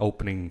went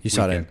opening. You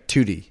saw it in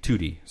 2D.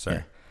 2D, sorry.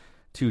 Yeah.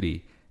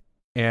 2D.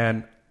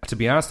 And to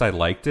be honest, I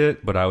liked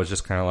it, but I was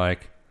just kind of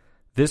like,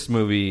 this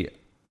movie,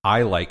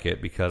 I like it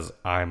because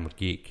I'm a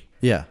geek.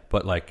 Yeah.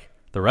 But like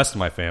the rest of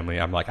my family,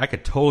 I'm like, I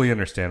could totally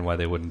understand why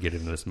they wouldn't get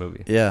into this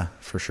movie. Yeah,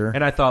 for sure.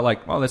 And I thought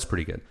like, oh, that's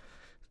pretty good.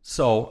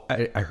 So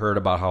I heard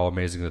about how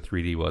amazing the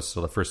 3D was. So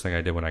the first thing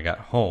I did when I got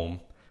home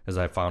is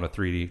I found a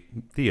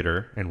 3D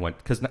theater and went,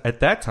 because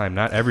at that time,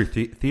 not every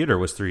theater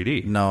was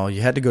 3D. No,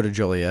 you had to go to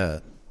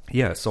Joliet.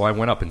 Yeah, so I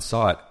went up and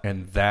saw it,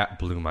 and that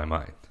blew my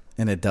mind.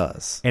 And it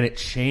does. And it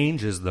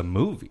changes the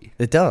movie.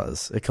 It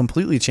does. It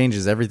completely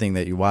changes everything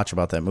that you watch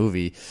about that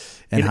movie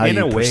and how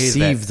you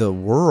perceive the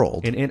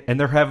world. And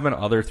there have been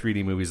other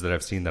 3D movies that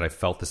I've seen that I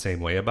felt the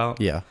same way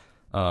about. Yeah.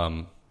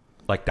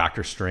 Like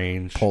Doctor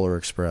Strange. Polar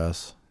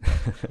Express.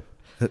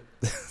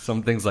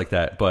 Some things like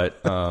that. But,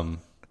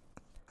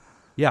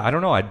 yeah, I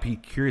don't know. I'd be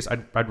curious.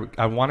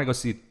 I want to go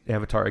see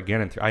Avatar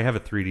again. And I have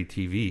a 3D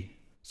TV,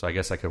 so I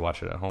guess I could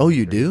watch it at home. Oh,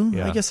 you do?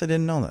 Yeah. I guess I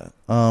didn't know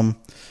that.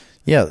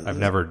 Yeah, I've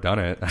never done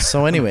it.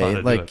 So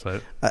anyway, like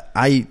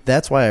I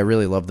that's why I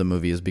really love the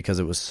movie, is because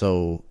it was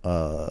so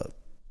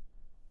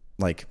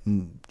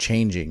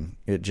changing.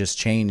 It just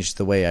changed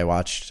the way I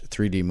watched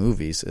 3D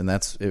movies, and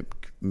it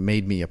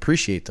made me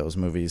appreciate those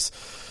movies.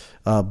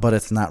 But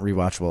it's not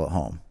rewatchable at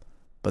home.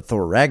 But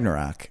Thor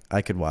Ragnarok,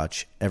 I could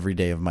watch every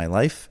day of my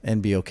life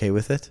and be okay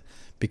with it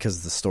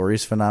because the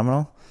story's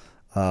phenomenal.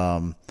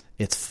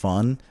 It's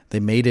fun. They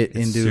made it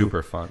into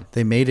super fun.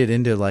 They made it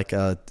into like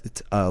a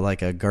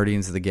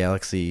Guardians of the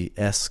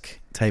Galaxy-esque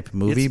type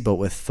movie, but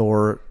with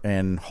Thor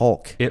and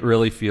Hulk. It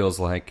really feels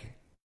like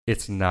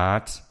it's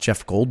not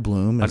Jeff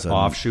Goldblum is an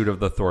offshoot of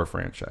the Thor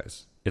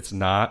franchise. It's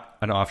not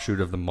an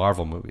offshoot of the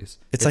Marvel movies.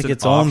 It's like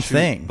its own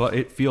thing, but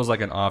it feels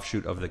like an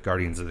offshoot of the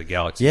Guardians of the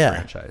Galaxy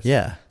franchise.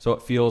 Yeah. So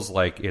it feels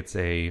like it's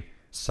a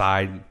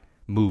side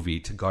movie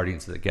to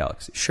Guardians of the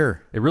Galaxy.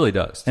 Sure, it really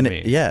does to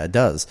me. Yeah, it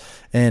does.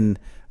 And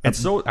And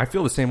so I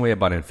feel the same way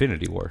about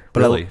Infinity War,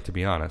 But really, to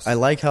be honest. I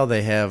like how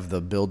they have the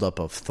buildup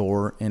of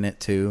Thor in it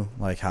too,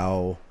 like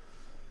how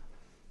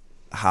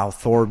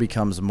Thor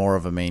becomes more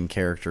of a main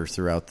character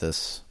throughout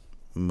this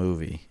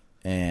movie,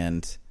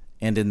 and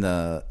in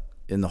the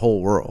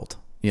whole world,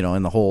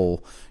 in the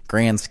whole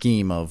grand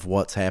scheme of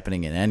what's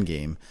happening in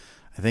Endgame.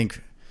 I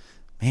think,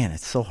 man,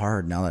 it's so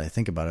hard now that I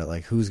think about it.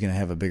 Like, who's going to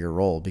have a bigger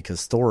role?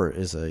 Because Thor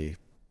is a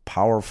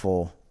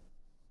powerful,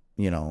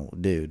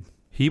 dude.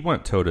 He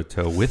went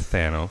toe-to-toe with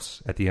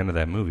Thanos at the end of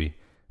that movie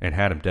and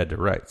had him dead to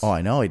rights. Oh,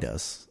 I know he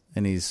does.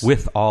 And he's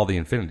with all the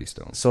Infinity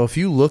Stones. So if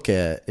you look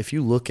at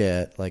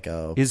like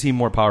is he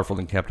more powerful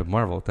than Captain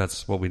Marvel?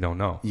 That's what we don't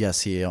know.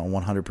 Yes, he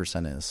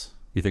 100% is.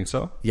 You think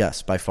so?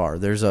 Yes, by far.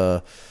 There's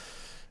a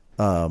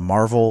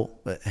Marvel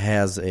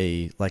has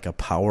a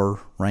power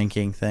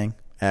ranking thing.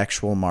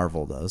 Actual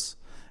Marvel does,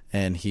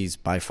 and he's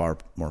by far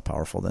more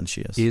powerful than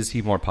she is. Is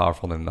he more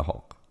powerful than the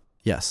Hulk?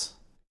 Yes.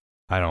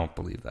 I don't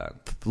believe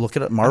that. Look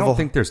at it, Marvel. I don't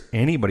think there's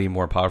anybody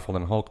more powerful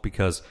than Hulk,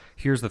 because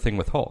here's the thing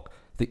with Hulk.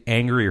 The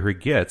angrier he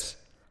gets,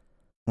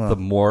 the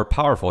more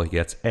powerful he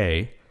gets.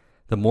 The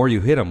more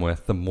you hit him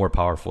with, the more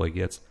powerful he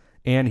gets.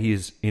 And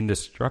he's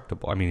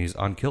indestructible. I mean, he's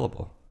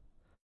unkillable.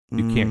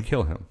 You can't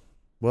kill him.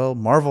 Well,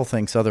 Marvel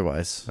thinks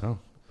otherwise. Oh.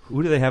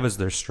 Who do they have as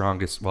their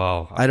strongest?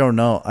 Well, I don't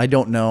know. But I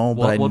know.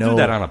 We'll do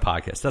that on a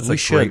podcast. That's we a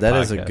should. great That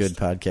podcast. is a good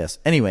podcast.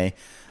 Anyway,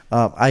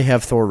 I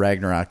have Thor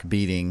Ragnarok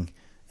beating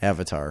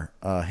Avatar,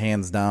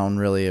 hands down.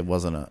 Really, it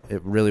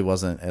really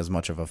wasn't as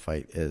much of a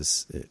fight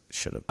as it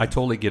should have been. I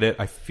totally get it.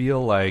 I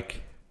feel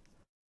like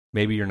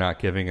maybe you're not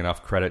giving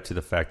enough credit to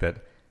the fact that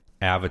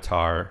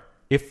Avatar,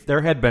 if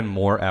there had been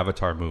more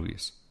Avatar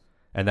movies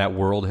and that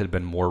world had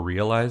been more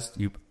realized,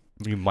 you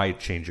might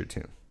change your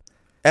tune.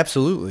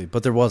 Absolutely,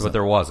 but there wasn't.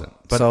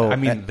 But so, I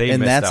mean,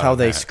 and that's how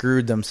they that.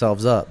 screwed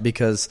themselves up,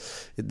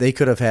 because they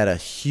could have had a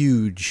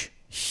huge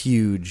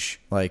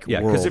world.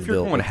 Because if you're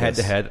built going head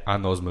to head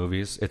on those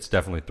movies, it's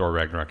definitely Thor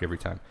Ragnarok every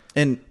time.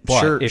 And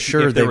but if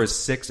there they was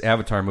 6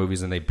 Avatar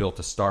movies and they built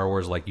a Star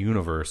Wars like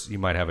universe, you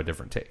might have a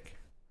different take.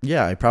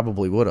 Yeah, I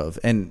probably would have.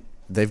 And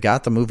they've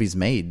got the movies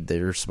made.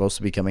 They're supposed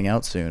to be coming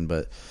out soon,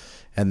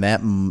 and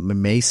that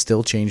may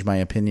still change my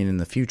opinion in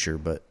the future.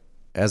 But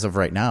as of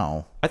right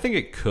now, I think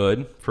it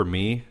could for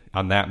me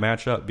on that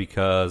matchup,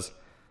 because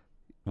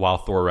while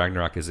Thor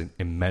Ragnarok is an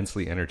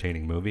immensely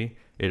entertaining movie,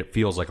 it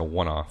feels like a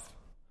one-off,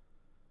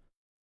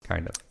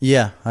 kind of.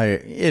 Yeah,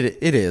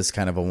 it is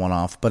kind of a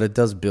one-off, but it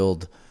does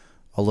build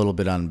a little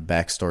bit on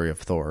backstory of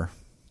Thor.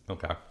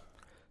 Okay.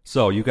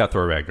 So you got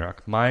Thor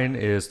Ragnarok. Mine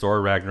is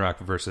Thor Ragnarok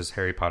versus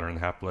Harry Potter and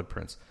the Half-Blood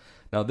Prince.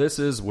 Now, this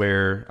is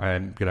where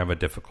I'm going to have a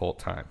difficult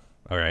time.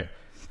 All right.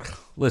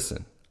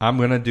 Listen, I'm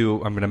going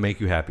to make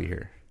you happy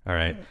here. All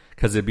right.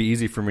 Because it'd be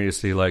easy for me to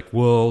say,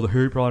 well, the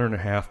Harry Potter and the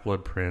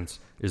Half-Blood Prince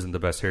isn't the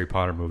best Harry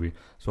Potter movie,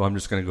 so I'm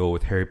just going to go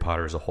with Harry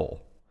Potter as a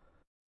whole.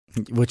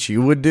 Which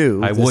you would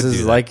do. This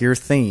is like your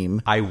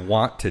theme. I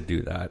want to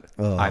do that.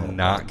 Oh, I'm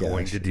not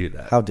going to do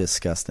that. How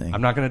disgusting.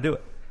 I'm not going to do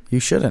it. You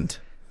shouldn't.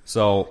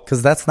 So,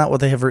 because that's not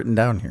what they have written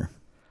down here.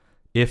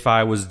 If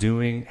I was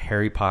doing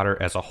Harry Potter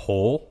as a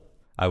whole,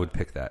 I would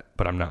pick that.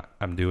 But I'm not.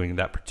 I'm doing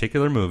that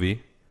particular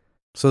movie.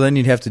 So then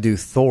you'd have to do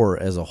Thor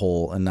as a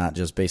whole and not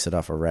just base it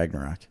off of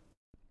Ragnarok.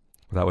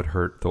 That would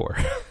hurt Thor,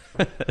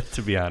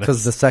 to be honest.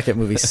 Because the second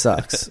movie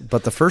sucks,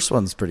 but the first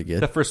one's pretty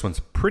good. The first one's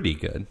pretty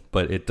good,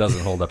 but it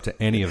doesn't hold up to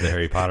any of the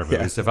Harry Potter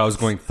movies. If I was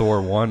going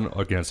Thor 1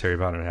 against Harry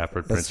Potter and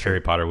Half-Blood Prince,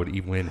 Harry Potter would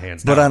even win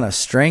hands down. But on a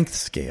strength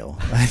scale,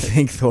 I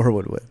think Thor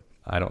would win.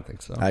 I don't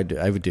think so.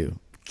 I would do.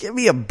 Give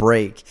me a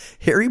break.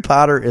 Harry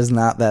Potter is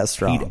not that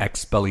strong. He'd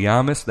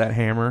Expelliarmus that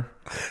hammer.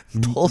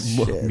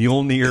 Bullshit.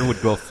 Mjolnir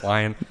would go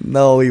flying.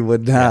 No, he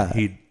would not.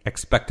 He'd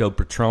Expecto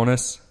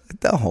Patronus.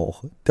 No.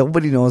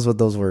 Nobody knows what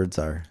those words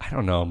are. I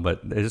don't know,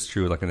 but it is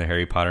true. Like in the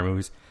Harry Potter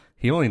movies,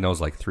 he only knows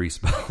 3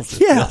 spells.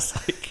 Yeah.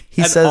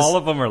 He says all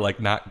of them are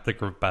not the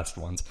best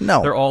ones.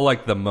 No. They're all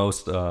the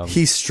most...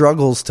 he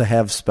struggles to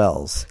have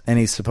spells, and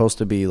he's supposed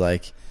to be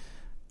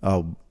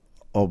a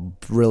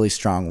really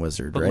strong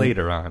wizard, but right?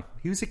 later on,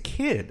 he was a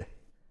kid.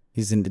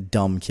 He's a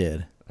dumb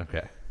kid.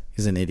 Okay.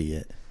 He's an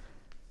idiot.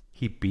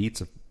 He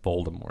beats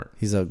Voldemort.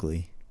 He's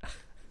ugly.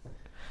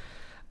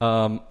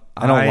 I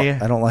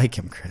don't like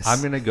him, Chris. I'm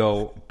going to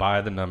go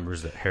by the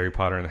numbers that Harry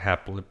Potter and the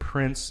Half-Blood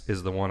Prince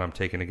is the one I'm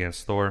taking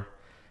against Thor.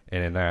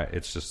 And in that,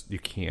 it's just, you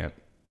can't.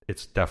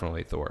 It's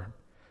definitely Thor.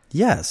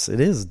 Yes,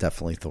 it is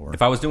definitely Thor.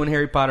 If I was doing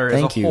Harry Potter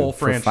as a whole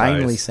franchise, for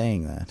finally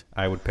saying that.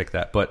 I would pick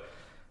that. But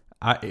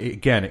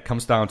again, it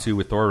comes down to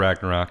with Thor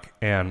Ragnarok,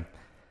 and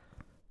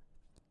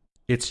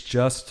it's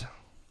just,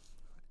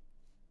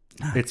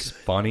 it's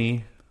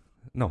funny.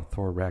 No,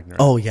 Thor Ragnarok.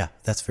 Oh, yeah,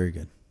 that's very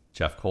good.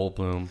 Jeff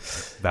Goldblum,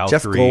 Valkyrie.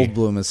 Jeff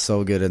Goldblum is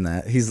so good in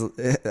that.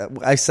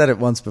 I said it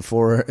once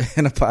before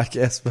in a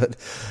podcast, but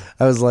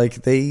I was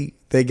like, they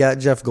got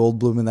Jeff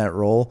Goldblum in that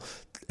role,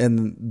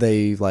 and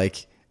they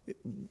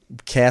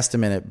cast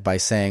him in it by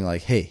saying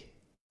hey,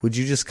 would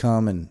you just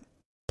come and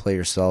play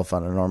yourself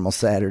on a normal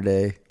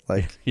Saturday?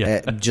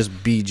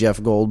 Just be Jeff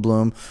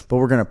Goldblum, but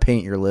we're gonna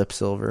paint your lip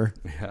silver.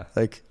 Yeah.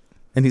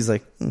 And he's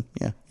like,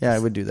 yeah, I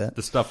would do that.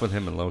 The stuff with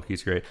him and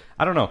Loki's great.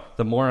 I don't know.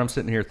 The more I'm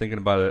sitting here thinking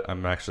about it,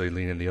 I'm actually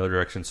leaning the other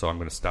direction, so I'm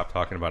going to stop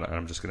talking about it, and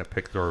I'm just going to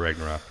pick Thor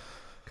Ragnarok.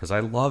 Because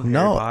I love Harry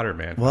Potter,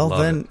 man. Well,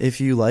 then, it.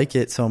 if you like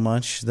it so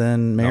much,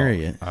 then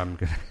marry it. I'm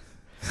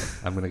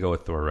gonna go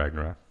with Thor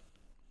Ragnarok.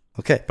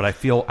 Okay. But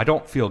I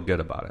don't feel good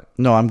about it.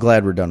 No, I'm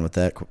glad we're done with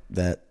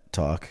that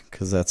talk,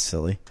 because that's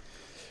silly.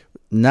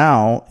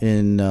 Now,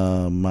 in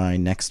my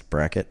next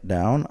bracket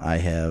down, I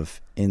have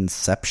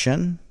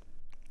Inception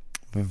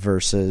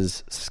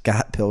versus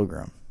Scott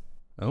Pilgrim.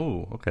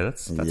 Oh, okay.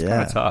 That's kind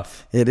of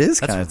tough. It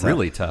is kind of tough. That's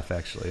really tough,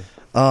 actually.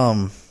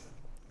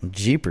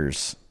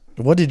 Jeepers.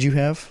 What did you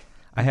have?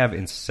 I have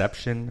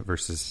Inception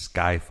versus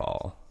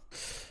Skyfall.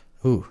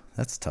 Ooh,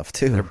 that's tough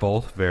too. They're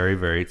both very,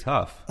 very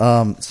tough.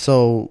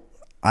 So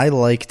I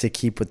like to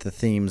keep with the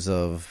themes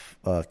of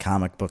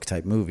comic book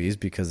type movies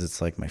because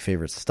it's like my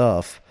favorite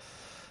stuff.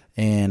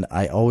 And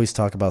I always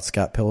talk about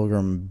Scott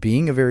Pilgrim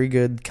being a very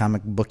good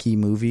comic booky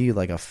movie,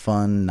 like a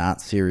fun, not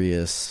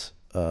serious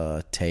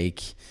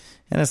take.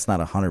 And it's not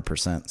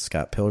 100%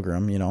 Scott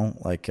Pilgrim,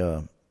 like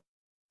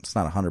it's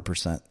not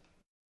 100%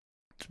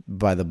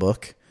 by the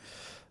book.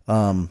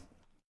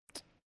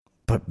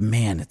 But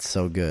man, it's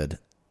so good.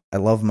 I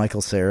love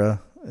Michael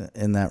Cera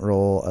in that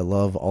role. I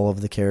love all of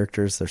the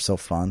characters. They're so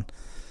fun.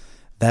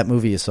 That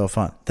movie is so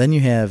fun. Then you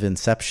have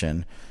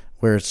Inception,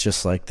 where it's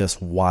just like this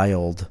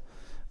wild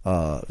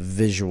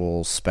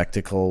visual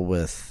spectacle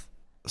with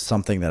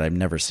something that I've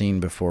never seen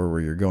before, where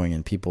you're going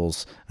in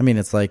people's... I mean,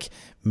 it's like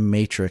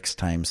Matrix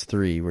times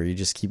 3, where you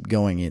just keep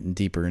going in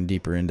deeper and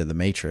deeper into the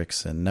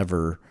Matrix and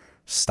never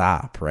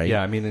stop, right?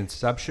 Yeah, I mean,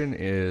 Inception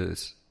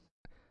is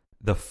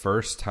the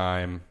first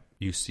time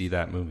you see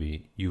that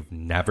movie, you've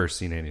never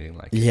seen anything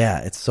like it.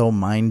 Yeah, it's so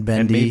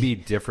mind-bending. And maybe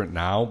different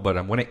now,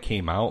 but when it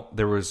came out,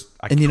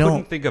 I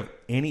couldn't think of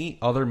any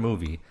other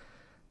movie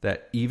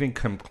that even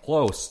come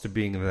close to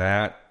being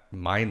that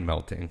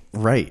mind-melting.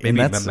 Right.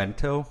 Maybe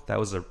Memento. That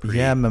was a pretty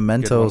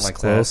Memento's like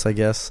close, that. I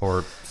guess.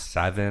 Or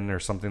Seven or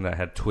something that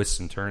had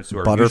twists and turns to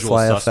our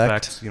Butterfly Usual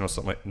Effect. Suspects.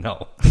 Something like...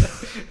 No.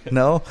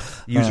 No?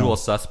 Usual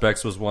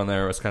Suspects was one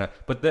there. It was kind of...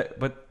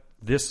 But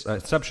this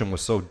Inception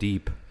was so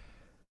deep.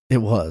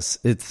 It was.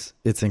 It's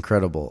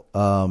incredible.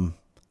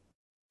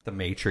 The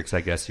Matrix, I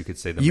guess you could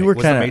say. Was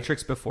the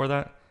Matrix before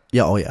that?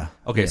 Yeah. Oh, yeah.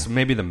 Okay, yeah. So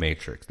maybe the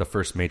Matrix, the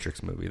first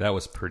Matrix movie, that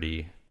was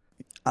pretty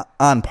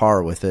on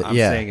par with it. I'm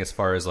saying as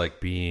far as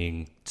like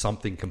being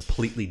something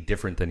completely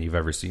different than you've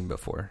ever seen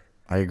before.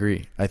 I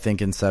agree. I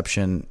think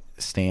Inception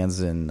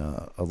stands in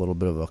a little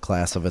bit of a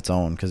class of its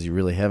own because you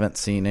really haven't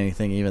seen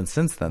anything even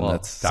since then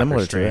that's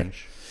similar to it.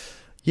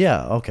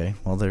 Yeah. Okay.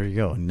 Well, there you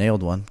go.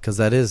 Nailed one because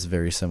that is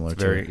very similar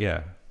to it.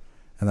 Yeah.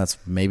 And that's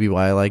maybe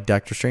why I like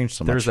Doctor Strange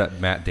so much. There's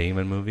that Matt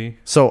Damon movie.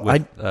 So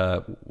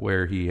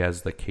where he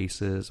has the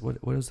cases. What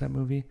is that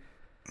movie?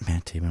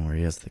 Matt Damon, where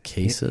he has the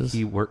cases.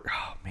 He worked.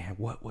 Oh man,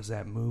 what was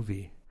that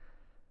movie?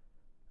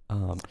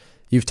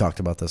 You've talked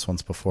about this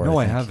once before. No,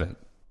 I haven't.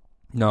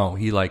 No,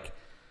 he like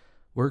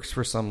works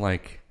for some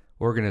like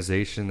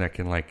organization that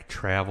can like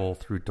travel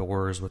through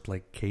doors with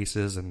like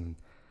cases and.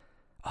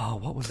 Oh,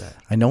 what was that?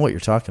 I know what you're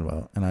talking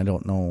about, and I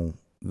don't know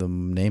the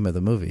name of the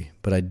movie,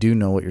 but I do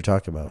know what you're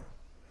talking about.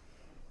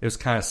 It was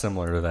kind of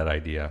similar to that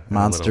idea.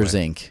 Monsters,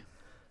 Inc.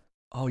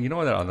 Oh, you know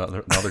what?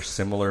 Another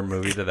similar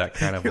movie to that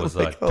kind of was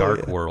like,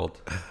 Dark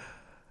World.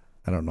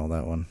 I don't know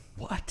that one.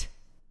 What?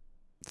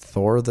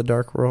 Thor: The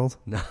Dark World?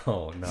 No.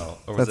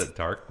 Or was it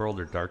Dark World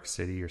or Dark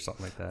City or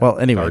something like that? Well,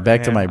 anyway, Dark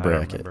back to Man? my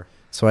bracket.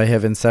 So I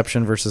have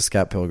Inception versus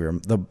Scott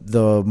Pilgrim.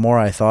 The more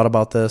I thought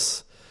about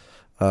this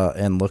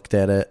and looked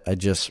at it, I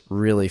just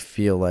really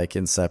feel like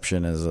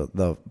Inception is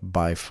the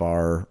by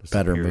far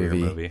better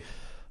movie.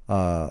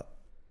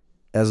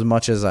 As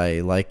much as I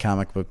like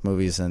comic book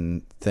movies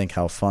and think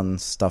how fun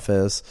stuff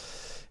is,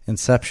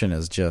 Inception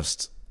is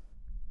just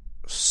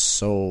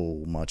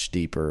so much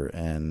deeper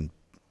and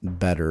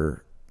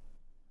better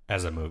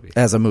as a movie.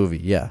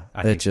 Yeah.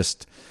 I think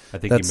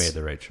you made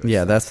the right choice.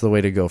 Yeah, that's the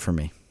way to go for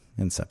me.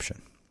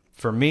 Inception.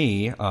 For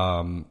me,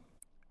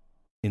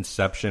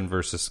 Inception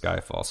versus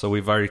Skyfall. So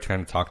we've already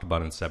kind of talked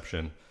about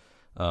Inception,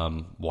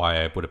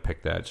 why I would have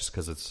picked that just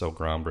because it's so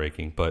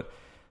groundbreaking. But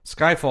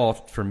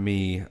Skyfall, for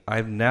me,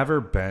 I've never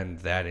been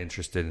that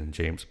interested in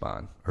James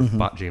Bond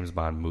or James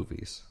Bond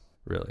movies,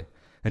 really,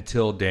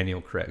 until Daniel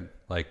Craig.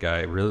 Like,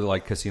 I really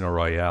like Casino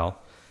Royale,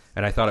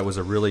 and I thought it was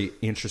a really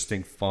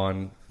interesting,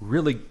 fun,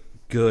 really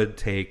good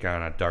take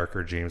on a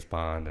darker James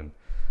Bond, and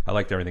I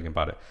liked everything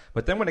about it.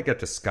 But then when it got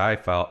to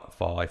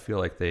Skyfall, I feel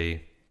like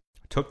they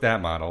took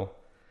that model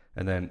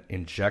and then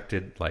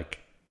injected like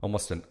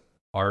almost an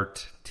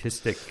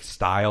artistic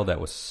style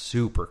that was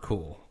super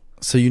cool.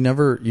 So you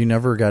never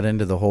got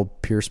into the whole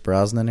Pierce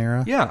Brosnan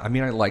era? Yeah, I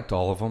mean, I liked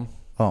all of them.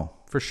 Oh,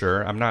 for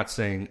sure. I'm not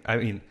saying. I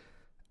mean,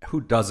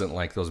 who doesn't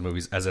like those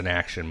movies as an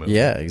action movie?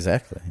 Yeah,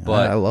 exactly.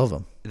 But I love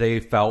them.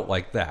 They felt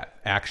like that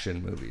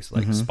action movies,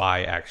 like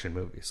spy action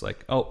movies.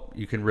 Like, oh,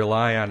 you can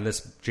rely on this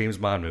James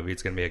Bond movie.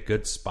 It's going to be a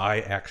good spy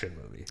action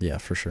movie. Yeah,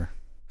 for sure.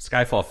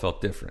 Skyfall felt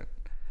different.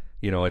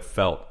 It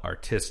felt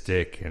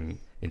artistic and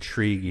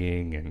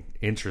intriguing and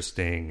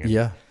interesting. And,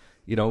 Yeah.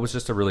 You know, it was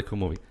just a really cool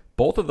movie.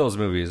 Both of those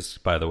movies,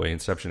 by the way,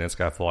 Inception and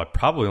Skyfall, I've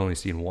probably only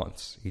seen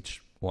once,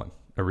 each one,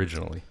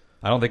 originally.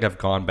 I don't think I've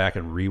gone back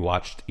and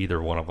rewatched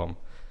either one of them.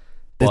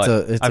 But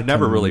I've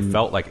never really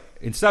felt like...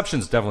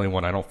 Inception's definitely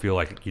one I don't feel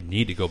like you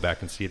need to go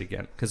back and see it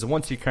again. Because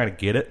once you kind of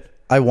get it...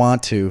 I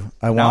want to.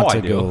 I Now want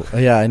I to do. go.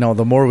 Yeah, I know.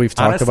 The more we've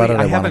talked Honestly, about it,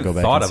 I want to haven't go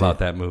back thought and see about it.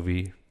 that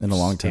movie In a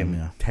long time,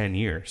 yeah. 10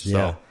 years. So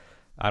Yeah.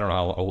 I don't know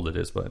how old it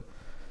is, but...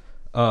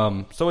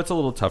 so it's a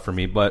little tough for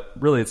me, but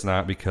really it's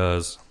not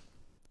because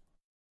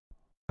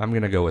I'm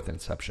going to go with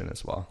Inception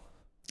as well.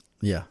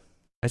 Yeah.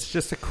 It's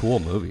just a cool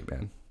movie,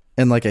 man.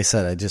 And like I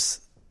said,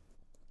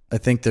 I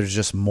think there's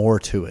just more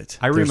to it.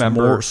 I There's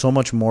remember- so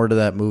much more to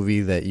that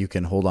movie that you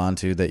can hold on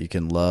to, that you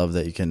can love,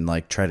 that you can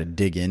like try to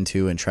dig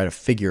into and try to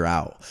figure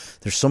out.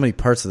 There's so many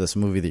parts of this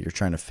movie that you're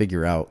trying to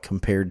figure out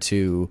compared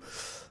to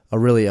a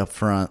really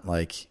upfront,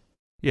 like,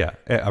 Yeah,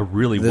 a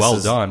really This well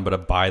is- done, but a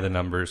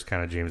by-the-numbers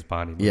kind of James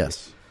Bond movie.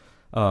 yes.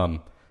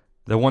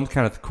 The one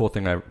kind of cool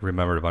thing I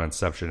remembered about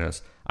Inception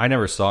is I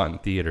never saw it in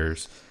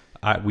theaters.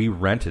 We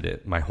rented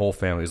it. My whole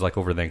family. It was like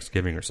over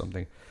Thanksgiving or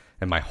something.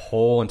 And my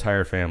whole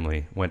entire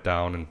family went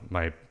down in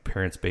my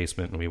parents'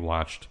 basement and we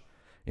watched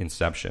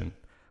Inception.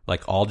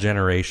 Like all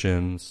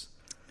generations.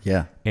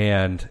 Yeah.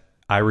 And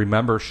I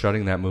remember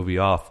shutting that movie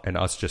off and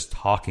us just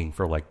talking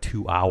for like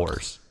 2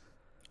 hours.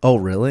 Oh,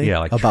 really? Yeah,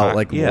 like about try-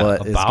 like yeah,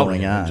 what is about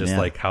going it, on. and just yeah.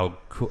 like how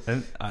cool.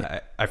 And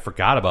I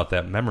forgot about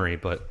that memory,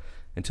 but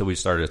until we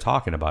started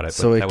talking about it.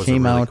 So but it that was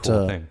came a really out.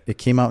 cool thing. It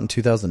came out in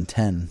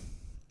 2010.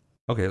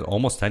 Okay,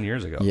 almost 10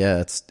 years ago. Yeah,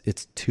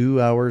 it's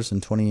 2 hours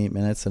and 28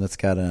 minutes, and it's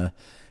got a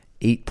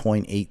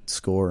 8.8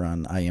 score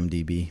on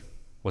IMDb.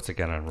 What's it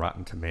got on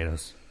Rotten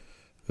Tomatoes?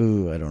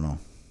 Ooh, I don't know.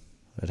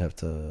 I'd have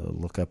to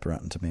look up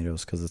Rotten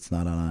Tomatoes because it's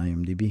not on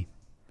IMDb.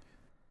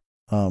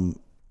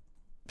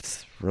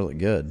 It's really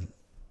good.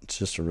 It's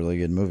just a really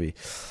good movie.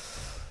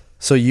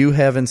 So you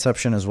have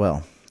Inception as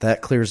well.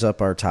 That clears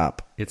up our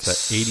top. It's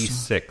at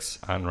 86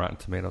 on Rotten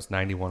Tomatoes,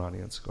 91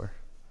 audience score.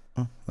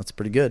 Oh, that's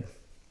pretty good.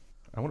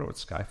 I wonder what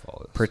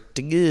Skyfall is.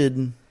 Pretty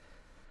good.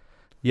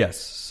 Yes,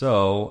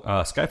 so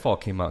Skyfall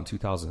came out in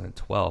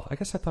 2012. I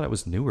guess I thought it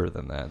was newer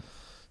than that.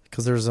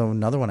 Because there's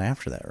another one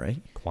after that,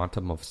 right?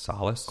 Quantum of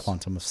Solace.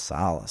 Quantum of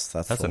Solace.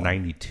 That's That's the a one.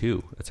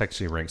 92. It's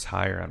actually ranks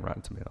higher on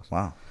Rotten Tomatoes.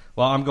 Wow.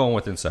 Well, I'm going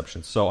with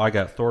Inception. So I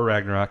got Thor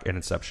Ragnarok and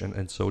Inception,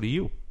 and so do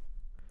you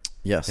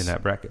Yes. in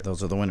that bracket.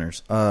 Those are the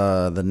winners.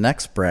 The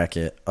next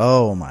bracket.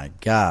 Oh my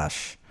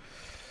gosh.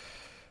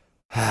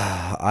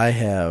 I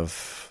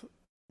have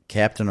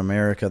Captain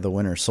America: The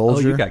Winter Oh,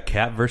 Soldier you got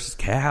Cap versus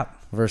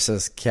Cap.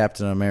 versus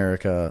Captain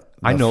America: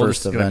 The I know this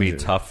First is going to be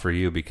Avenger. tough for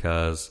you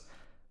because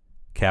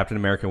Captain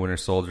America: Winter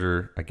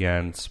Soldier,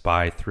 again,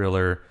 spy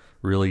thriller,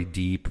 really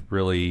deep,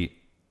 really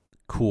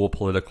cool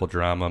political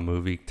drama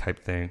movie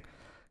type thing.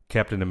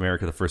 Captain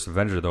America: The First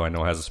Avenger, though, I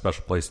know has a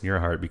special place in your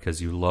heart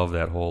because you love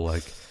that whole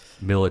like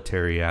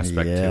military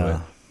aspect to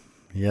it.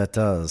 Yeah, it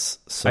does.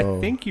 So I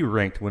think you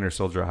ranked Winter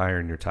Soldier higher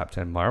in your top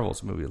 10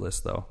 Marvels movie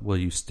list, though. Will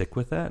you stick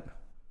with that?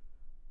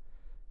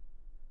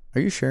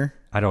 Are you sure?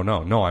 I don't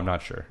know. No, I'm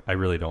not sure. I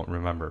really don't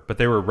remember. But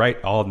they were right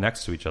all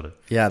next to each other.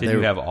 Yeah, Did they you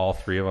were- have all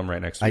three of them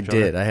right next to I each other?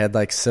 did. I had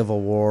like Civil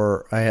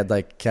War. I had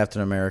like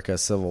Captain America,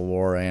 Civil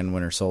War, and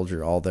Winter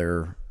Soldier. All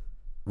there,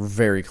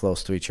 very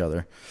close to each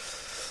other,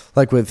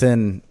 like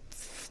within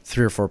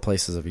 3 or 4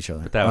 places of each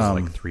other. But that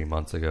was like 3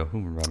 months ago. Who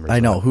remembers I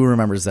know that? who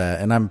remembers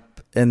that,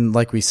 and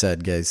like we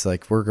said, guys,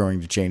 like we're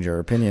going to change our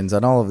opinions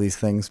on all of these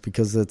things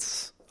because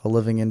it's a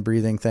living and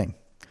breathing thing,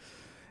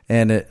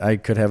 and I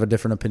could have a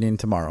different opinion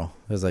tomorrow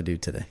as I do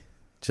today.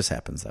 Just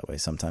happens that way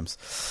sometimes.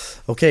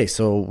 Okay,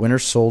 so Winter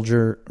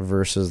Soldier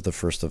versus the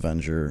First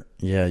Avenger.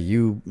 Yeah,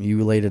 you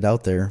laid it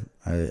out there.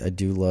 I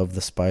do love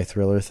the spy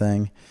thriller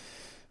thing,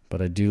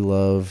 but I do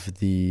love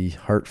the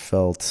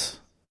heartfelt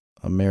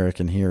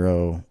American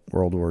hero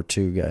World War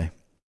II guy,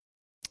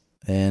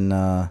 and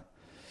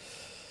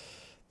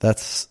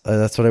that's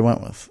what I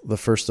went with. The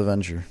First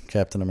Avenger,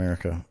 Captain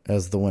America,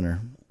 as the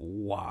winner.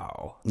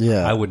 Wow.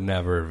 Yeah. I would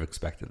never have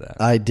expected that.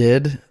 I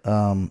did.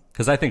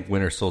 Because I think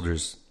Winter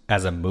Soldiers,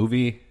 as a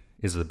movie,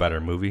 is the better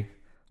movie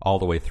all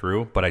the way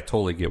through. But I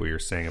totally get what you're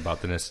saying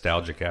about the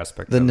nostalgic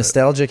aspect The of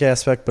nostalgic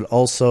aspect, but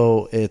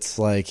also it's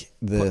like it.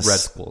 this.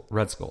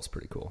 Red Skull's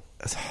pretty cool.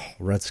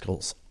 Red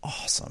Skull's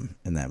awesome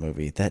in that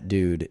movie. That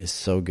dude is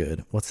so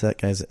good. What's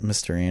that guy's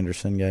Mr.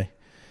 Anderson guy?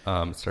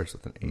 It starts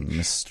with an H.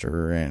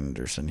 Mr.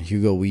 Anderson.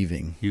 Hugo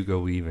Weaving. Hugo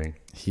Weaving.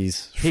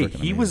 He's Hey, freaking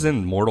he was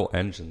amazing. in Mortal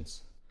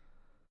Engines.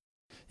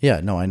 Yeah,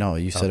 no, I know.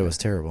 You said Okay. it was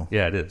terrible.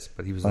 Yeah, it is.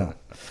 But he was in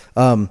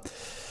it.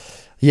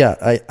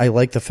 Yeah, I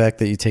like the fact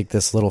that you take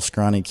this little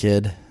scrawny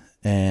kid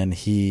and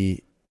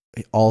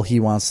all he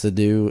wants to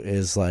do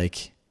is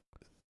like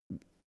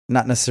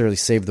not necessarily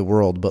save the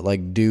world, but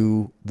like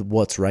do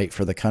what's right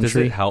for the Does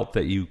country. it help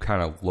that you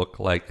kind of look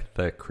like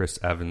the Chris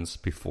Evans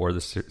before the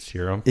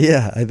serum?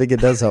 Yeah, I think it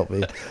does help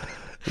me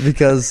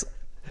because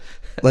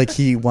like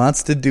he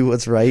wants to do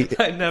what's right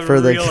I never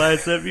for the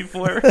realized that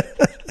before.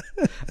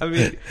 I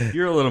mean,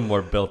 you're a little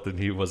more built than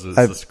he was as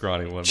the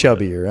scrawny one.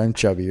 Chubbier. I'm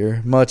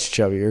chubbier. Much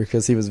chubbier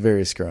because he was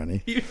very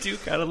scrawny. You do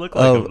kind of look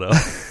like him,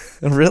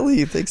 though. Really?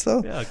 You think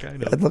so? Yeah,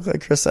 kind of. I'd look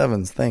like Chris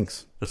Evans.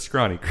 Thanks. The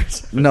scrawny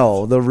Chris Evans.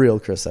 No, the real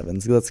Chris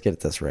Evans. Let's get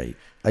this right.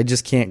 I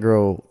just can't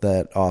grow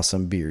that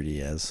awesome beard he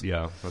has.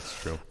 Yeah,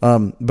 that's true.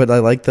 But I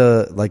like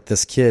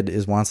this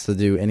kid wants to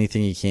do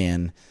anything he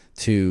can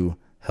to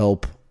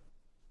help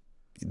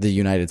the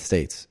United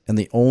States. And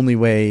the only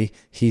way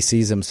he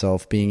sees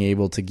himself being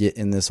able to get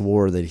in this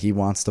war that he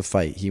wants to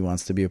fight, he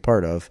wants to be a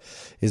part of,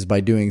 is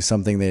by doing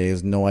something that he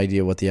has no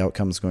idea what the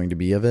outcome is going to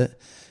be of it.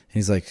 And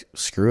he's like,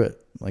 screw it.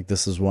 Like,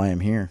 this is why I'm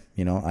here.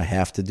 You know, I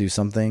have to do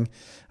something.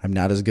 I'm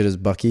not as good as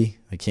Bucky.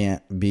 I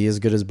can't be as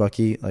good as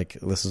Bucky. Like,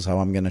 this is how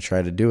I'm going to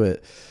try to do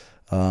it,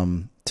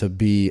 to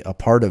be a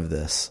part of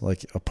this,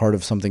 like a part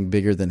of something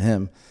bigger than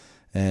him.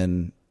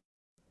 And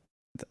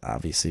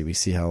obviously we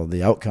see how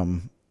the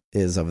outcome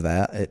is of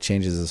that. It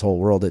changes his whole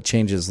world. It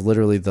changes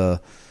literally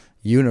the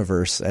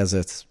universe as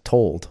it's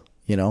told,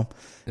 you know?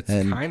 It's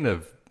kind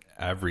of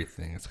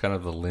everything. It's kind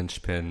of the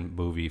linchpin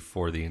movie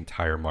for the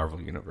entire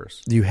Marvel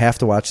universe. You have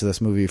to watch this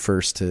movie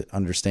first to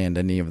understand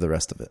any of the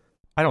rest of it.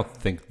 I don't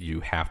think you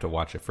have to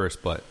watch it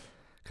first, but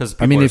because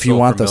if you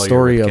want the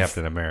story of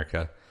Captain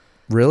America,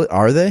 really,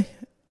 are they?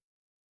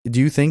 Do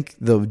you think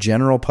the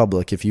general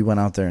public, if you went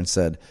out there and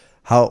said,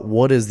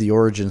 what is the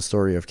origin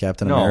story of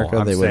Captain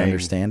America, they would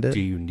understand it?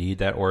 Do you need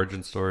that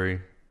origin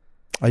story?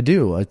 I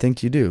do. I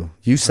think you do.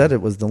 You said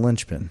it was the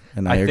linchpin,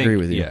 and I agree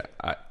with you.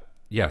 Yeah,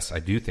 yes, I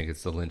do think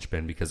it's the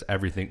linchpin because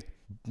everything.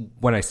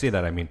 When I say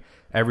that, I mean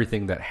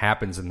everything that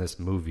happens in this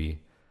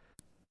movie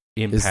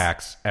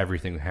impacts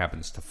everything that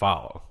happens to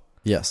follow.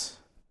 Yes.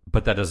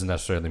 But that doesn't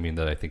necessarily mean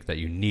that I think that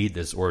you need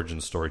this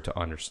origin story to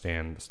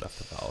understand the stuff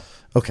to follow.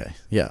 Okay,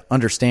 yeah.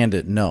 Understand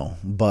it, no.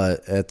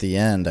 But at the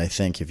end, I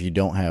think if you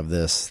don't have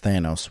this,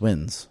 Thanos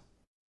wins.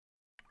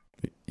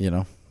 You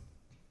know?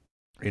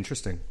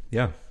 Interesting.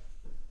 Yeah.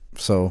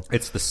 So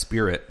it's the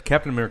spirit.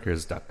 Captain America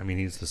is done. I mean,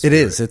 he's the spirit. It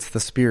is. It's the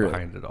spirit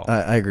behind it all.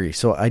 I agree.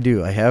 So I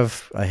do. I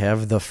have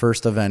the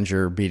first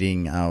Avenger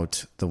beating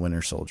out the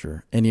Winter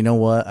Soldier. And you know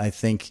what? I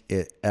think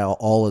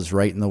all is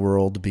right in the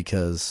world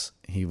because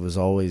he was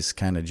always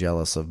kind of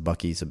jealous of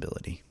Bucky's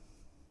ability.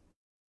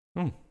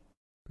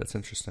 That's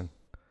interesting.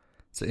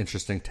 It's an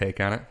interesting take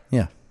on it.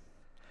 Yeah.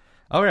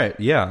 All right.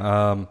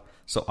 Yeah.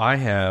 So I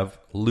have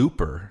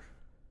Looper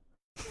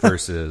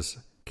versus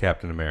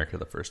Captain America,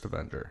 the First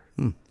Avenger.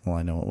 Well,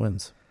 I know what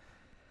wins.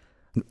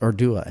 Or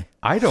do I?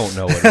 I don't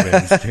know what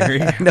wins, Jerry.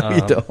 No,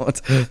 you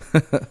don't.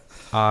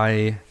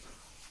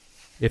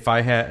 If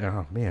I had,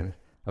 oh man,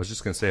 I was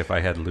just going to say if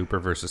I had Looper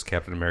versus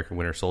Captain America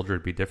Winter Soldier,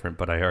 it'd be different,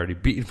 but I already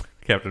beat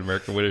Captain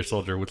America Winter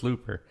Soldier with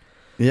Looper.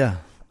 Yeah.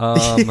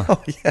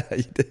 Oh, yeah,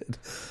 you did.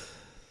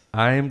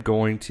 I'm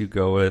going to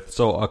go with,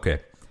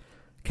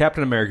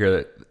 Captain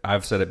America,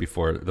 I've said it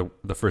before,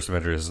 the First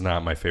Avenger is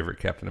not my favorite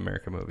Captain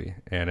America movie,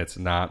 and it's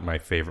not my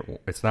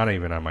favorite, it's not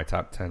even on my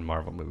top 10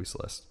 Marvel movies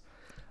list.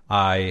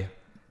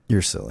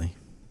 You're silly.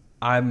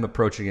 I'm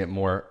approaching it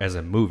more as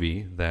a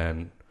movie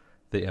than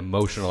the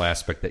emotional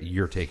aspect that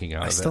you're taking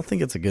out of it. I still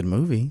think it's a good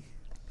movie.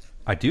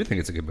 I do think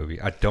it's a good movie.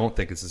 I don't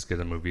think it's as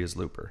good a movie as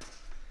Looper.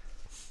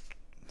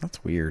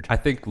 That's weird. I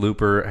think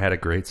Looper had a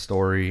great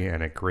story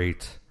and I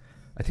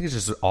think it's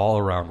just an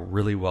all-around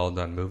really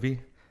well-done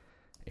movie.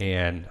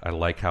 And I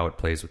like how it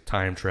plays with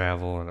time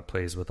travel and it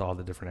plays with all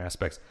the different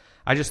aspects.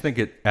 I just think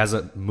it, as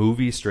a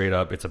movie straight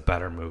up, it's a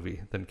better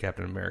movie than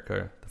Captain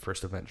America, the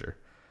First Avenger.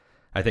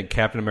 I think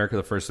Captain America,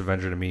 the First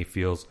Avenger to me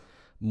feels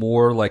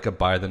more like a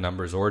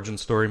by-the-numbers origin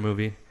story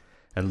movie.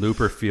 And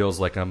Looper feels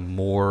like a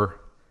more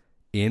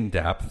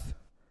in-depth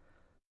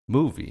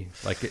movie.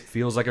 Like it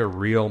feels like a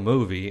real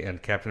movie,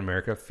 and Captain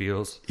America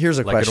feels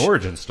like an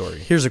origin story.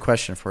 Here's a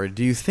question for you.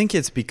 Do you think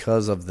it's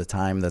because of the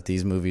time that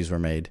these movies were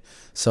made?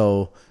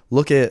 So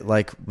look at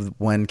like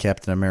when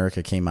Captain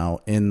America came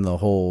out in the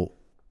whole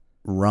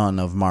run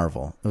of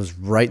Marvel. It was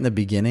right in the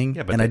beginning,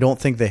 and I don't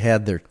think they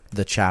had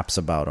the chops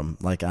about them,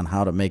 like on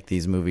how to make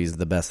these movies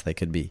the best they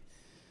could be.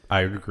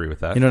 I agree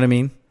with that. You know what I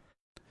mean?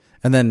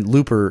 And then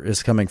Looper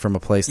is coming from a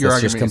place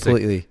that's just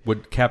completely...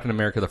 Would Captain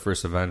America, the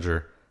First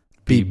Avenger,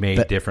 be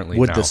made differently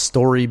would now? The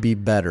story be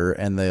better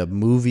and the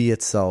movie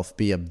itself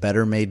be a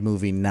better made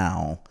movie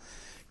now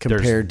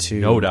compared There's to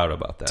no doubt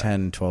about that.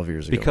 10, 12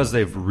 years ago? Because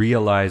they've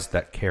realized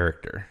that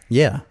character.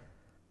 Yeah.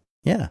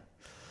 Yeah.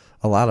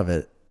 A lot of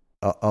it.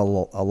 A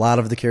lot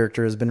of the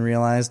character has been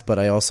realized, but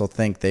I also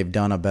think they've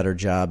done a better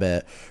job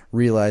at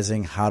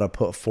realizing how to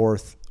put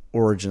forth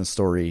origin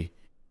story.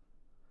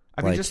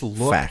 I mean, just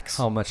look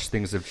how much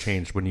things have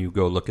changed when you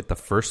go look at the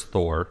first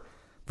Thor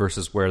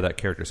versus where that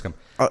character's come.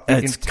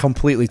 It's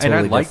completely, totally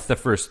different. And I like the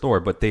first Thor,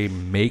 but they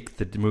make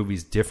the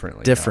movies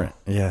differently. Different.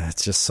 Now. Yeah,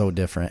 it's just so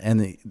different.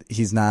 And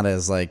he's not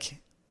as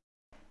like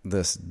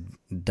this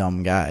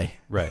dumb guy.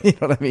 Right. You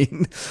know what I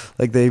mean?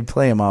 Like they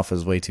play him off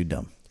as way too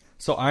dumb.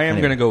 So I am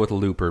going to go with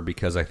Looper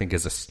because I think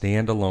as a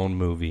standalone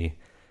movie,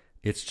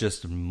 it's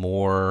just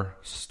more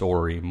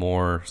story,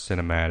 more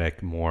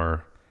cinematic,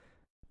 more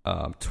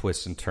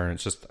twists and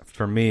turns. Just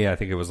for me, I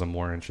think it was a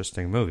more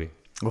interesting movie.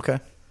 Okay.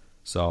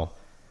 So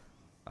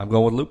I'm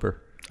going with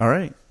Looper. All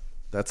right.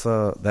 That's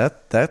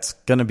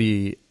going to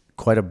be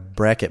quite a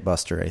bracket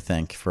buster, I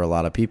think, for a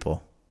lot of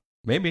people.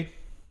 Maybe.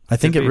 I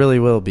think it really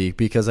will be,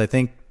 because I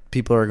think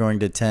people are going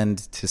to tend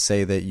to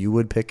say that you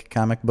would pick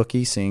comic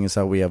booky, seeing as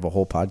how we have a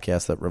whole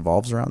podcast that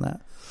revolves around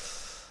that.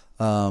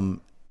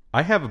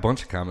 I have a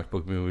bunch of comic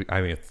book movies.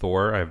 I mean,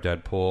 Thor, I have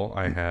Deadpool,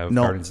 I have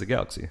Guardians of the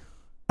Galaxy.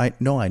 I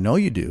know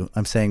you do.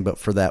 I'm saying, but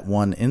for that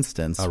one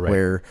instance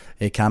where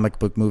a comic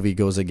book movie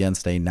goes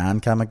against a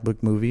non-comic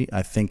book movie,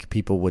 I think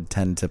people would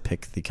tend to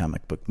pick the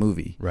comic book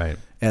movie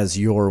as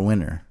your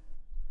winner.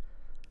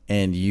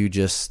 And you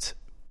just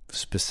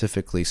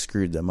specifically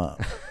screwed them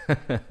up.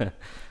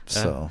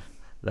 So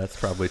that's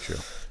probably true.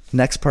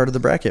 Next part of the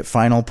bracket,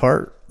 final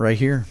part right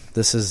here.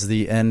 This is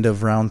the end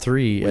of round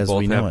 3 as we know it.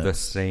 We both have the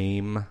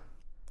same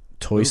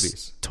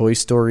movies. Toy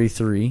Story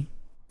 3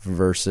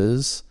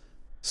 versus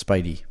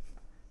Spidey.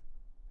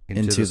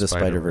 Into the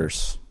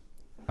Spider-Verse.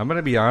 I'm going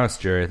to be honest,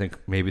 Jerry. I think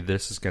maybe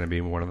this is going to be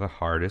one of the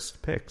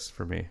hardest picks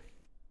for me.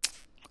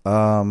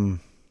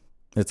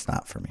 It's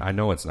not for me. I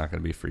know it's not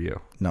going to be for you.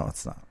 No,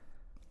 it's not.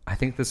 I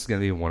think this is going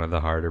to be one of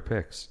the harder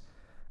picks.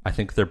 I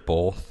think they're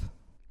both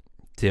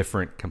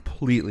different,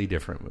 completely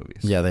different movies.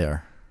 Yeah, they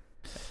are.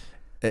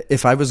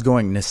 If I was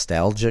going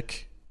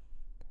nostalgic,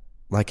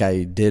 like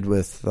I did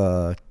with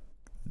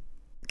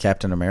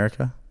Captain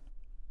America,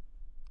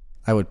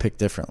 I would pick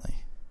differently.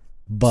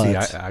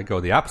 But see, I go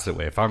the opposite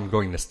way. If I'm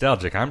going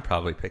nostalgic, I'm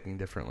probably picking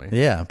differently.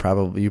 Yeah,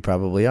 probably you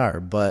probably are.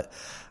 But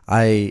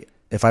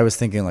if I was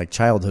thinking like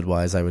childhood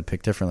wise, I would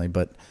pick differently.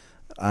 But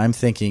I'm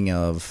thinking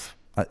of,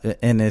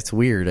 and it's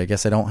weird. I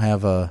guess I don't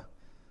have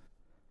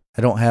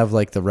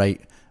like the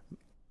right,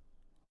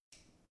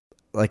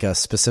 like a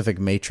specific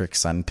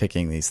matrix on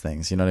picking these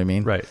things. You know what I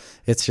mean? Right.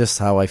 It's just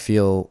how I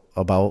feel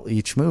about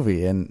each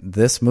movie, and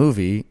this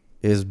movie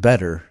is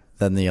better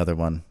than the other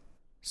one.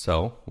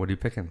 So, what are you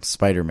picking?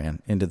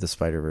 Spider-Man, Into the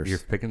Spider-Verse. You're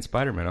picking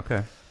Spider-Man,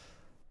 okay.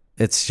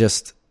 It's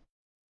just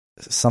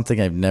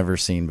something I've never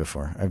seen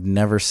before. I've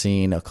never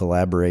seen a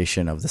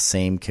collaboration of the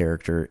same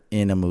character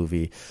in a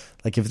movie.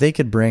 Like, if they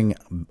could bring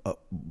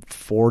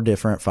 5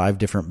 different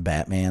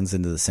Batmans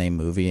into the same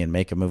movie and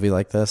make a movie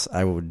like this,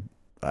 I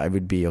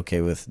would be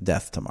okay with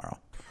death tomorrow.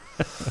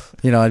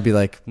 I'd be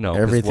like, no,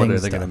 everything's what are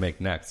they going to make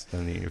next? I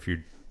mean, if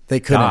you They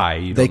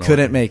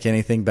couldn't make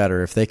anything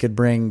better. If they could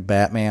bring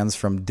Batmans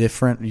from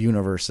different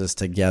universes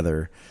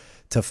together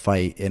to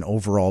fight an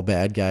overall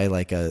bad guy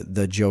like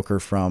the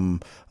Joker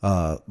from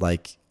Death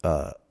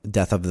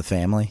of the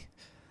Family.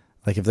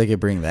 Like, if they could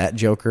bring that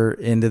Joker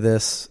into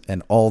this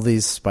and all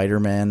these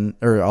Spider-Man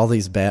or all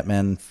these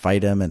Batmen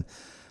fight him, and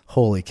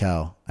holy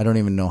cow, I don't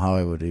even know how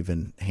I would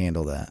even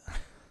handle that.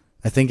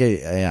 I think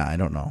I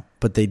don't know.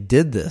 But they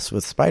did this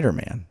with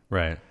Spider-Man.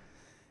 Right.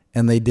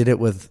 And they did it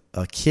with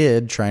a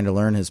kid trying to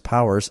learn his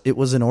powers. It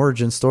was an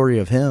origin story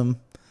of him.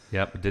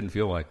 Yep, it didn't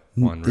feel like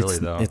one, really,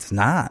 though. It's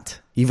not.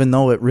 Even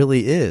though it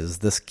really is.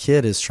 This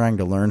kid is trying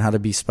to learn how to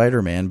be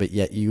Spider-Man, but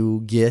yet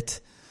you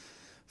get...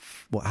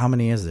 Well, how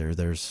many is there?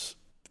 There's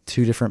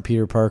 2 different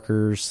Peter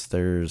Parkers.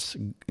 There's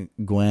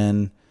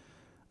Gwen,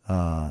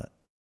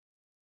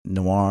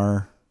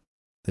 Noir,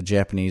 the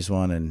Japanese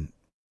one, and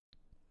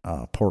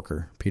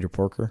Peter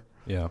Porker.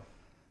 Yeah.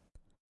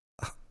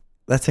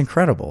 That's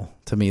incredible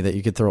to me that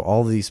you could throw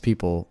all these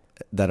people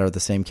that are the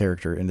same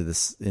character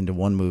into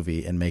one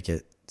movie and make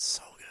it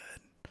so good.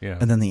 Yeah.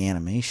 And then the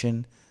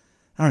animation,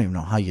 I don't even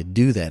know how you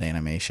do that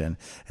animation.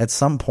 At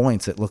some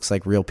points it looks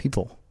like real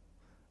people.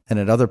 And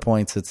at other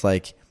points it's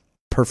like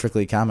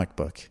perfectly comic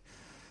book.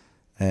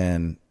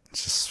 And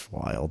it's just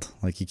wild.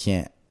 Like, you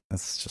can't,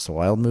 it's just a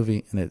wild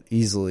movie, and it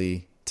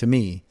easily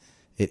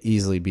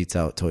beats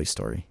out Toy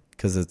Story,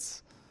 because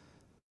it's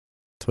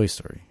Toy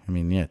Story. I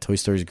mean, yeah, Toy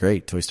Story is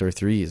great. Toy Story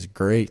 3 is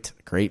great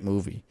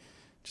movie.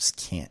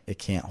 It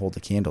can't hold a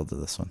candle to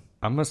this one.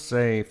 I must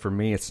say, for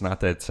me, it's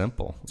not that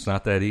simple. It's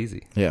not that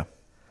easy. Yeah.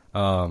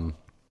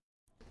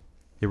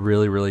 It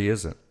really, really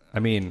isn't. I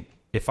mean,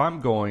 if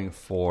I'm going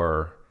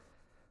for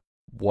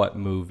what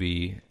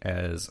movie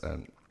as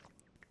an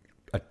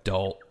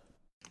adult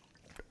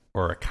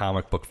or a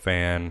comic book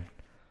fan,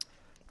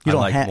 you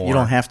don't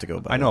have to go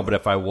by. I know, but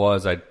if I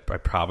was, I'd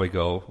probably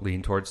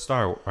lean towards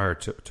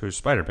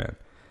Spider-Man.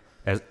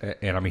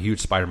 And I'm a huge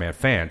Spider-Man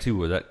fan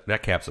too.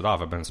 That caps it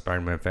off. I've been a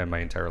Spider-Man fan my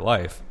entire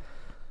life.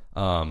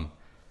 And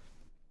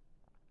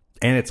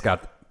it's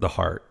got the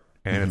heart,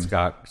 and it's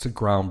got some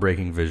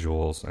groundbreaking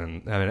visuals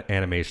and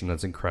animation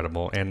that's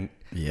incredible. And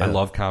I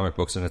love comic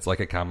books, and it's like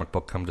a comic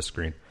book come to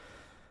screen.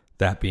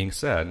 That being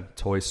said,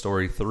 Toy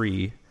Story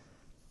 3,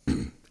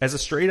 as a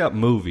straight up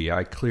movie,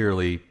 I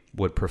clearly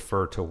would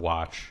prefer to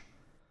watch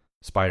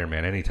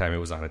Spider-Man anytime it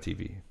was on a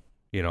TV.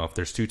 If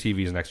there's 2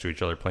 TVs next to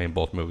each other playing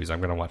both movies, I'm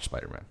going to watch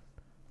Spider-Man.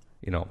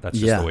 That's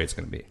just the way it's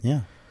going to be.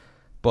 Yeah.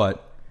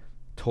 But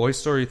Toy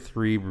Story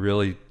 3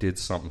 really did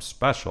something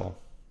special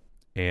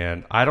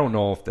And I don't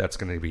know if that's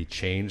going to be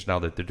changed now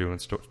that they're doing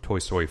Toy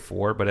Story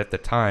 4, but at the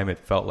time it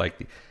felt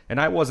like...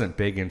 And I wasn't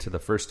big into the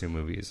first two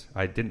movies.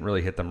 I didn't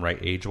really hit them right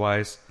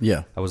age-wise.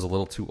 Yeah. I was a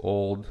little too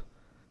old,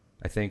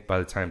 I think, by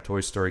the time Toy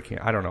Story came.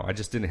 I don't know. I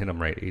just didn't hit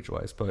them right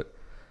age-wise. But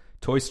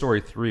Toy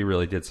Story 3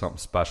 really did something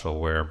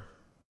special where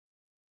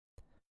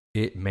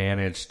it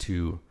managed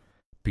to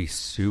be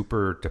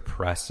super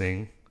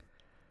depressing,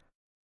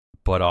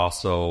 but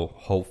also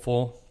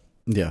hopeful.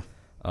 Yeah.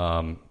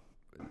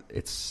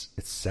 It's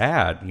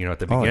sad, at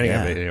the beginning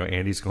of it.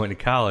 Andy's going to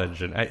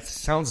college, and it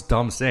sounds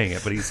dumb saying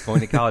it, but he's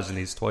going to college, and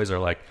these toys are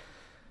like,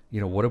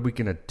 what are we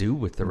going to do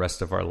with the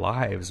rest of our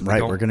lives? We're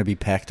going to be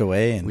packed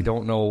away, and we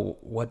don't know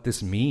what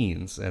this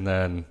means. And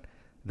then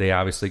they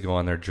obviously go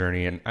on their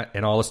journey,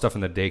 and all the stuff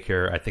in the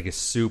daycare I think is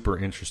super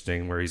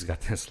interesting, where he's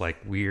got this like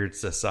weird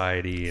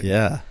society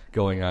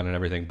going on and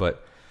everything.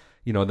 But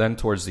then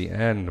towards the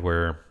end,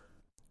 where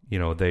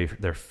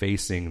they're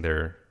facing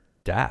their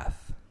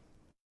death,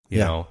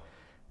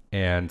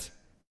 and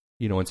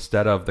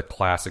instead of the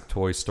classic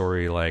Toy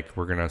Story, like,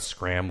 we're gonna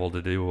scramble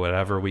to do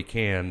whatever we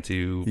can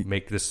to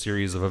make this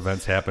series of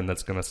events happen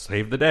that's gonna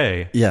save the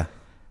day,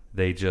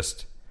 they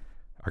just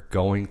are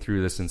going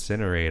through this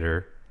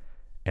incinerator,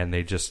 and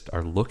they just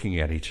are looking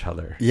at each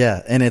other,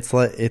 and and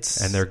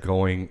they're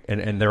going,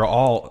 and they're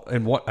all,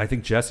 and what I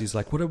think Jesse's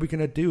like, what are we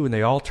gonna do? And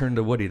they all turn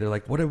to Woody. They're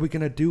like, what are we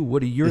gonna do,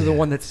 Woody? You're the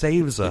one that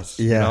saves us,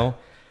 and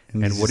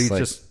Woody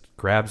just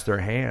grabs their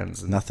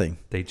hands, and nothing.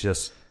 They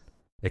just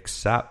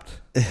accept.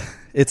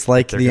 It's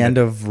like the end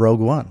of Rogue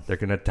One. They're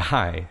gonna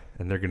die,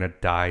 and they're gonna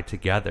die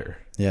together.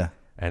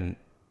 And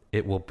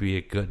it will be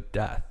a good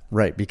death,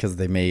 right? Because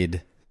they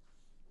made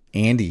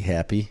Andy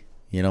happy.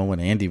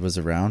 When Andy was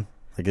around,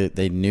 like,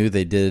 they knew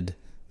they did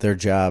their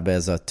job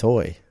as a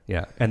toy.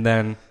 And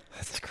then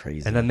that's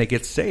crazy. And then they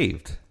get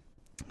saved.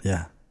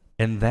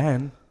 And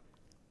then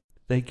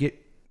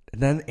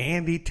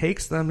Andy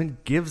takes them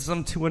and gives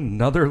them to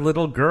another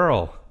little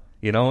girl.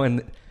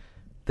 And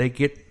they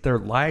get their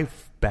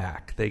life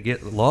back. They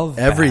get love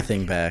back.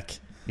 Everything back.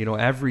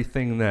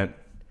 Everything that...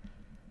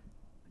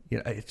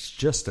 it's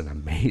just an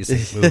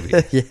amazing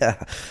movie.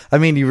 I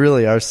mean, you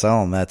really are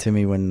selling that to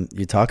me when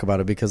you talk about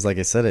it, because, like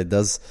I said, it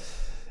does...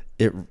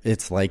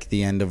 It's like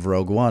the end of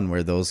Rogue One,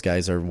 where those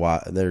guys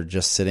they're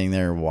just sitting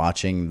there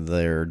watching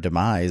their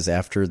demise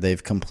after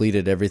they've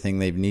completed everything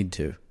they need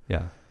to.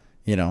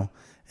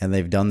 And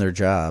they've done their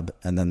job,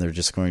 and then they're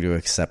just going to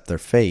accept their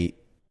fate,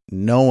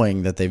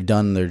 knowing that they've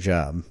done their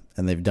job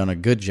and they've done a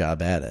good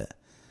job at it.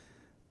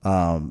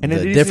 And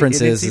the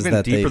difference is even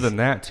that deeper than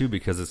that too,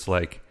 because it's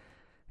like,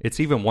 it's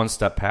even one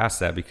step past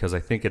that, because I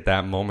think at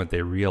that moment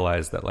they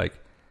realize that, like,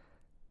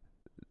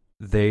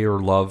 their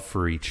love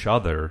for each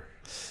other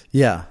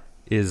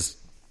is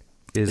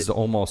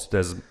almost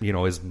as,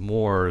 is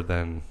more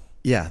than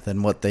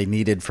than what they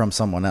needed from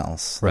someone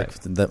else, right?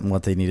 Than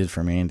what they needed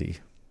from Andy.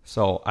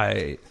 So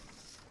I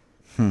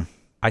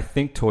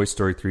think Toy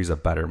Story 3 is a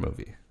better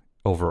movie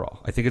overall.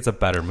 I think it's a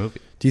better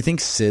movie. Do you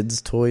think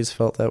Sid's toys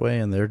felt that way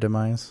in their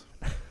demise?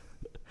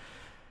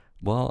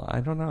 Well, I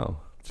don't know.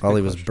 While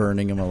he was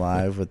burning him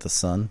alive with the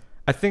sun?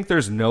 I think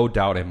there's no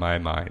doubt in my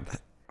mind.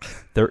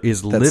 There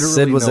is that literally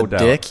Sid was no a doubt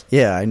dick?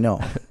 Yeah, I know.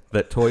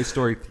 that Toy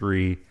Story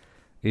 3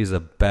 is a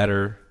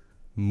better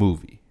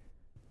movie.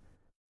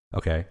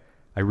 Okay?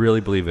 I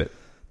really believe it.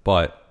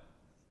 But...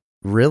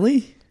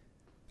 Really?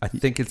 I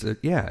think it's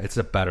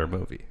a better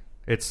movie.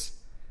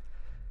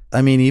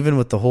 I mean, even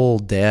with the whole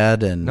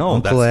dad and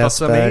uncle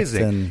that's aspect.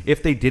 Amazing.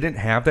 If they didn't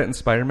have that in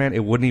Spider-Man,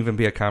 it wouldn't even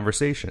be a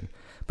conversation.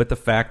 But the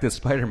fact that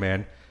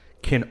Spider-Man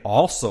can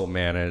also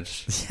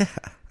manage...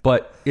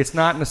 But it's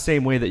not in the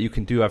same way that you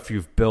can do after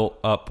you've built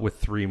up with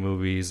 3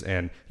 movies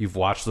and you've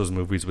watched those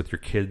movies with your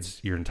kids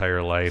your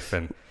entire life.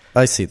 And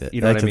I see that.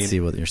 You know I can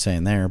see what you're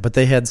saying there. But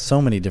they had so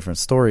many different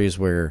stories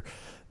where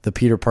the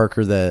Peter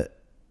Parker that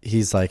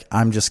he's like,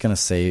 I'm just going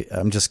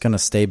to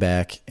stay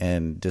back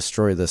and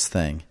destroy this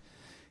thing.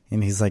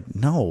 And he's like,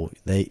 no,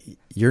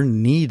 you're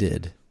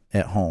needed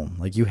at home.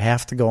 Like, you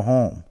have to go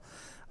home.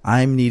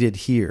 I'm needed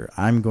here.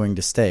 I'm going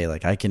to stay.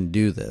 Like, I can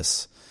do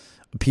this.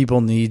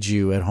 People need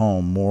you at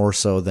home more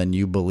so than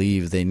you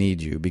believe they need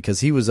you,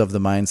 because he was of the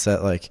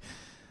mindset like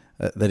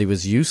that he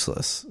was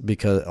useless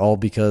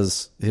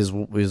because his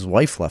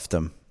wife left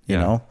him, you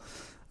know,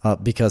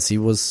 because he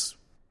was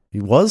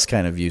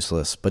kind of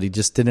useless, but he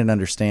just didn't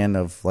understand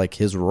of like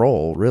his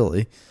role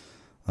really.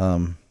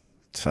 I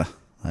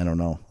don't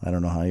know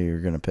how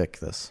you're going to pick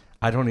this.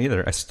 I don't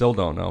either. I still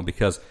don't know,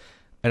 because,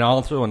 and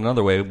I'll throw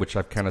another way, which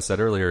I've kind of said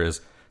earlier,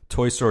 is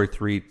Toy Story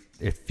 3,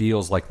 it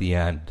feels like the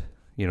end.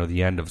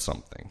 The end of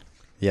something.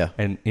 Yeah.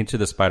 And Into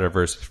the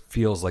Spider-Verse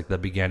feels like the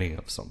beginning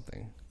of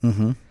something.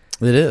 Mm-hmm.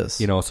 It is.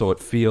 So it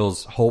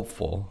feels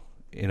hopeful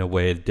in a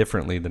way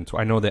differently than...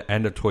 I know the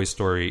end of Toy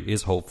Story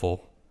is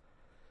hopeful.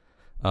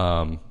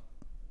 I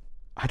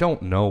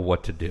don't know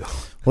what to do.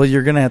 Well,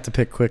 you're going to have to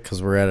pick quick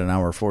because we're at an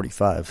hour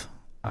 45.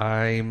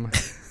 I'm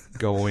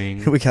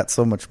going... We got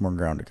so much more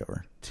ground to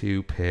cover.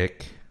 To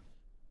pick...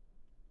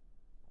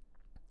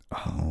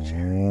 Oh,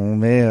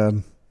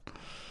 man.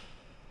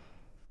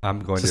 I'm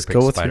going Just to go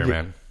pick with your-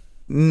 Spider-Man.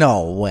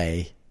 No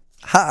way.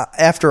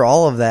 After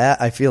all of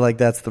that, I feel like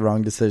that's the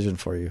wrong decision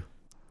for you.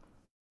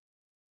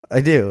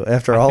 I do.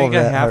 After all of I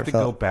that, think I have to go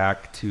heartfelt-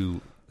 back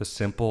to the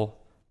simple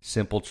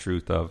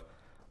truth of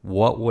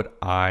what would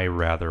I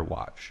rather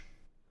watch?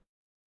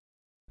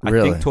 I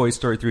Really? think Toy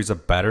Story 3 is a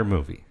better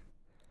movie.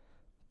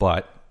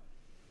 But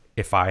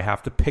if I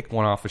have to pick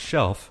one off a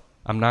shelf,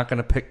 I'm not going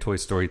to pick Toy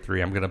Story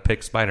 3. I'm going to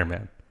pick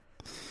Spider-Man.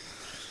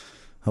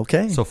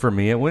 Okay. So for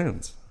me, it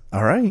wins.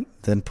 All right.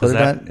 Then put Is it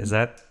that, on. is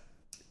that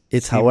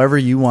It's however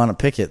you want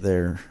to pick it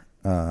there,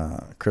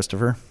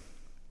 Christopher.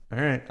 all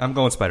right? I'm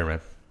going Spider-Man.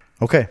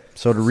 Okay.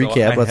 So to recap,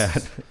 so I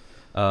let's.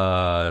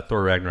 had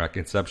Thor Ragnarok,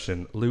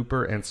 Inception,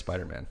 Looper, and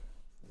Spider-Man.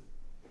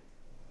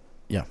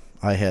 Yeah.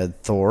 I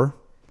had Thor,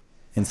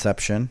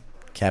 Inception,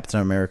 Captain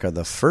America,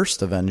 the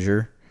First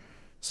Avenger,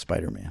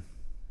 Spider-Man.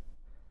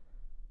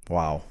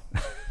 Wow.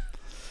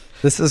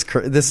 This is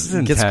gets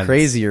intense.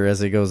 crazier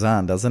as it goes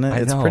on, doesn't it? I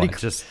It's know. pretty. I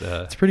just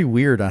It's pretty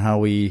weird on how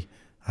we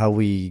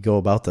go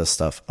about this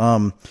stuff.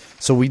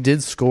 So we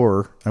did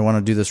score. I want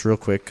to do this real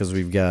quick because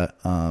we've got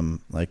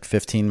like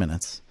 15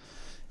 minutes,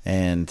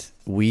 and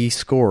we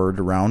scored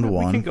round we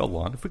one can go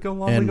long. If we go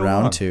long, and we go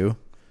round long. two.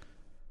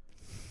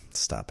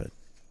 Stop it.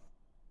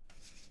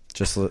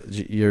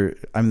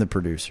 I'm the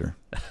producer.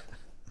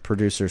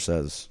 Producer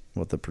says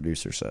what the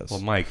producer says. Well,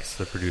 Mike's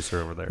the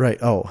producer over there. Right.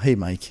 Oh, hey,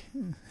 Mike.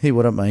 Hey,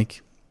 what up,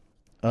 Mike?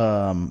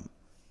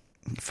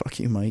 Fuck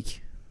you,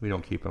 Mike. We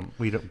don't keep him.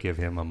 We don't give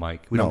him a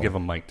mic. We don't No. give a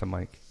mic to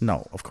Mike.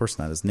 No, of course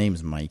not. His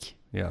name's Mike.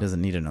 Yeah. He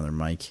doesn't need another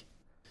Mike.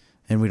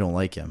 And we don't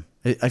like him.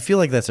 I feel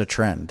like that's a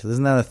trend.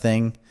 Isn't that a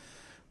thing?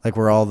 Like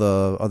where all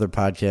the other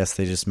podcasts,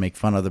 they just make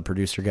fun of the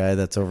producer guy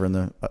that's over in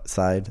the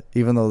side,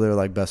 even though they're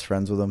like best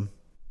friends with him.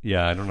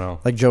 Yeah, I don't know.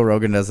 Like Joe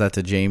Rogan does that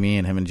to Jamie,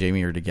 and him and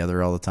Jamie are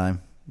together all the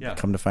time. Yeah.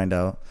 Come to find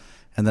out.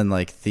 And then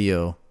like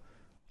Theo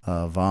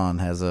Vaughn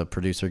has a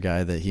producer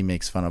guy that he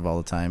makes fun of all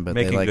the time. But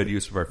Making they like good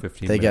use of our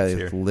 15 they minutes got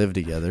to here. live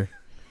together.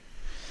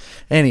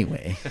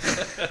 Anyway,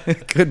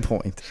 good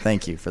point.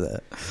 Thank you for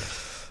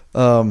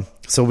that.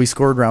 So we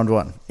scored round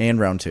one and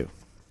round two.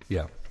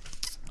 Yeah.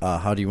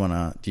 How do you want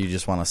to? Do you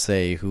just want to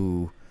say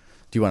who?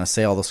 Do you want to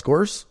say all the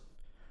scores?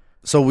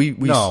 So we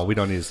No, we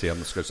don't need to see on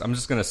the scripts. I'm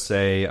just going to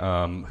say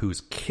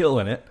who's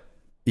killing it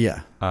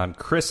yeah, on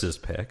Chris's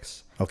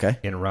picks. okay,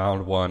 In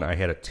round one, I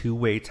had a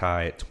two-way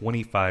tie at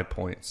 25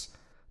 points.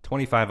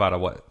 25 out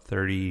of what?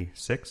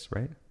 36,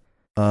 right?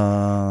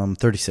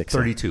 36,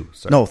 32.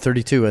 Sorry. no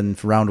 32 in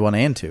round one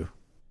and two.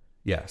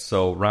 Yeah,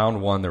 so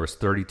round one, there was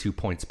 32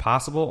 points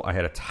possible. I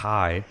had a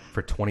tie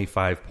for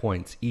 25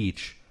 points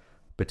each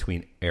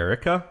between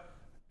Erica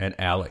and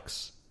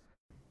Alex.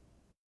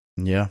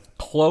 Yeah,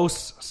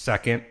 Close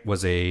second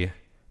was a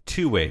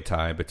two-way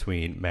tie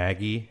between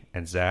Maggie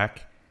and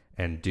Zach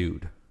and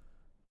Dude.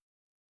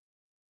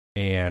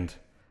 And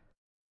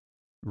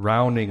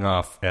rounding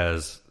off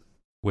as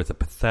with a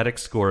pathetic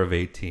score of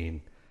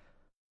 18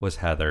 was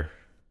Heather.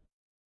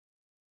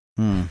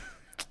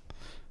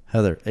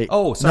 Heather.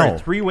 Oh, sorry. no.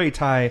 Three-way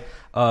tie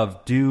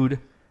of Dude,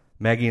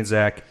 Maggie and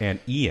Zach, and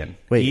Ian.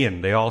 Wait.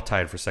 Ian, they all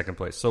tied for second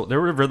place. So they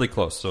were really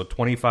close. So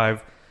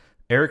 25.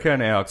 Erica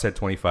and Alex had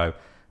 25.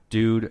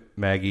 Dude,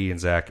 Maggie, and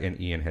Zach, and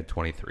Ian had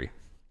 23.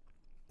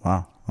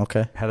 Wow.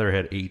 Okay. Heather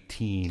had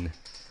 18.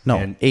 No,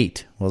 And-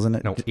 8 wasn't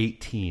it? No,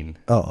 18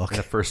 Oh, okay. in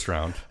the first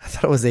round. I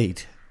thought it was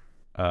 8.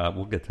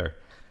 We'll get there.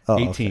 Oh,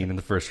 18 okay. in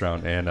the first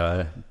round.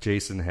 And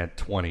Jason had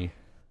 20.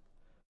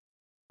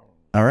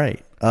 All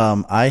right.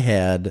 I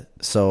had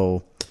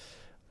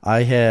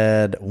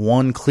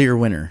one clear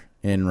winner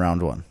in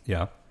round one.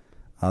 Yeah.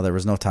 There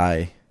was no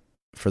tie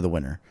for the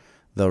winner.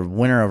 The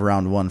winner of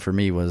round one for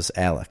me was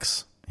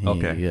Alex.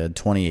 Okay. He had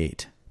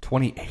 28.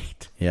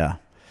 28. Yeah.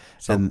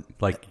 So, And-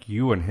 like,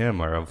 you and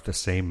him are of the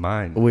same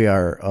mind. We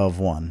are of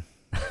one.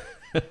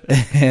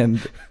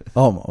 And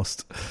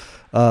almost.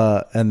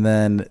 And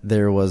then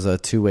there was a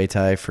two-way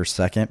tie for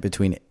second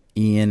between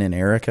Ian and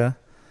Erica.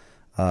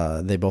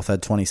 They both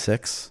had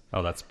 26.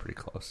 Oh, that's pretty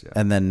close, yeah.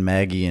 And then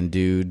Maggie and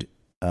Dude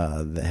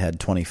that had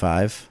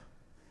 25.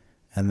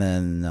 And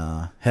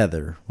then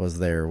Heather was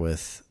there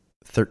with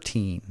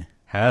 13.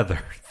 Heather,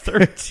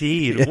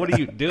 13. What are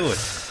you doing?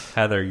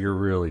 Heather, you're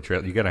really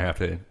trailing. You're going to have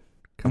to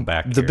come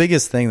back The here.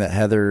 biggest thing that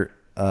Heather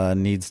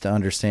needs to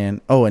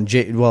understand. Oh, and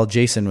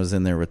Jason was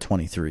in there with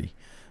 23.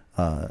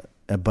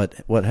 But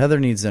what Heather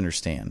needs to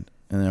understand,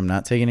 and I'm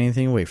not taking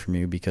anything away from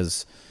you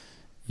because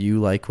you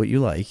like what you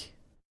like.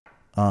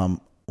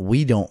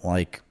 We don't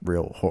like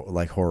real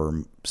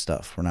horror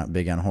stuff. We're not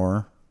big on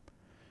horror.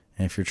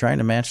 And if you're trying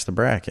to match the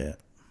bracket,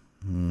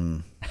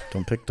 don't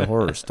pick the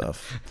horror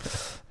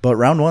stuff. But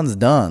round one's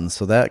done,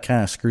 so that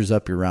kind of screws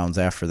up your rounds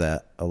after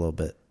that a little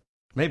bit.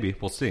 Maybe.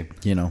 We'll see.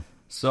 You know,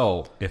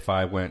 So, if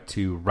I went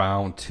to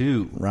round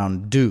two,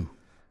 round two.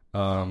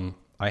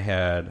 I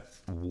had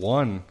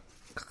one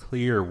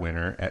clear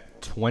winner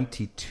at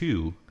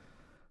 22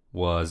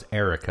 was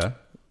Erica.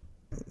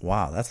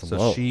 Wow, that's So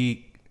low.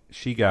 she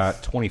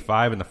got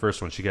 25 in the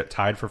first one. She got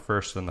tied for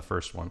first in the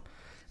first one.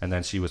 And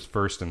then she was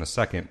first in the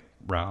second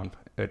round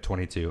at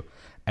 22.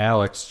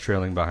 Alex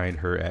trailing behind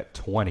her at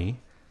 20.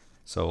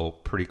 So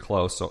pretty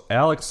close. So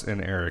Alex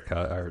and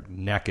Erica are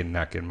neck and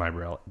neck in my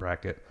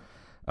bracket.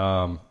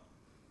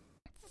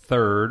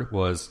 Third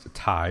was a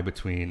tie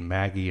between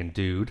Maggie and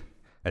Dude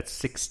at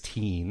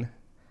 16.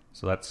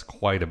 So that's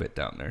quite a bit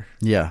down there.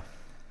 Yeah.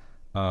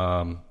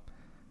 And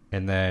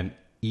then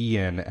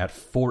Ian at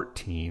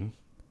 14.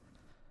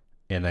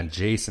 And then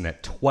Jason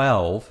at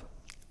 12.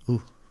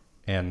 Ooh.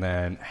 And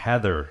then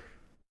Heather.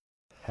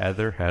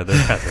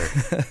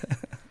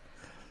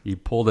 You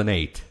pulled an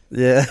 8.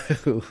 Yeah.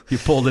 You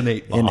pulled an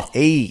 8 ball. An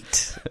 8.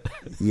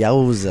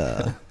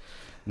 Yowza.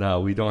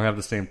 No, we don't have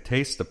the same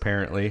taste,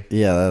 apparently.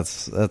 Yeah,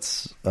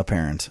 that's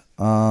apparent.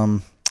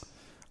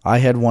 I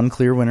had one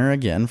clear winner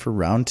again for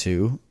round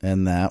 2,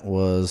 and that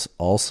was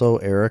also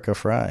Erica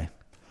Fry.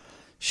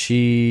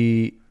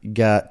 She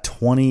got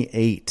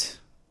 28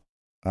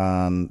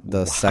 on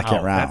the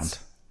second round. That's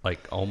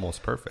like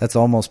almost perfect. That's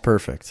almost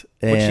perfect.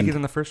 What did she And get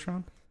in the first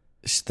round?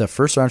 the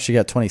first round she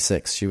got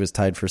 26. She was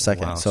tied for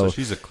second. Wow, so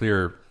she's a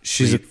clear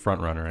she's a front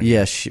runner.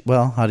 Yeah,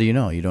 well, how do you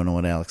know? You don't know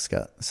what Alex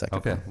got second.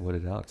 Okay, what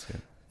did Alex get?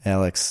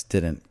 Alex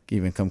didn't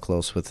even come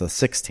close with a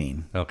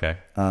 16. Okay.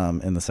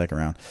 In the second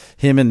round.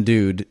 Him and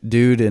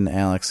Dude and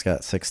Alex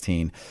got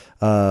 16.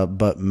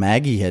 But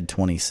Maggie had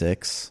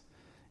 26.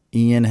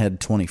 Ian had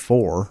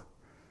 24.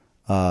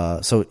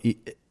 So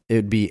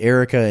it'd be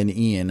Erica and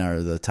Ian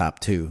are the top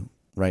 2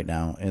 right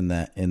now in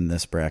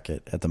this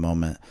bracket at the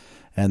moment.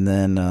 And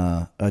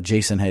then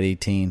Jason had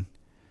 18.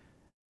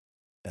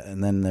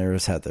 And then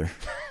there's Heather.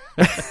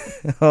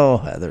 Oh,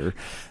 Heather.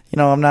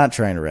 I'm not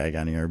trying to rag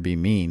on you or be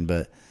mean,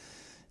 but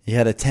you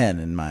had a 10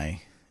 in my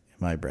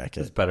bracket.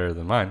 It's better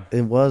than mine.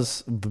 It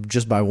was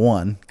just by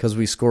 1 because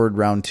we scored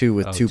round 2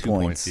 with 2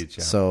 points. Each,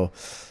 yeah. So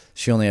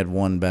she only had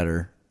 1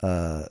 better.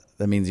 That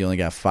means you only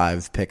got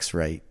 5 picks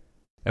right.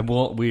 And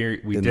we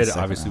did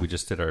obviously round. we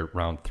just did our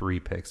round 3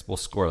 picks. We'll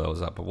score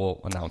those up, but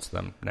we'll announce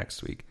them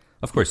next week.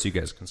 Of course, you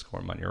guys can score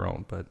them on your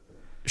own, but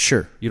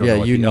Sure. you don't know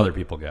what the other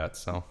people got.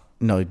 So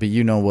no, but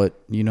you know what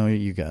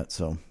you got.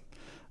 So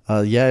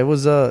it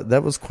was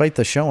that was quite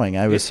the showing.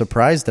 I was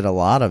surprised at a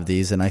lot of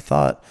these, and I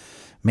thought,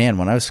 man,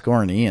 when I was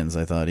scoring Ian's,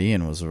 I thought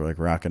Ian was like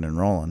rocking and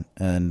rolling,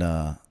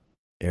 and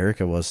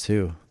Erica was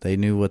too. They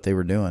knew what they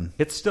were doing.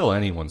 it's still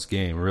anyone's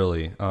game,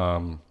 really.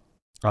 On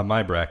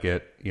my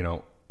bracket,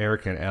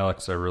 Erica and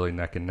Alex are really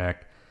neck and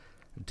neck.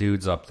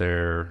 Dude's up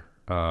there.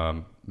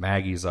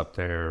 Maggie's up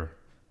there.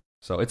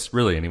 So it's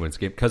really anyone's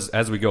game because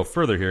as we go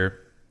further here,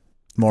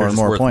 More and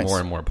more points. More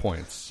and more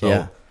points. So,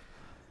 Yeah.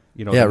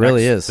 it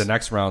really is. The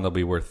next round they'll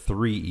be worth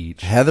 3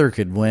 each. Heather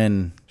could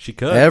win. She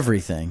could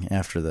everything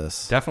after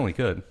this. definitely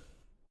could.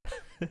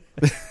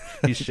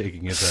 He's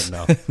shaking his head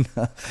now.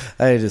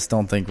 I just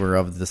don't think we're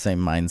of the same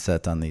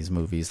mindset on these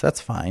movies.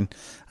 That's fine.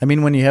 I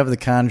mean, when you have The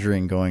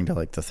Conjuring going to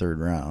like the 3rd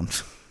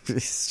round,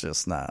 it's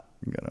just not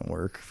going to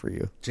work for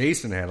you.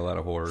 Jason had a lot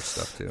of horror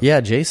stuff too.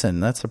 Yeah,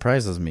 Jason, that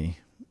surprises me.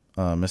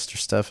 Mr.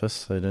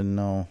 Steffes, I didn't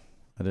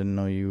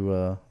know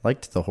you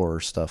liked the horror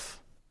stuff.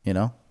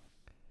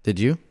 Did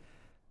you?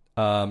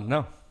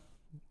 No.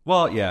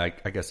 Well, yeah,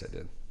 I guess I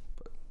did.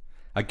 But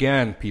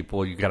again,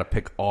 people, you got to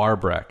pick our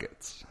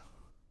brackets.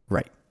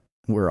 Right.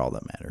 We're all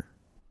that matter.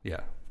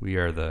 Yeah, we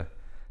are the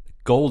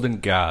golden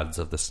gods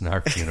of the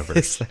Snarf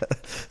universe.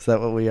 Is that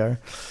what we are?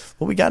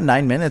 Well, we got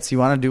 9 minutes. You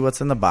want to do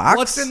what's in the box?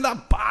 What's in the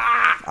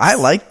box? I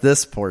like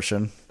this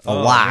portion a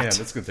lot. Man,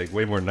 it's going to take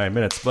way more than 9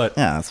 minutes, but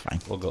Yeah, that's fine.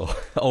 we'll go.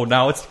 Oh,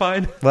 now it's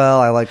fine? Well,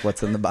 I like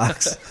what's in the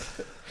box.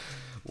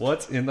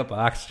 What's in the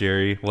box,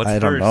 Jerry? What's I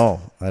don't first? know.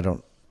 I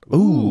don't.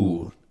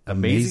 Ooh,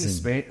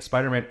 Amazing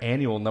Spider-Man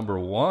Annual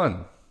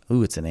 #1.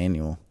 Ooh, it's an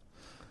annual.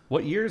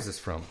 What year is this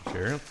from,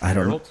 Jerry? I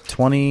don't know.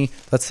 20.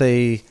 Let's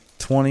say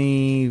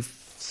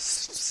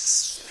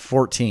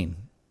 2014.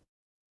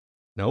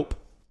 Nope.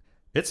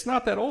 It's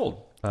not that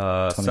old.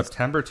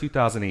 September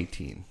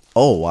 2018.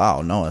 Oh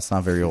wow, no, it's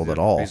not very old at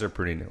all. These are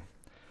pretty new.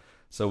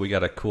 So we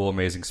got a cool,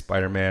 Amazing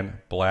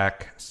Spider-Man,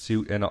 black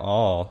suit and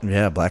all.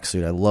 Yeah, black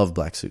suit. I love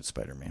black suit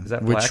Spider-Man. Is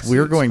that which black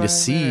we're suit going to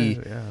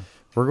Spider-Man? see? Yeah.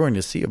 We're going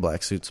to see a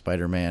black suit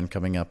Spider-Man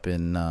coming up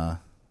in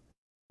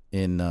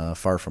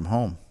Far From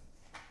Home.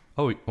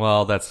 Oh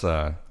well, that's It's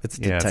a It's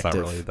not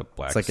detective. really the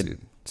black It's like a- suit.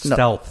 no.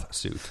 Stealth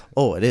suit.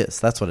 Oh, it is.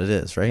 That's what it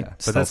is, right? Yeah.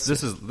 But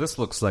Stealth this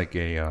looks like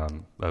a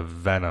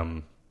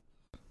Venom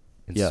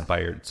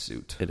inspired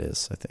suit. It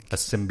is. I think A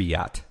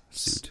symbiote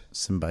suit.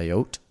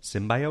 symbiote.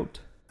 Symbiote?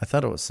 I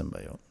thought it was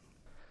symbiote.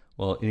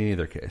 Well, in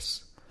either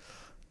case.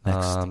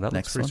 Next, That next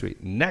looks pretty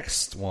one? sweet.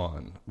 Next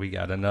one. We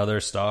got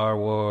another Star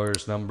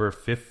Wars number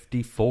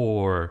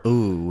 54.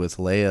 Ooh, with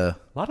Leia.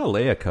 A lot of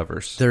Leia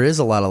covers. There is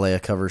a lot of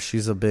Leia covers.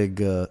 She's a big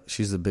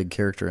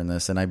character in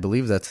this, and I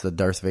believe that's the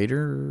Darth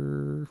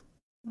Vader.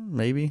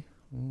 Maybe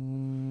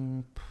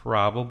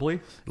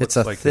Probably. it's Looks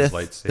a like his Sith,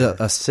 lightsaber.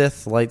 a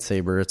Sith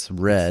lightsaber. It's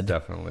red.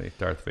 Definitely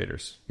Darth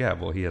Vader's. Yeah,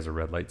 well, he has a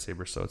red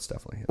lightsaber, so it's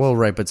definitely his. Well,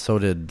 right, but so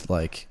did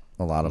like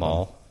a lot of them.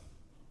 Maul.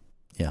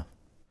 Yeah,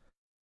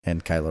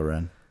 and Kylo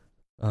Ren.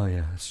 Oh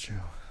yeah, that's true.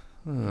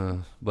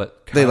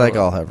 But They Kylo-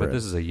 all have But red.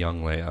 this is a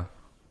young Leia,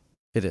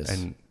 It is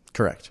and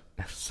correct.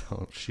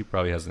 So she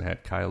probably hasn't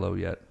had Kylo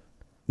yet.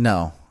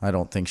 No, I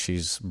don't think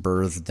she's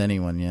birthed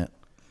anyone yet.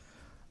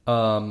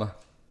 In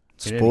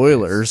any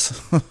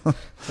Spoilers.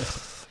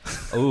 case-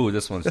 Oh,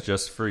 this one's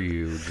just for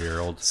you,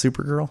 Gerald.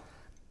 Supergirl?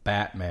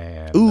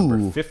 Batman, Ooh.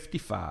 number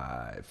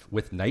 55,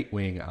 with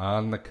Nightwing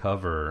on the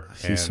cover.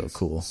 He's and so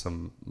cool.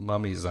 Some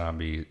mummy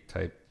zombie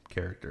type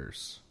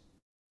characters.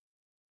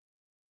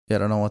 Yeah, I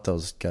don't know what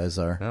those guys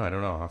are. No, I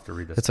don't know. I'll have to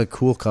read this. It's a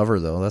cool cover,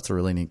 though. That's a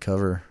really neat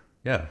cover.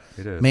 Yeah,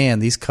 it is. Man,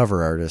 these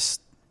cover artists,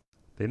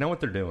 They know what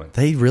they're doing.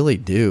 they really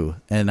do.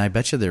 And I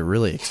bet you they're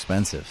really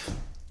expensive.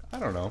 I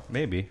don't know.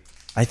 Maybe.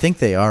 I think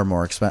they are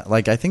more expensive.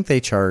 Like, I think they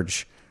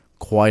charge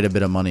quite a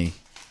bit of money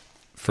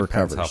for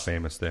Depends covers. how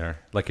famous they are.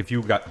 Like, if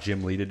you got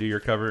Jim Lee to do your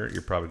cover,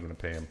 you're probably going to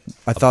pay him.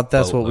 I thought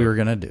that's what we boatload. were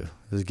going to do,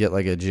 is get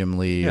like a Jim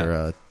Lee Yeah. or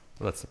Well,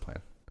 that's the plan.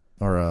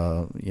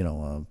 a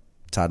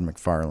Todd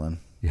McFarlane.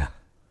 Yeah.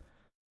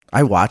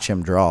 I watch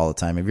him draw all the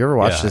time. Have you ever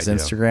watched Yeah, his I do.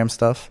 Instagram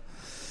stuff?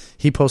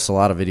 He posts a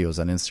lot of videos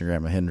on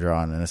Instagram of him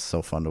drawing, and it's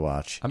so fun to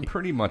watch. I'm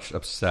pretty much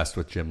obsessed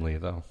with Jim Lee,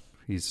 though.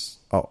 He's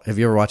Have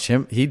you ever watched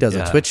him? He does a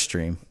Yeah. Twitch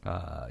stream.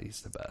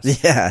 he's the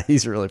best. Yeah,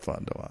 he's really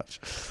fun to watch.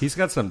 He's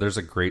got some. There's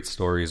a great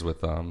stories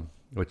with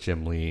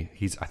Jim Lee.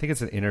 I think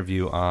it's an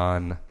interview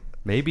on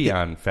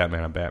on Fat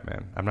Man on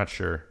Batman. I'm not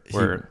sure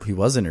where. He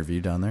was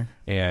interviewed down there.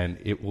 And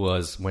it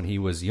was when he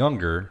was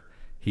younger.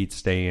 He'd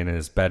stay in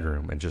his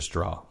bedroom and just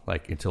draw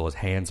like until his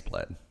hands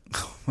bled.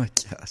 Oh my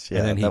gosh! Yeah,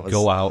 And then that he'd was-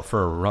 go out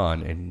for a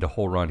run, and the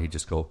whole run he'd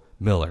just go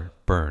Miller,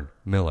 burn,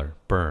 Miller,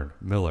 burn,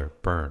 Miller,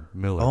 burn,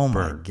 Miller, Oh my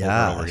burn, over and over again.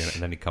 gosh.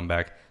 And then he'd come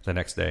back the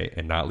next day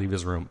and not leave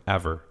his room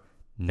ever,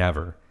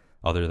 never,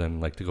 other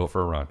than like to go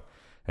for a run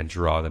and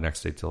draw the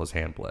next day till his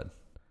hand bled.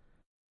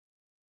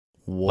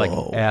 Whoa!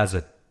 Like as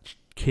a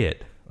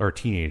kid or a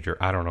teenager,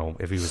 I don't know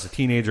if he was a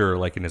teenager or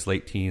like in his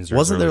late teens. Or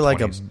Wasn't his there early like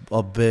 20s.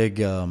 a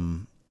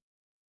big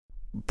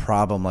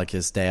problem? Like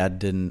his dad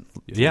didn't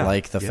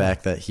like the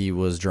fact that he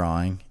was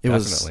drawing. It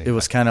Definitely.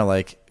 was kind of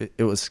like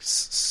it was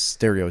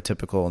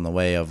stereotypical in the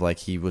way of like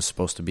he was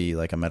supposed to be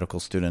like a medical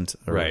student,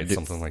 or right,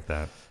 something like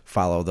that.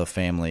 follow the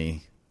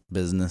family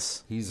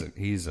business. He's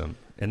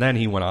and then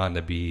he went on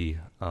to be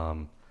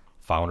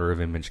founder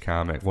of Image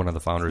Comics, one of the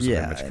founders Yeah,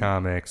 of Image and-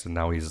 Comics, and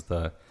now he's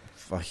A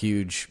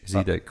huge. is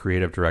he the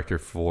creative director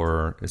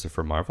for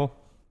Marvel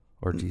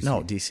or DC?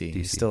 No, DC.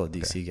 He's still a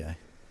DC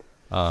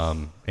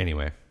guy.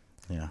 Anyway,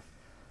 Yeah.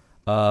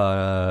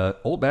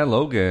 Old Man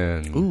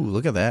Logan, Ooh,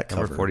 look at that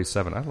number cover.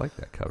 47. I like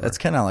that cover. That's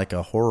kind of like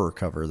a horror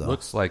cover, though.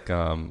 Looks like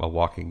a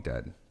Walking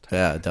Dead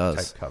Yeah, it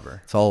does. type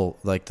cover. It's all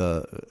like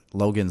the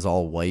Logan's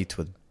all white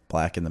with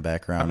black in the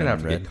background. I'm gonna have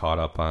and to red. get caught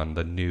up on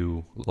the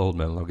new Old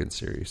Man Logan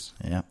series.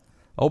 Yeah.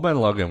 Old Man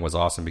Logan was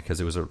awesome because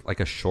it was like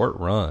a short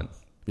run,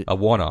 a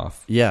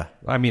one-off. Yeah.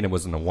 I mean, it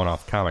wasn't a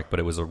one-off comic, but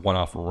it was a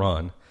one-off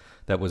run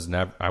that was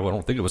never. I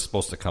don't think it was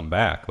supposed to come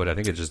back, but I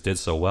think it just did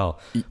so well.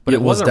 But It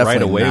it was wasn't right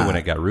definitely away not. when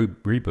it got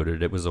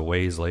rebooted. It was a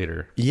ways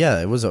later.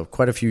 Yeah, it was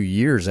quite a few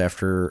years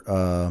after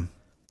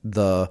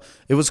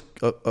it was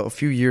a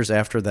few years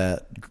after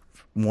that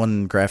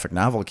one graphic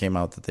novel came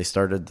out that they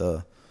started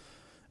the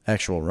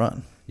actual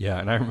run. Yeah,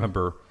 and I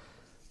remember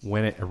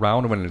when it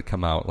had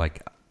come out,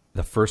 like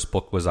the first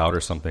book was out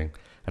or something,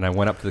 and I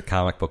went up to the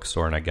comic book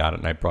store and I got it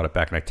and I brought it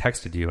back and I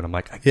texted you and I'm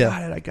like, I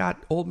got it, I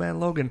got Old Man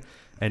Logan,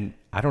 and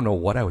I don't know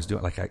what I was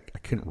doing, like I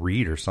couldn't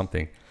read or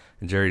something,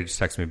 and Jerry just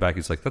texted me back.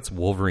 He's like, that's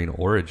Wolverine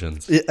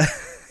Origins. Yeah,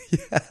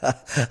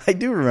 I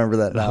do remember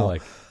that And I'm now.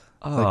 like,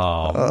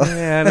 oh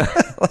man,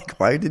 Like,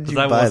 why did you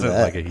I buy wasn't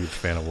that? like a huge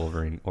fan of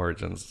Wolverine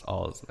Origins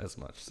as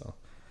much. So,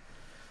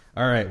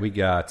 all right, we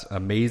got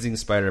Amazing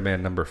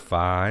Spider-Man number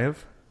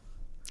 5.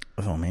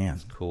 Oh man,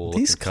 Cool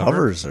These looking cover.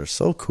 covers are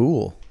so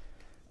cool.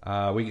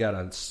 We got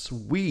a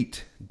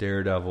sweet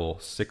Daredevil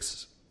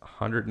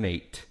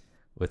 608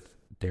 with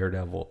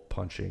Daredevil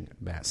punching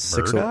Matt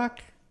 60 Murdock.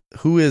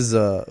 Who's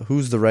the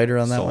writer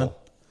on that Soul. one?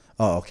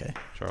 Oh, okay.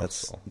 Charles That's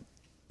Soule.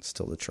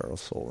 still the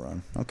Charles Soule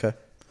run. Okay.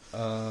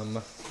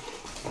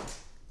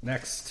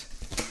 Next,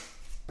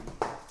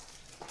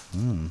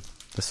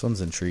 This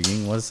one's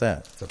intriguing. What is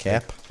that? it's a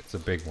Cap? Big, it's a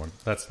big one.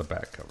 That's the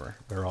back cover.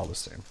 They're all the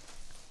same.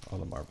 All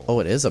the Marvel. Oh,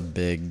 it is a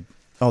big.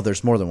 Oh,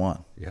 there's more than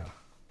one. Yeah.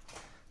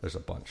 There's a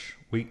bunch.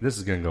 This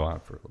is going to go on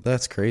for a little bit.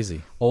 That's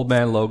crazy. Old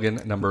Man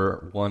Logan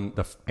number 1,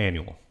 the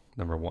annual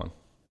number 1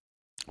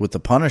 With the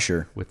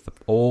Punisher. with the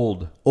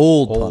old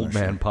Punisher.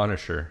 man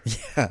Punisher.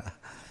 Yeah.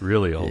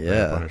 Really old Yeah.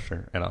 man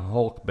Punisher. And a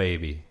Hulk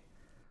baby.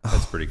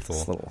 That's pretty cool.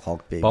 This little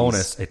Hulk baby.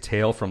 Bonus, a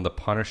tale from the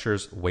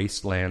Punisher's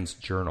Wastelands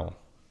Journal.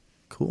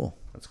 Cool.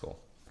 That's cool.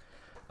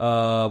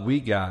 We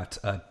got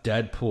a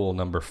Deadpool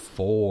number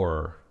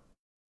 4.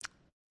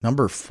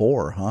 Number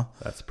 4, huh?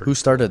 That's pretty Who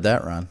started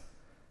that run?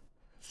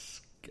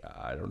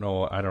 I don't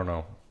know. I don't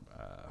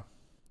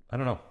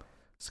know.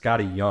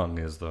 Scotty Young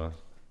is the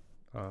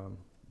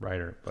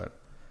writer, but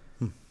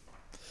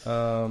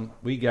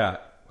we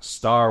got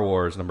Star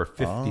Wars number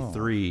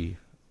 53.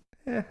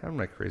 I'm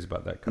not crazy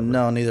about that cover.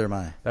 No, neither am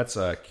I. That's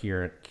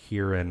Kieran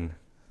Gillen.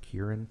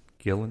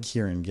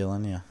 Kieran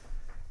Gillen, yeah.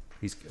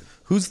 He's good.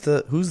 Who's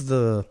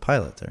the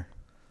pilot there?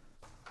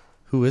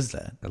 Who is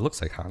that? It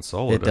looks like Han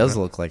Solo. It does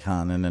doesn't look like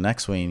Han in an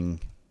X-wing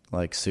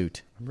like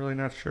suit. I'm really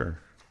not sure.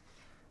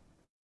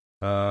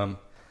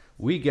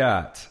 We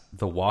got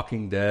The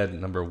Walking Dead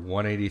number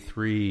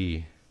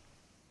 183.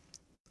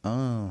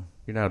 Oh,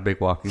 You're not a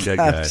big Walking Dead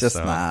guy. I'm just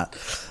so. not.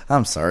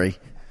 I'm sorry.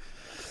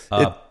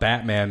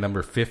 Batman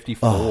number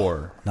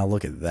 54. Now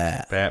look at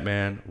that.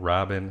 Batman,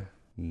 Robin,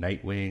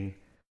 Nightwing,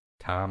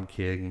 Tom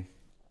King.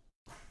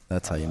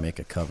 That's how you make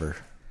a cover.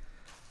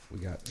 We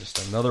got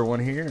just another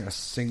one here, a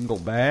single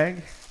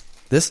bag.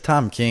 This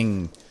Tom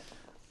King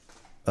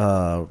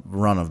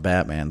run of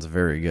Batman's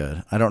very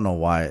good. I don't know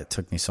why it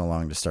took me so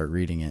long to start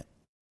reading it,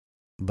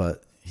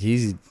 but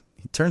he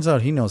turns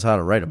out he knows how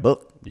to write a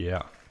book.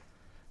 Yeah.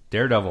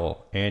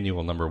 Daredevil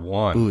annual number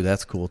 1. Ooh,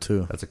 that's cool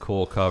too. That's a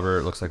cool cover.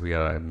 It looks like we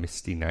got a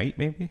Misty Knight,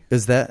 maybe?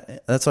 That's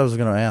what I was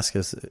going to ask.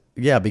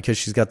 Because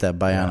she's got that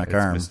bionic it's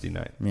arm. Misty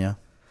Knight. Yeah.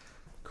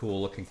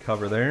 Cool looking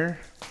cover there.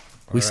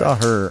 We saw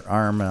her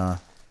arm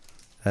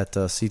at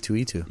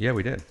C2E2. Yeah,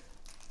 we did.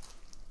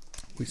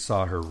 We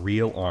saw her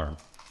real arm.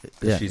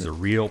 Yeah. She's a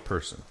real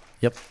person.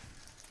 Yep.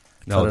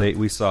 No, they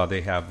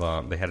had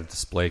a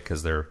display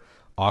because they're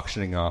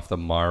auctioning off the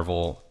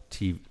Marvel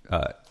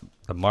Netflix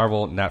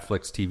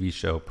TV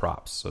show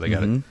props. So they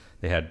got it.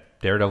 They had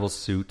Daredevil's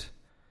suit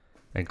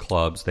and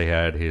clubs. They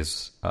had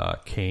his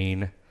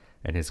cane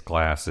and his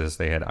glasses.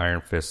 They had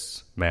Iron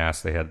Fist's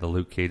mask. They had the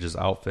Luke Cage's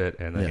outfit,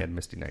 and they had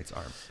Misty Knight's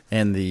arm.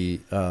 And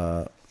the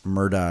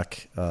Murdoch.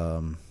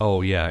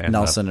 Oh yeah, and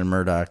Nelson and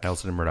Murdoch.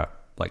 Nelson and Murdoch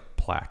like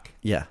plaque.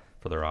 Yeah.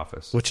 For their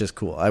office, Which is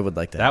cool. I would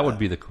like to. That would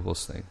be the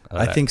coolest thing.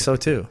 I think so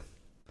too.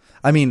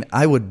 I mean,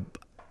 I would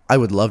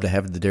love to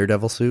have the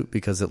Daredevil suit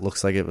because it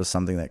looks like it was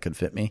something that could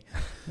fit me.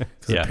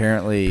 Yeah.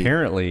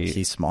 Apparently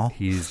he's small.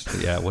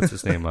 What's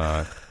his name?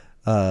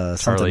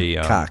 Charlie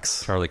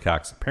Cox. Charlie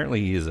Cox. Apparently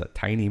he is a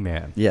tiny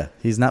man. Yeah,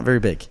 he's not very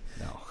big.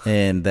 No.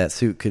 And that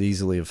suit could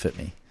easily have fit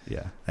me.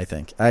 Yeah. I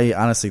think. I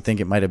honestly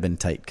think it might have been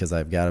tight because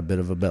I've got a bit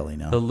of a belly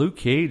now. The Luke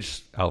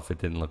Cage outfit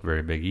didn't look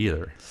very big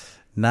either.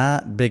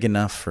 Not big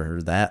enough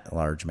for that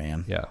large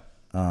man. Yeah.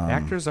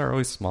 Actors are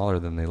always smaller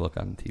than they look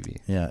on TV.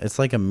 Yeah, it's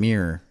like a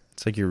mirror.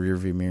 It's like your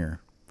rearview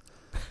mirror.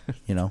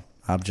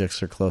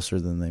 Objects are closer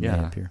than they may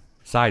appear.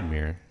 Side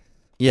mirror.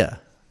 Yeah,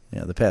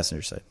 the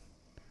passenger side.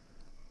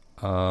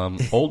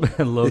 Old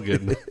Man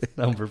Logan,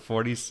 number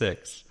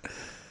 46.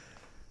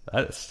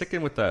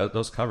 Sticking with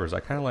those covers,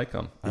 I kind of like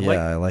them.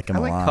 I like them a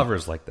lot. I like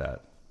covers like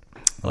that.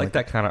 I like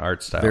that kind of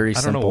art style. Very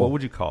I don't know, simple. what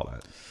would you call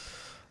that?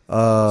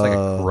 It's like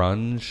a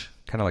grunge,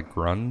 kind of like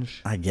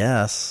grunge. I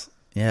guess.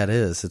 Yeah, it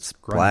is. It's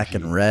Grungy. black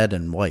and red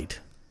and white.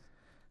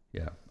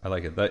 Yeah, I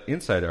like it. The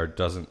inside art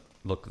doesn't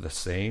look the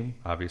same,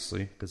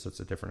 obviously, because it's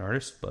a different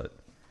artist, but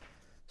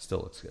still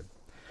looks good.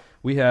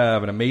 We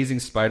have an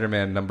Amazing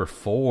Spider-Man number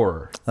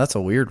 4. That's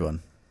a weird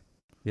one.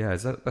 Yeah,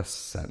 is that a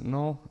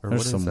Sentinel? Or There's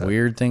what is some that?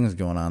 weird things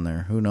going on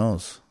there. Who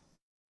knows?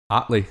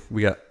 Otley.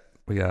 We got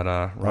Ryan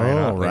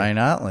Otley Ryan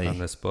Otley. on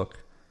this book.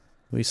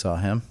 We saw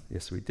him.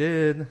 Yes, we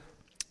did.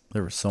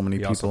 There were so many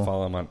We people. also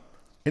follow him on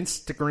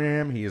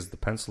Instagram. He is the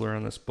penciler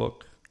on this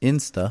book.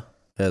 Insta,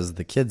 as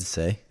the kids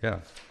say. Yeah.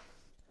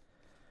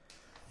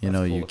 You know,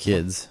 cool you looking.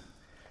 kids.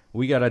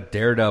 We got a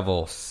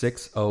Daredevil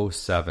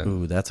 607.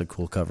 Ooh, that's a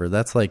cool cover.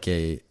 That's like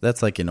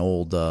an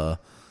old Ron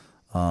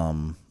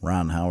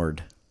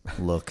Howard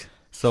look.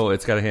 So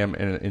it's got him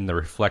in the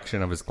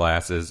reflection of his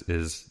glasses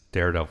is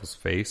Daredevil's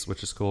face,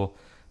 which is cool.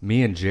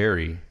 Me and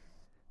Jerry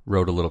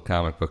wrote a little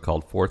comic book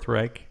called Fourth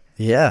Reich.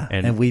 Yeah,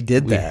 and we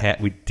did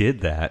that. We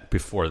did that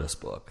before this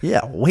book.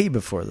 Yeah, way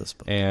before this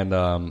book. And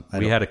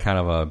we had a kind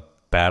of a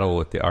battle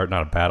with the art,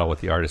 not a battle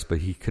with the artist, but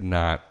he could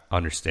not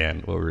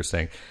understand what we were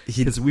saying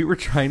because we were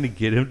trying to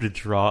get him to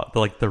draw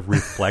the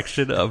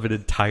reflection of an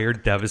entire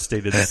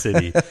devastated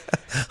city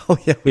Oh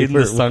yeah, in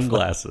the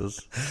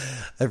sunglasses.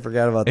 I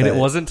forgot about And that. it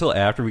wasn't until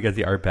after we got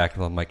the art back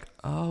and I'm like,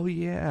 oh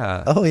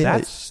yeah, yeah.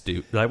 that's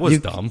stupid. That was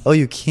dumb. Oh,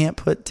 you can't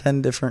put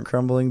 10 different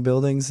crumbling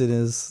buildings in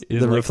the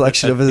like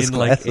reflection of his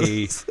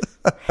glasses.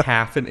 like a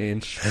half an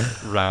inch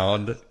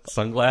round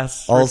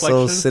sunglass. Also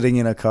reflection. sitting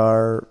in a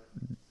car,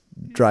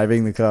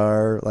 driving the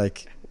car,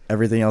 like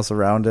everything else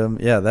around him.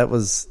 Yeah,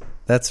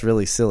 that's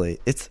really silly.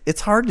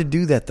 It's hard to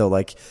do that though,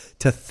 like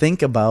to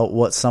think about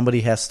what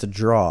somebody has to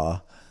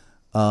draw.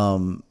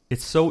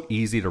 It's so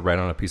easy to write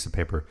on a piece of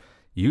paper.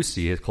 You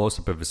see a close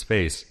up of his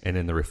face, and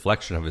in the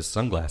reflection of his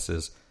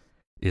sunglasses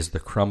is the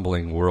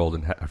crumbling world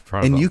in front of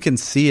him. And you can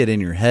see it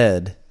in your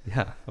head.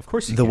 Yeah, of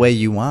course you the can. way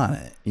you want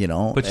it, you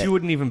know. But you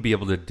wouldn't even be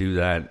able to do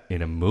that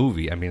in a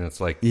movie. I mean,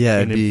 it's like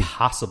it'd an be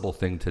impossible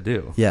thing to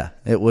do. Yeah,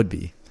 it would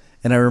be.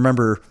 And I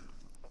remember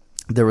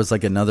there was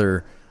like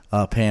another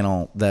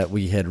panel that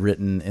we had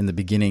written in the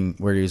beginning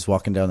where he was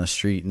walking down the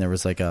street and there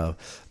was like a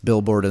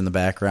billboard in the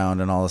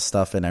background and all this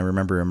stuff. And I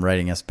remember him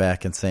writing us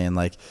back and saying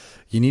like,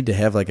 you need to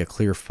have like a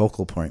clear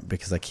focal point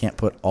because I can't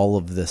put all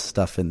of this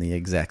stuff in the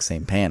exact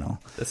same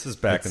panel. This is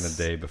back in the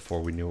day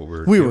before we knew what we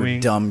were We doing.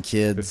 were dumb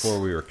kids.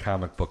 Before we were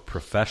comic book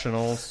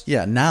professionals.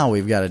 Yeah, now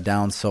we've got it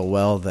down so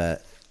well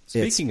that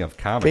Speaking it's of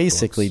comic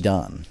basically books,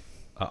 done.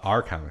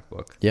 our comic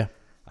book. Yeah.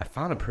 I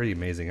found a pretty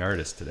amazing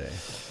artist today.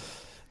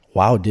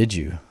 Wow, did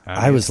you? on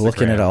I was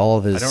looking Instagram. at all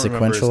of his I don't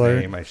sequential remember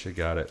his art. name. I should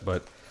got it,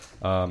 but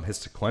his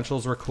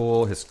sequentials were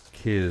cool. His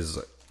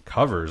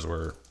covers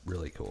were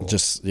really cool.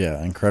 Just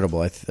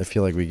incredible. I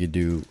feel like we could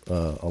do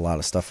a lot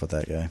of stuff with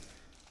that guy.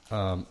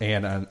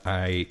 And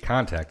I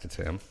contacted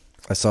him.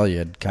 I saw you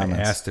had comments.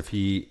 I asked if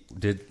he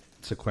did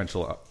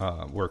sequential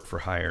work for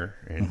hire,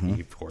 and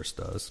he of course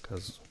does,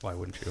 because why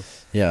wouldn't you?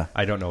 Yeah,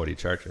 I don't know what he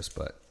charges,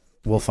 but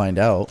we'll find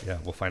out. yeah,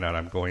 we'll find out.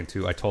 I'm going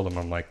to. I told him,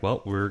 I'm like,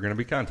 well, we're going to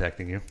be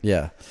contacting you.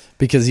 Yeah,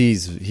 because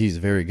he's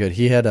very good.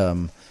 He had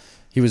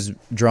he was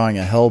drawing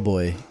a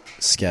Hellboy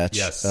sketch,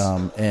 Yes.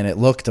 And it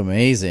looked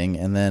amazing.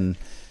 And then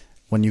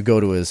when you go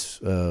to his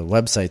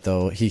website,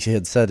 though, he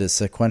had said his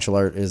sequential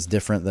art is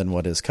different than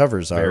what his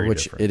covers are, Very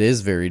which different. it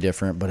is very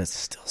different, but it's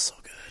still so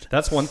good.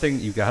 That's one thing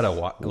you gotta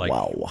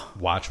Wow.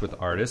 watch with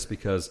artists,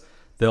 because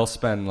they'll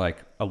spend like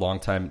a long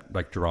time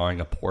like drawing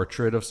a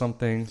portrait of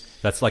something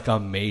that's like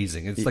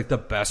amazing. It's like the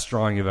best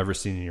drawing you've ever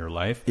seen in your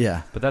life.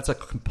 Yeah. But that's a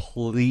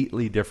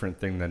completely different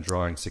thing than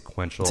drawing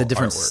sequential. It's a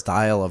different artwork.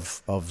 style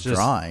of Just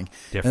drawing,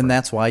 different. and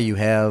that's why you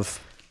have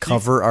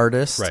cover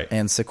artists Right.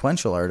 and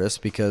sequential artists,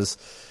 because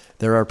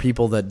there are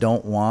people that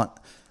don't want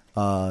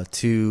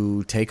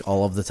to take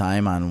all of the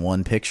time on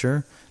one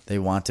picture. They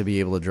want to be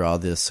able to draw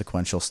this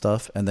sequential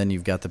stuff, and then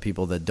you've got the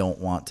people that don't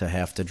want to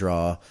have to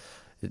draw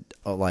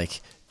like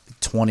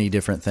 20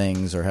 different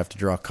things or have to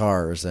draw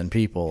cars and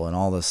people and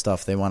all this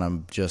stuff. They want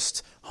to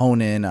just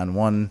hone in on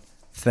one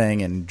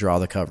thing and draw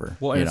the cover.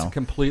 Well, and it's a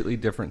completely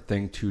different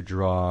thing to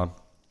draw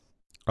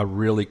a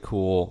really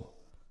cool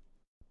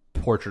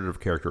portrait of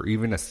character, or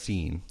even a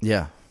scene.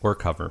 Yeah. Or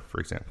cover, for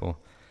example,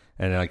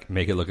 and like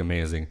make it look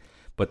amazing.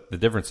 But the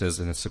difference is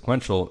in a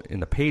sequential,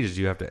 in the pages,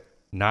 you have to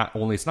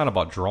it's not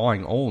about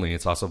drawing only,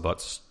 it's also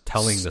about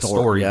telling the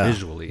story yeah.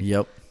 visually.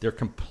 Yep. They're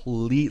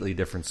completely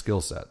different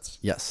skill sets.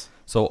 Yes.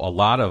 So a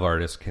lot of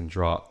artists can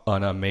draw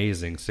an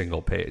amazing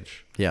single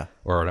page, Yeah.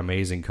 or an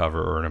amazing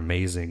cover, or an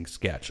amazing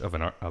sketch of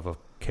a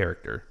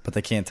character. But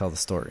they can't tell the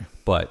story.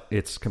 But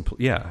it's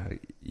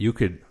you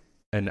could,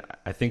 and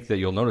I think that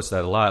you'll notice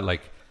that a lot.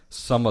 Like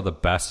some of the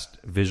best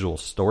visual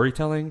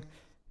storytelling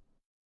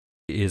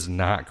is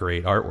not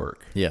great artwork.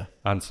 Yeah.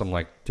 On some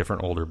like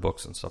different older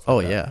books and stuff. Oh,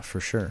 Like that. yeah, for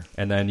sure.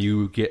 And then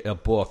you get a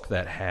book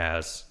that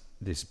has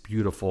this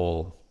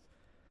beautiful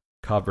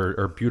cover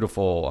or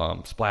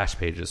beautiful splash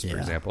pages, for Yeah.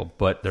 example,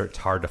 but it's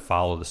hard to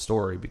follow the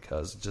story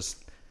because it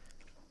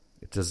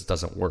just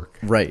doesn't work.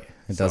 Right.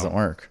 It doesn't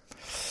work.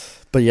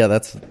 But yeah,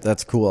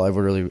 that's cool. I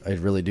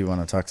really do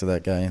want to talk to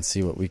that guy and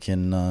see what we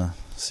can I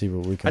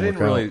didn't work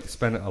really out.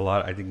 spend a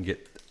lot. I didn't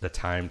get the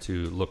time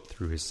to look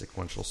through his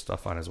sequential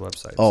stuff on his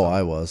website. Oh, so.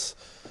 I was.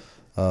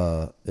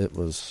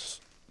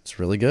 It's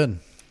really good.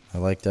 I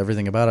liked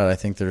everything about it. I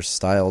think there's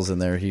styles in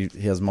there. He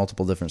has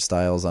multiple different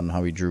styles on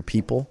how he drew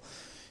people.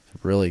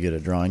 He's really good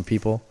at drawing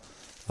people.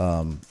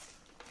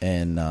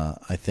 And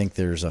I think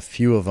there's a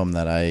few of them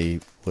that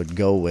I would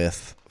go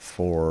with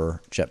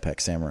for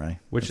Jetpack Samurai.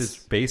 Which is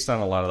based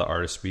on a lot of the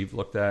artists we've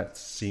looked at,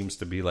 seems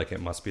to be like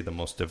it must be the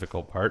most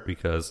difficult part,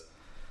 because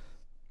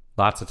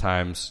lots of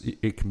times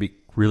it can be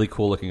really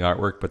cool looking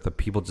artwork, but the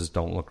people just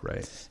don't look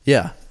right.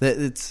 Yeah,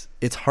 it's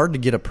hard to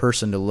get a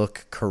person to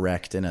look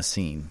correct in a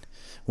scene,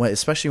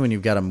 especially when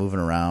you've got them moving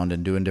around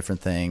and doing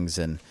different things.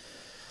 And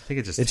I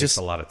think it takes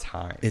a lot of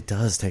time. It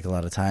does take a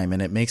lot of time,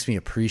 and it makes me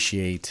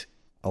appreciate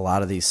a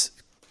lot of these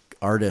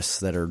artists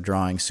that are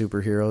drawing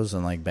superheroes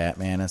and like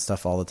Batman and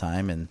stuff all the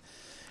time, and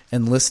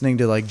listening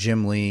to like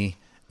Jim Lee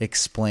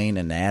explain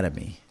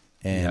anatomy,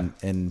 and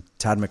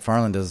Todd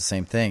McFarlane does the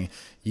same thing.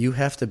 You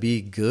have to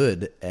be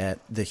good at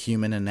the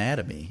human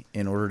anatomy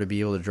in order to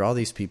be able to draw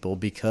these people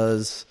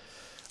because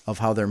of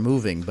how they're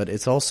moving. But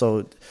it's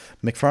also,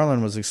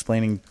 McFarlane was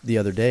explaining the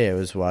other day, I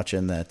was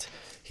watching, that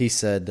he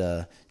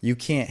said you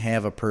can't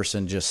have a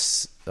person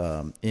just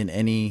in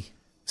any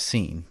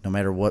scene, no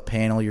matter what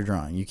panel you're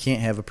drawing, you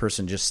can't have a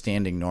person just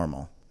standing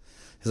normal.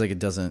 He's like, it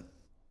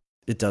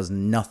does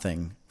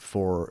nothing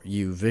for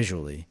you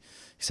visually.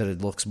 He said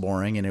it looks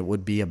boring, and it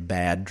would be a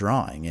bad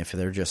drawing if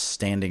they're just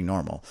standing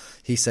normal.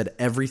 He said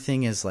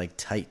everything is like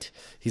tight.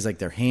 He's like,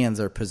 their hands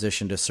are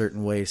positioned a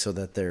certain way so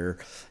that they're,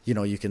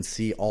 you can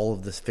see all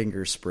of the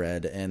fingers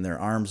spread, and their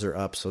arms are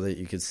up so that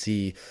you can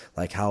see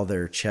like how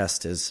their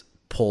chest is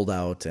pulled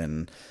out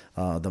and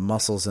the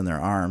muscles in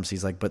their arms.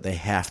 He's like, but they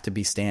have to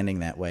be standing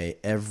that way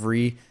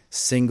every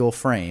single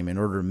frame in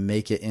order to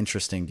make it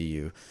interesting to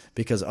you,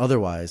 because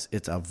otherwise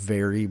it's a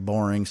very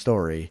boring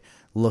story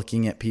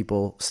looking at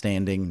people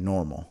standing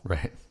normal.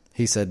 Right.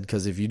 He said,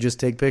 because if you just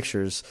take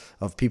pictures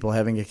of people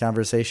having a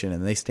conversation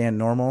and they stand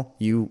normal,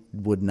 you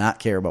would not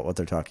care about what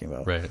they're talking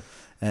about. Right.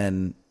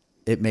 And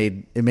it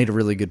made a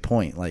really good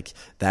point. Like,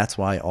 that's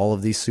why all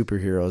of these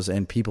superheroes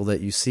and people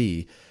that you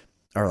see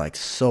are like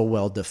so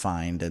well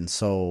defined and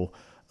so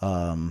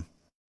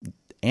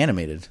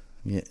animated.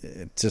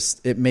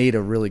 It made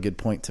a really good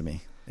point to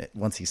me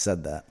once he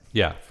said that.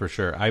 Yeah, for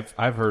sure.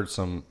 I've heard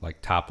some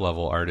like top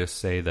level artists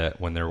say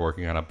that when they're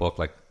working on a book,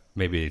 like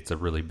maybe it's a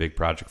really big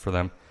project for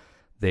them,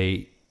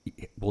 they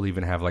will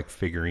even have like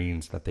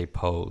figurines that they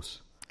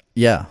pose.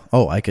 Yeah.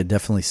 Oh, I could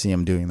definitely see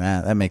him doing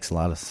that. That makes a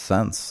lot of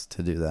sense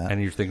to do that.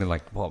 And you're thinking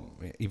like, well,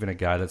 even a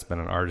guy that's been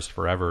an artist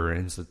forever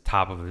and is the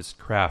top of his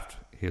craft,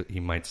 he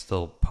might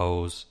still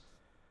pose,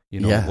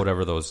 Yeah.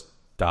 whatever those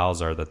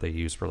dolls are that they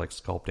use for like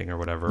sculpting or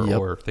whatever, Yep.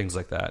 or things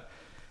like that.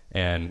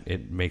 And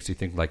it makes you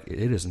think like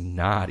it is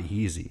not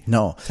easy.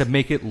 No. To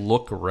make it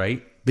look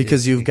right.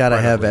 Because is you've got to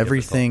have incredibly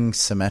everything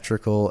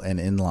symmetrical and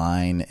in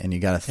line, and you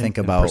got to think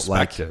difficult. about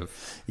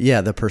Perspective.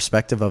 the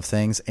perspective of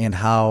things and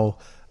how,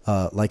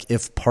 like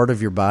if part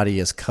of your body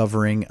is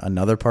covering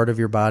another part of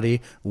your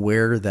body,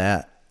 where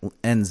that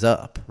ends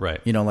up.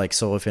 Right. Like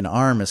so if an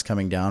arm is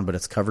coming down but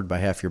it's covered by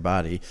half your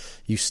body,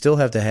 you still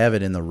have to have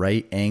it in the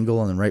right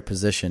angle and the right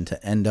position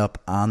to end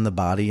up on the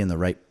body in the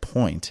right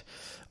point.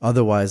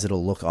 Otherwise,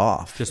 it'll look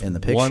off Just in the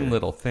picture. one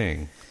little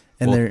thing.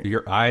 And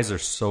your eyes are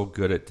so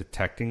good at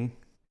detecting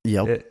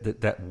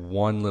Yep. that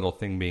one little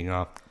thing being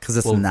off, 'Cause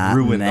it's will not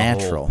ruin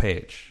natural. the whole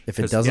page. If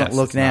it 'Cause, doesn't yes,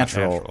 look it's not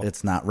natural,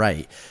 it's not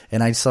right.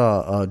 And I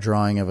saw a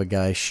drawing of a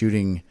guy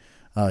shooting.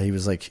 He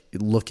was like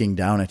looking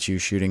down at you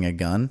shooting a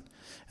gun,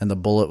 and the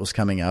bullet was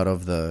coming out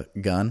of the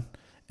gun,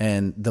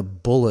 and the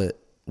bullet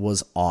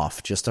was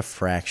off just a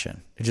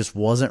fraction. It just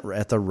wasn't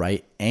at the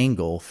right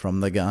angle from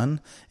the gun,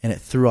 and it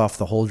threw off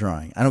the whole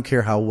drawing. I don't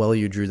care how well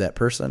you drew that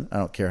person. I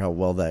don't care how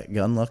well that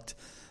gun looked.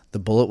 The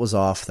bullet was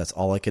off. That's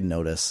all I could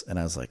notice. And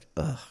I was like,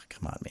 ugh,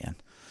 come on, man.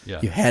 Yeah.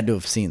 You had to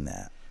have seen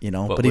that, but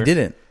he we're-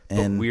 didn't. But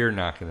And we're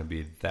not going to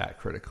be that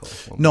critical.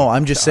 no,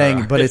 I'm just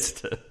saying, but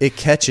artists. it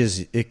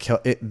catches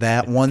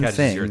that one catches your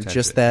thing, attention,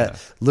 just that yeah.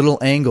 little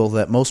angle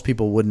that most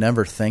people would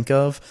never think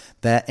of.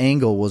 That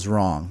angle was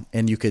wrong,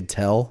 and you could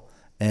tell,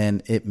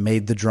 and it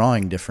made the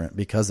drawing different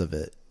because of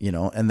it.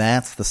 And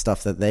that's the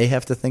stuff that they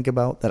have to think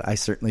about that I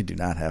certainly do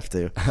not have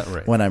to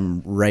Right. when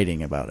I'm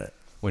writing about it.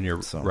 When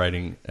you're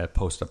writing a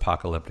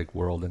post-apocalyptic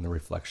world in the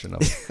reflection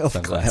of Of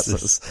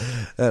sunglasses.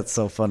 glasses. That's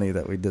so funny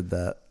that we did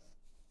that.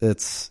 It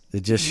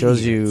just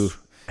shows you.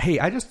 Hey,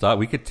 I just thought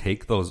we could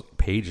take those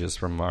pages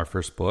from our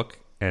first book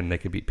and they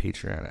could be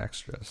Patreon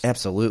extras.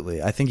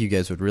 Absolutely. I think you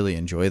guys would really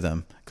enjoy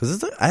them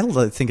because I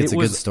think it's a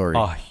good story.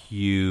 A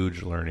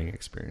huge learning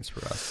experience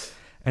for us.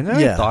 And then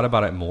Yeah. I thought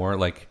about it more.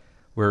 Like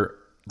we're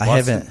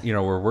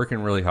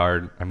working really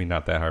hard. I mean,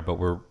 not that hard, but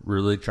we're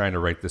really trying to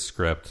write this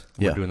script.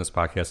 We're Yeah. doing this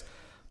podcast,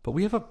 but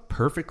we have a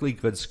perfectly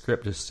good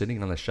script just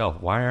sitting on the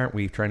shelf. Why aren't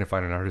we trying to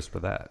find an artist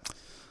for that?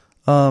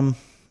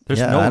 There's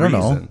Yeah, no I don't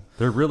reason. know.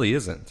 There really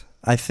isn't.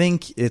 I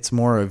think it's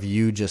more of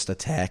you just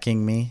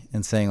attacking me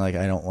and saying like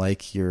I don't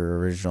like your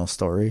original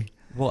story.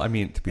 Well, I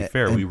mean, to be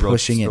fair, and we wrote the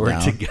pushing it story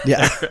down. together.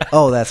 Yeah.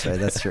 Oh, that's right.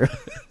 That's true.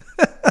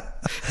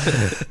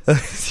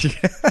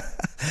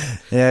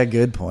 Yeah,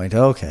 good point.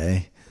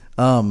 Okay.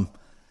 No,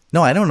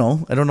 I don't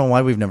know. I don't know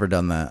why we've never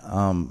done that.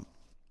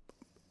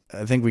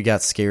 I think we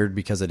got scared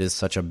because it is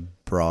such a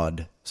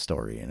broad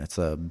story and it's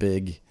a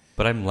big.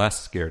 But I'm less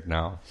scared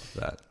now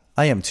of that.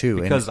 I am too.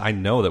 Because I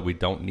know that we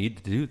don't need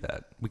to do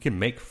that. We can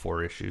make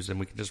 4 issues and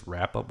we can just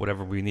wrap up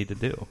whatever we need to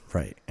do.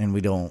 Right. And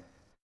we don't.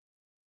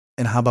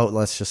 And how about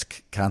let's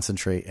just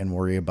concentrate and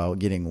worry about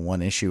getting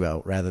one issue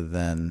out rather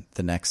than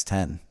the next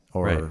 10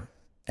 or Right.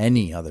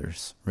 any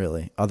others,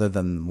 really, other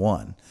than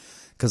one.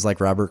 Because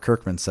like Robert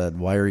Kirkman said,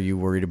 why are you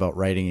worried about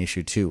writing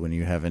issue 2 when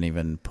you haven't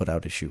even put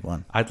out issue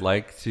 1? I'd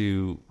like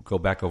to go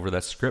back over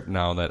that script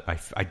now that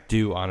I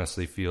do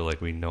honestly feel like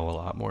we know a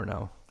lot more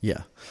now.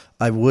 Yeah.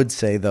 I would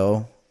say,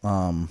 though,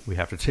 We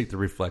have to take the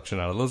reflection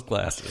out of those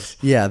glasses.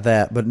 yeah,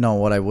 that. But no,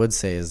 what I would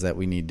say is that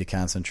we need to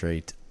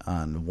concentrate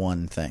on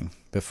one thing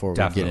before we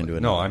Definitely. get into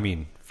it. No, I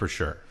mean, for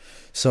sure.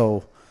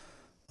 So,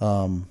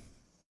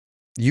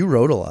 you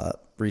wrote a lot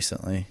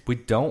recently. We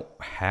don't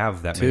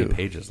have that 2. many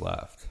pages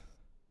left.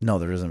 No,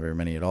 there isn't very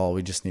many at all.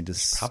 We just need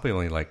to Probably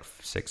only like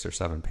 6 or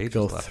 7 pages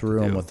go left through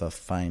to them do. with a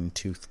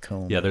fine-tooth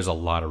comb. Yeah, there's a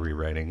lot of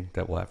rewriting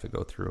that we'll have to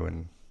go through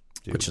and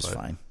do. which is but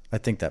fine. I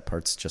think that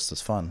part's just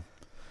as fun.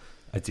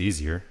 It's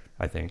easier,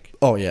 I think.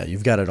 Oh yeah,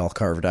 you've got it all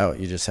carved out.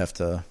 You just have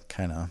to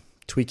kind of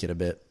tweak it a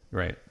bit.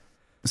 Right.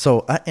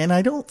 So,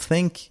 I don't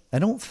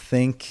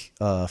think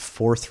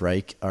Fourth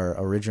Reich, our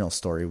original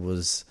story,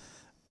 was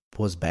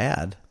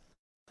bad.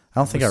 I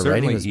don't think It our was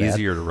writing certainly was bad.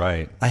 easier to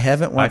write. I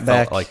haven't I went felt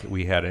back. like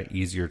we had an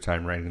easier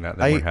time writing that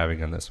than we're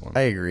having on this one.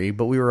 I agree,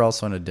 but we were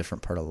also in a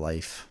different part of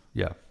life.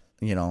 Yeah.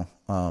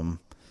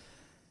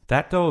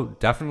 That though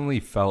definitely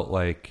felt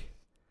like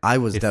I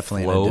was it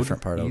definitely in a flowed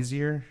different part of.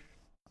 easier.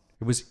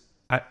 It was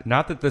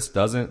not that this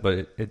doesn't,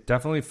 but it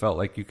definitely felt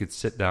like you could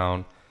sit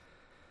down.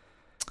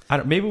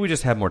 Maybe we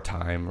just had more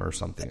time or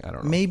something. I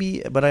don't know.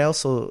 Maybe, but I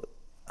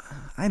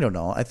don't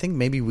know. I think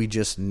maybe we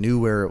just knew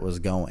where it was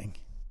going.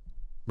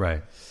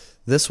 Right.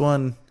 This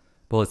one,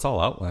 Well, it's all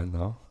outlined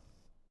though.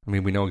 I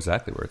mean, we know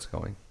exactly where it's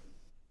going.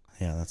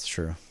 yeah, that's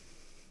true.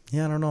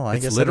 Yeah, I don't know.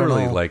 It's guess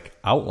literally I don't know. like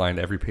outlined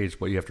every page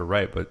what you have to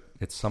write, but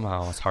it's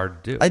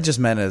hard to do. I just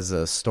meant as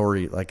a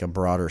story, like a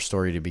broader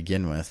story to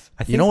begin with.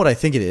 I You know think- what I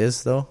think it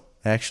is, though,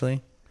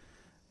 actually?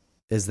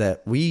 Is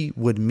that we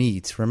would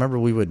meet. Remember,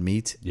 we would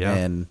meet, Yeah.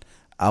 and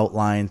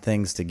outline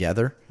things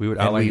together. We would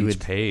and outline each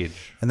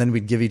page. And then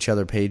we'd give each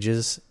other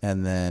pages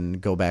and then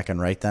go back and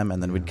write them.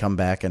 And then we'd come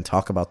back and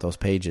talk about those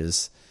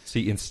pages.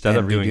 See, instead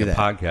of doing a that.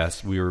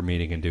 podcast, we were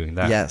meeting and doing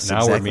that. Yes, now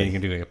exactly. we're meeting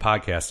and doing a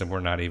podcast, and we're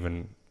not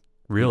even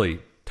really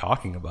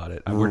talking about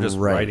it. We're just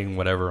writing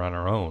whatever on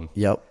our own.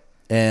 Yep.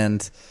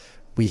 And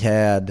we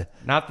had...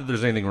 Not that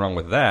there's anything wrong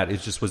with that.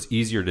 It just was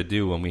easier to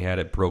do when we had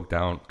it broke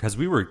down. Because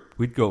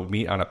we'd go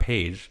meet on a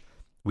page.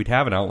 We'd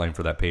have an outline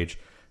for that page,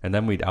 and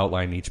then we'd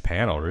outline each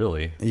panel,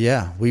 really.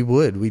 Yeah, we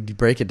would. We'd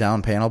break it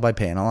down panel by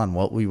panel on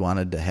what we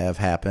wanted to have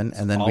happen.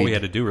 And then all we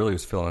had to do really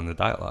was fill in the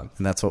dialogue.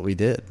 And that's what we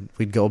did.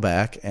 We'd go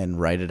back and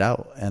write it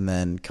out and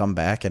then come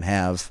back and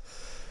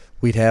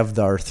we'd have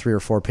our 3 or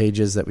 4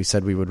 pages that we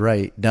said we would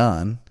write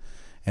done,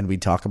 and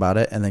we'd talk about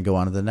it and then go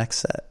on to the next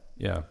set.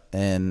 Yeah.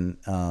 And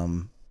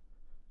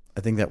I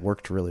think that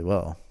worked really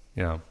well.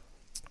 Yeah.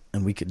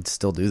 And we could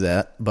still do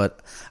that, but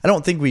I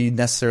don't think we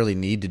necessarily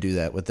need to do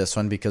that with this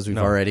one because we've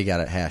already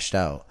got it hashed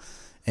out.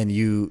 And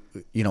you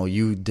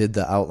did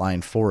the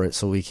outline for it,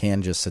 so we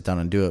can just sit down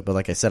and do it. But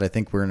like I said, I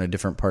think we're in a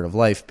different part of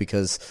life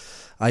because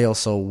I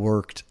also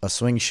worked a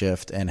swing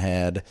shift and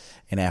had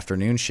an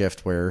afternoon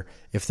shift where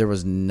if there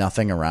was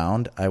nothing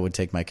around, I would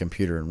take my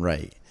computer and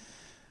write.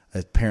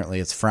 Apparently,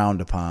 it's frowned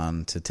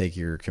upon to take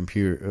your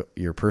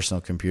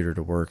personal computer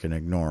to work and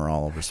ignore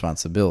all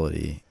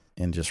responsibility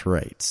and just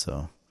write.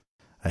 So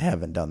I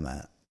haven't done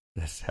that.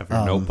 Just have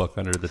your notebook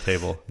under the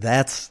table.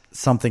 That's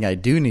something I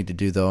do need to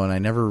do, though, and I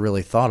never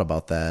really thought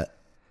about that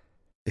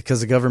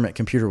because the government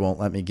computer won't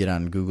let me get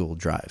on Google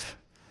Drive.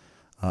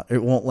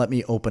 It won't let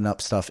me open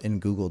up stuff in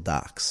Google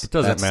Docs. It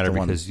doesn't matter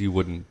because you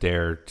wouldn't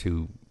dare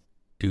to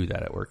do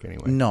that at work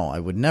anyway. No, I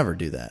would never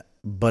do that.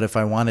 But if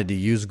I wanted to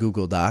use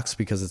Google Docs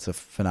because it's a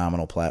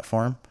phenomenal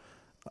platform,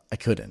 I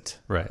couldn't.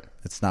 Right.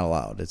 It's not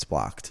allowed. It's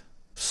blocked.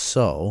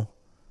 So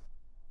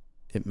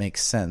it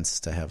makes sense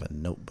to have a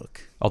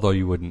notebook. Although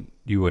you wouldn't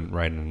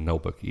write in a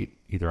notebook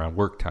either on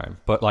work time,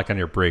 but like on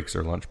your breaks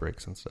or lunch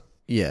breaks and stuff.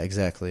 Yeah,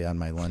 exactly. On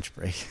my lunch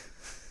break.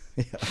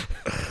 Yeah.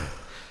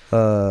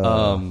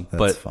 That's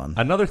but fun.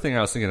 Another thing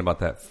I was thinking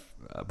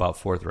about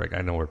Fourth Reich,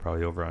 I know we're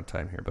probably over on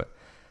time here, but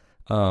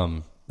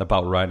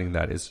about writing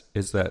that is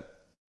that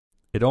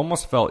it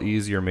almost felt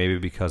easier maybe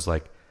because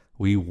like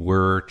we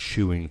were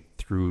chewing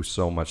through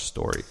so much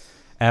story.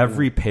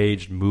 Every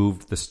page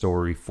moved the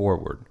story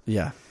forward.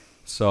 Yeah.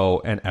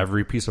 So, and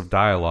every piece of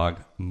dialogue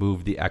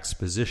moved the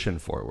exposition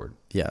forward.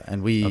 Yeah,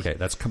 and Okay,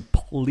 that's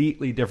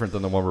completely different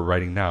than the one we're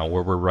writing now,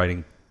 where we're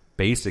writing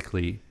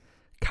basically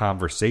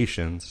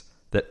conversations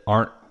that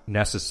aren't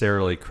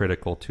necessarily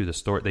critical to the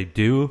story. They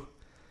do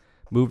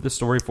move the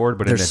story forward,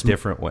 but in a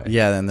different way.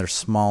 Yeah, and they're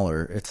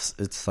smaller.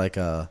 It's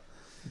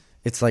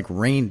like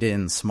reined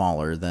in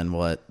smaller than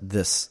what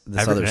this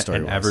other story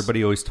and was.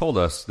 Everybody always told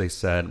us, they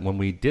said, when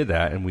we did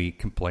that and we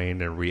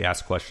complained and we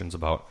asked questions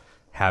about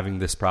having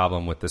this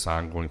problem with this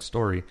ongoing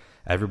story,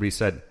 everybody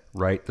said,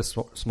 write the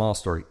small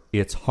story.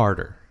 It's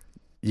harder.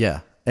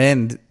 Yeah,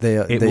 and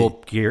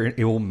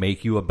it will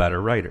make you a better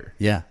writer.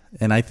 Yeah,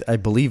 and I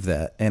believe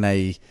that, and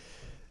I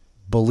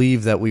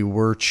believe that we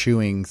were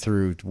chewing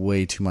through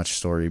way too much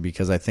story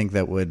because I think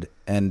that would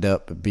end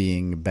up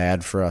being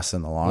bad for us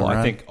in the long run.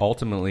 I think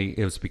ultimately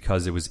it was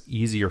because it was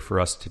easier for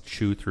us to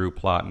chew through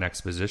plot and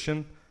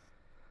exposition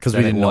because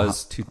we didn't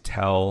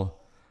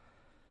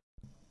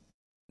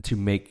to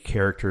make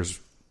characters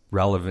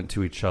relevant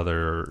to each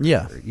other.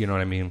 Yeah. You know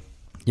what I mean?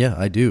 Yeah,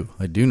 I do.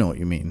 I do know what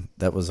you mean.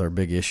 That was our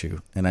big issue.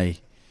 And I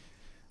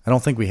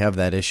don't think we have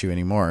that issue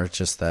anymore. It's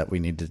just that we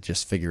need to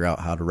just figure out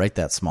how to write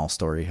that small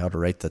story, how to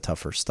write the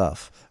tougher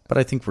stuff. But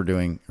I think you're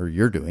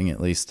doing at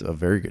least a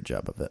very good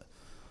job of it.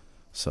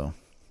 So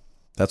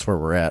that's where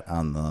we're at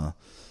on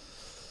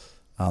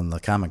the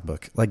comic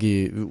book. Like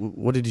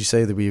what did you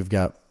say that we've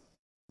got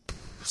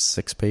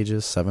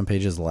 7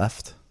 pages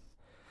left?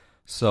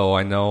 So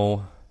I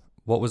know,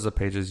 what was the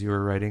pages you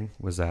were writing?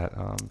 Was that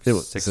it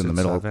was 6 in the and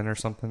middle 7 or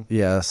something?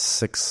 Yeah,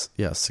 6,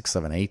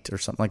 7, 8 or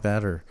something like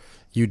that. Or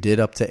you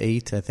did up to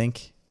 8, I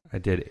think. I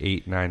did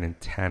 8, 9,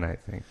 and 10, I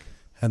think.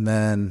 And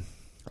then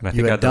I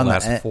think the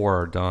last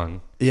 4 are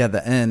done. Yeah,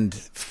 the end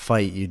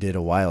fight you did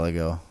a while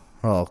ago.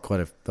 Well,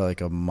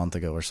 like a month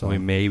ago or so. We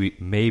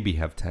maybe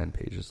have 10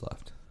 pages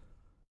left.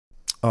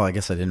 Oh, I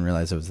guess I didn't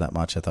realize it was that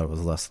much. I thought it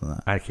was less than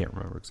that. I can't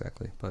remember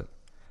exactly, but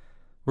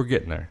we're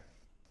getting there.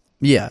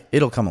 Yeah,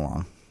 it'll come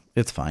along.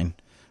 It's fine.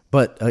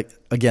 But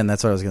again,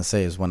 that's what I was going to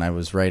say is when I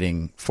was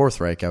writing Fourth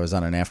Reich, I was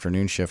on an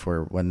afternoon shift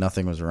where when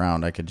nothing was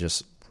around, I could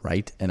just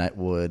write, and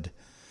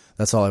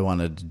that's all I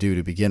wanted to do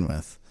to begin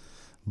with.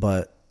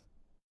 But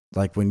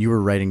like when you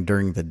were writing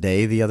during the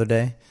day the other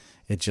day,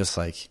 it just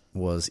like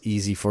was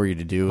easy for you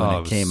to do,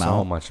 and it came out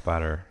so much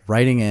better.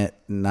 Writing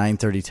at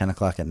 9:30, 10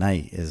 o'clock at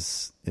night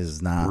is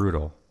not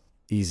brutal,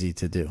 easy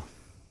to do.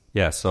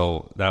 Yeah,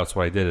 so that's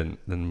what I did in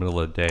the middle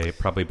of the day,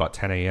 probably about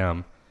 10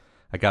 a.m.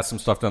 I got some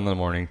stuff done in the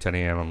morning, 10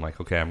 a.m. I'm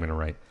like, okay, I'm going to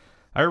write.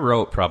 I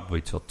wrote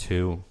probably till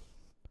 2.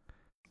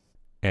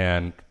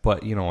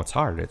 But you know, it's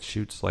hard. It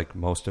shoots like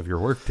most of your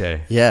work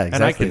day. Yeah,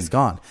 exactly. And it's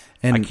gone.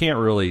 And I can't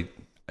really,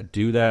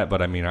 do that,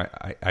 but I mean,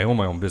 I own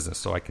my own business,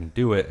 so I can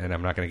do it, and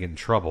I'm not going to get in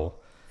trouble.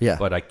 Yeah.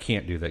 But I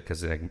can't do that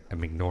because I'm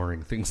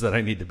ignoring things that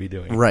I need to be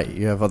doing. Right.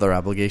 You have other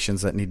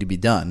obligations that need to be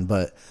done.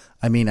 But,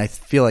 I mean, I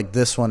feel like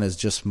this one is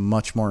just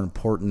much more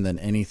important than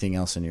anything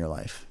else in your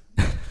life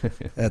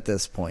at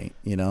this point,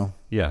 you know?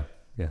 Yeah.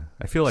 Yeah.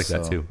 I feel like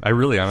that So- too. I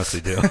really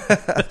honestly do.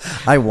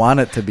 I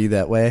want it to be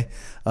that way.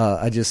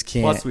 I just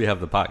can't. Plus, we have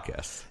the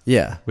podcast,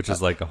 Yeah. which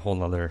is like a whole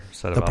nother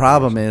set of The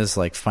problem is,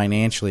 like,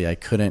 financially, I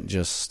couldn't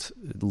just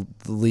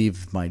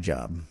leave my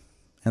job.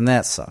 And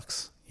that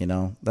sucks. You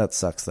know, that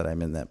sucks that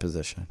I'm in that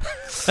position.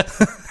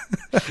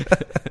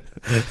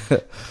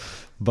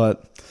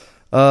 But,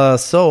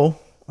 so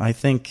I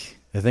think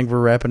we're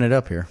wrapping it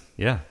up here.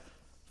 Yeah.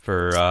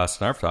 For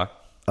Snarf Talk.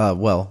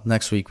 Well,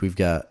 next week we've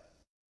got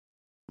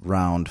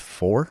round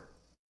 4,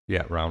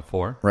 Yeah, round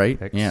 4. right?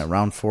 Picks. Yeah,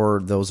 round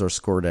 4. Those are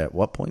scored at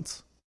what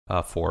points?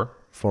 4.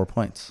 4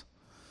 points.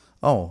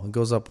 Oh, it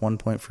goes up 1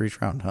 point for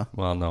each round, huh?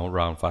 Well, no,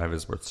 round 5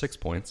 is worth 6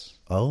 points.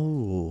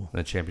 Oh, And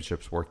the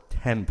championship's worth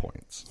 10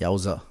 points.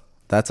 yowza.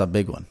 That's a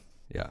big one.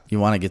 Yeah. You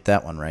want to get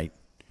that one right.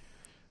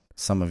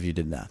 Some of you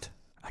did not.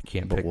 I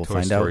can't But pick we'll Toy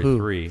find out Story who.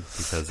 3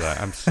 because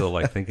I'm still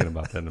like thinking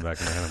about that in the back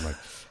of my head. I'm like,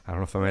 I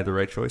don't know if I made the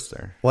right choice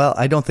there. Well,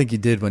 I don't think you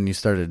did when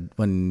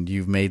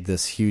you made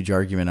this huge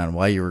argument on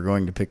why you were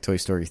going to pick Toy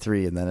Story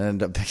 3 and then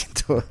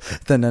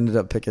ended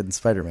up picking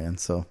Spider-Man.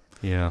 So,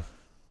 Yeah.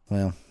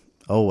 well,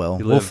 oh well.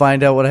 You We'll live-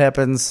 find out what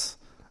happens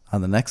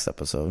on the next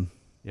episode.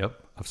 Yep.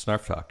 Of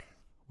Snarf Talk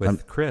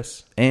with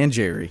Chris. And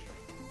Jerry.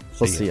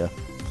 We'll See see ya.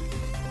 ya.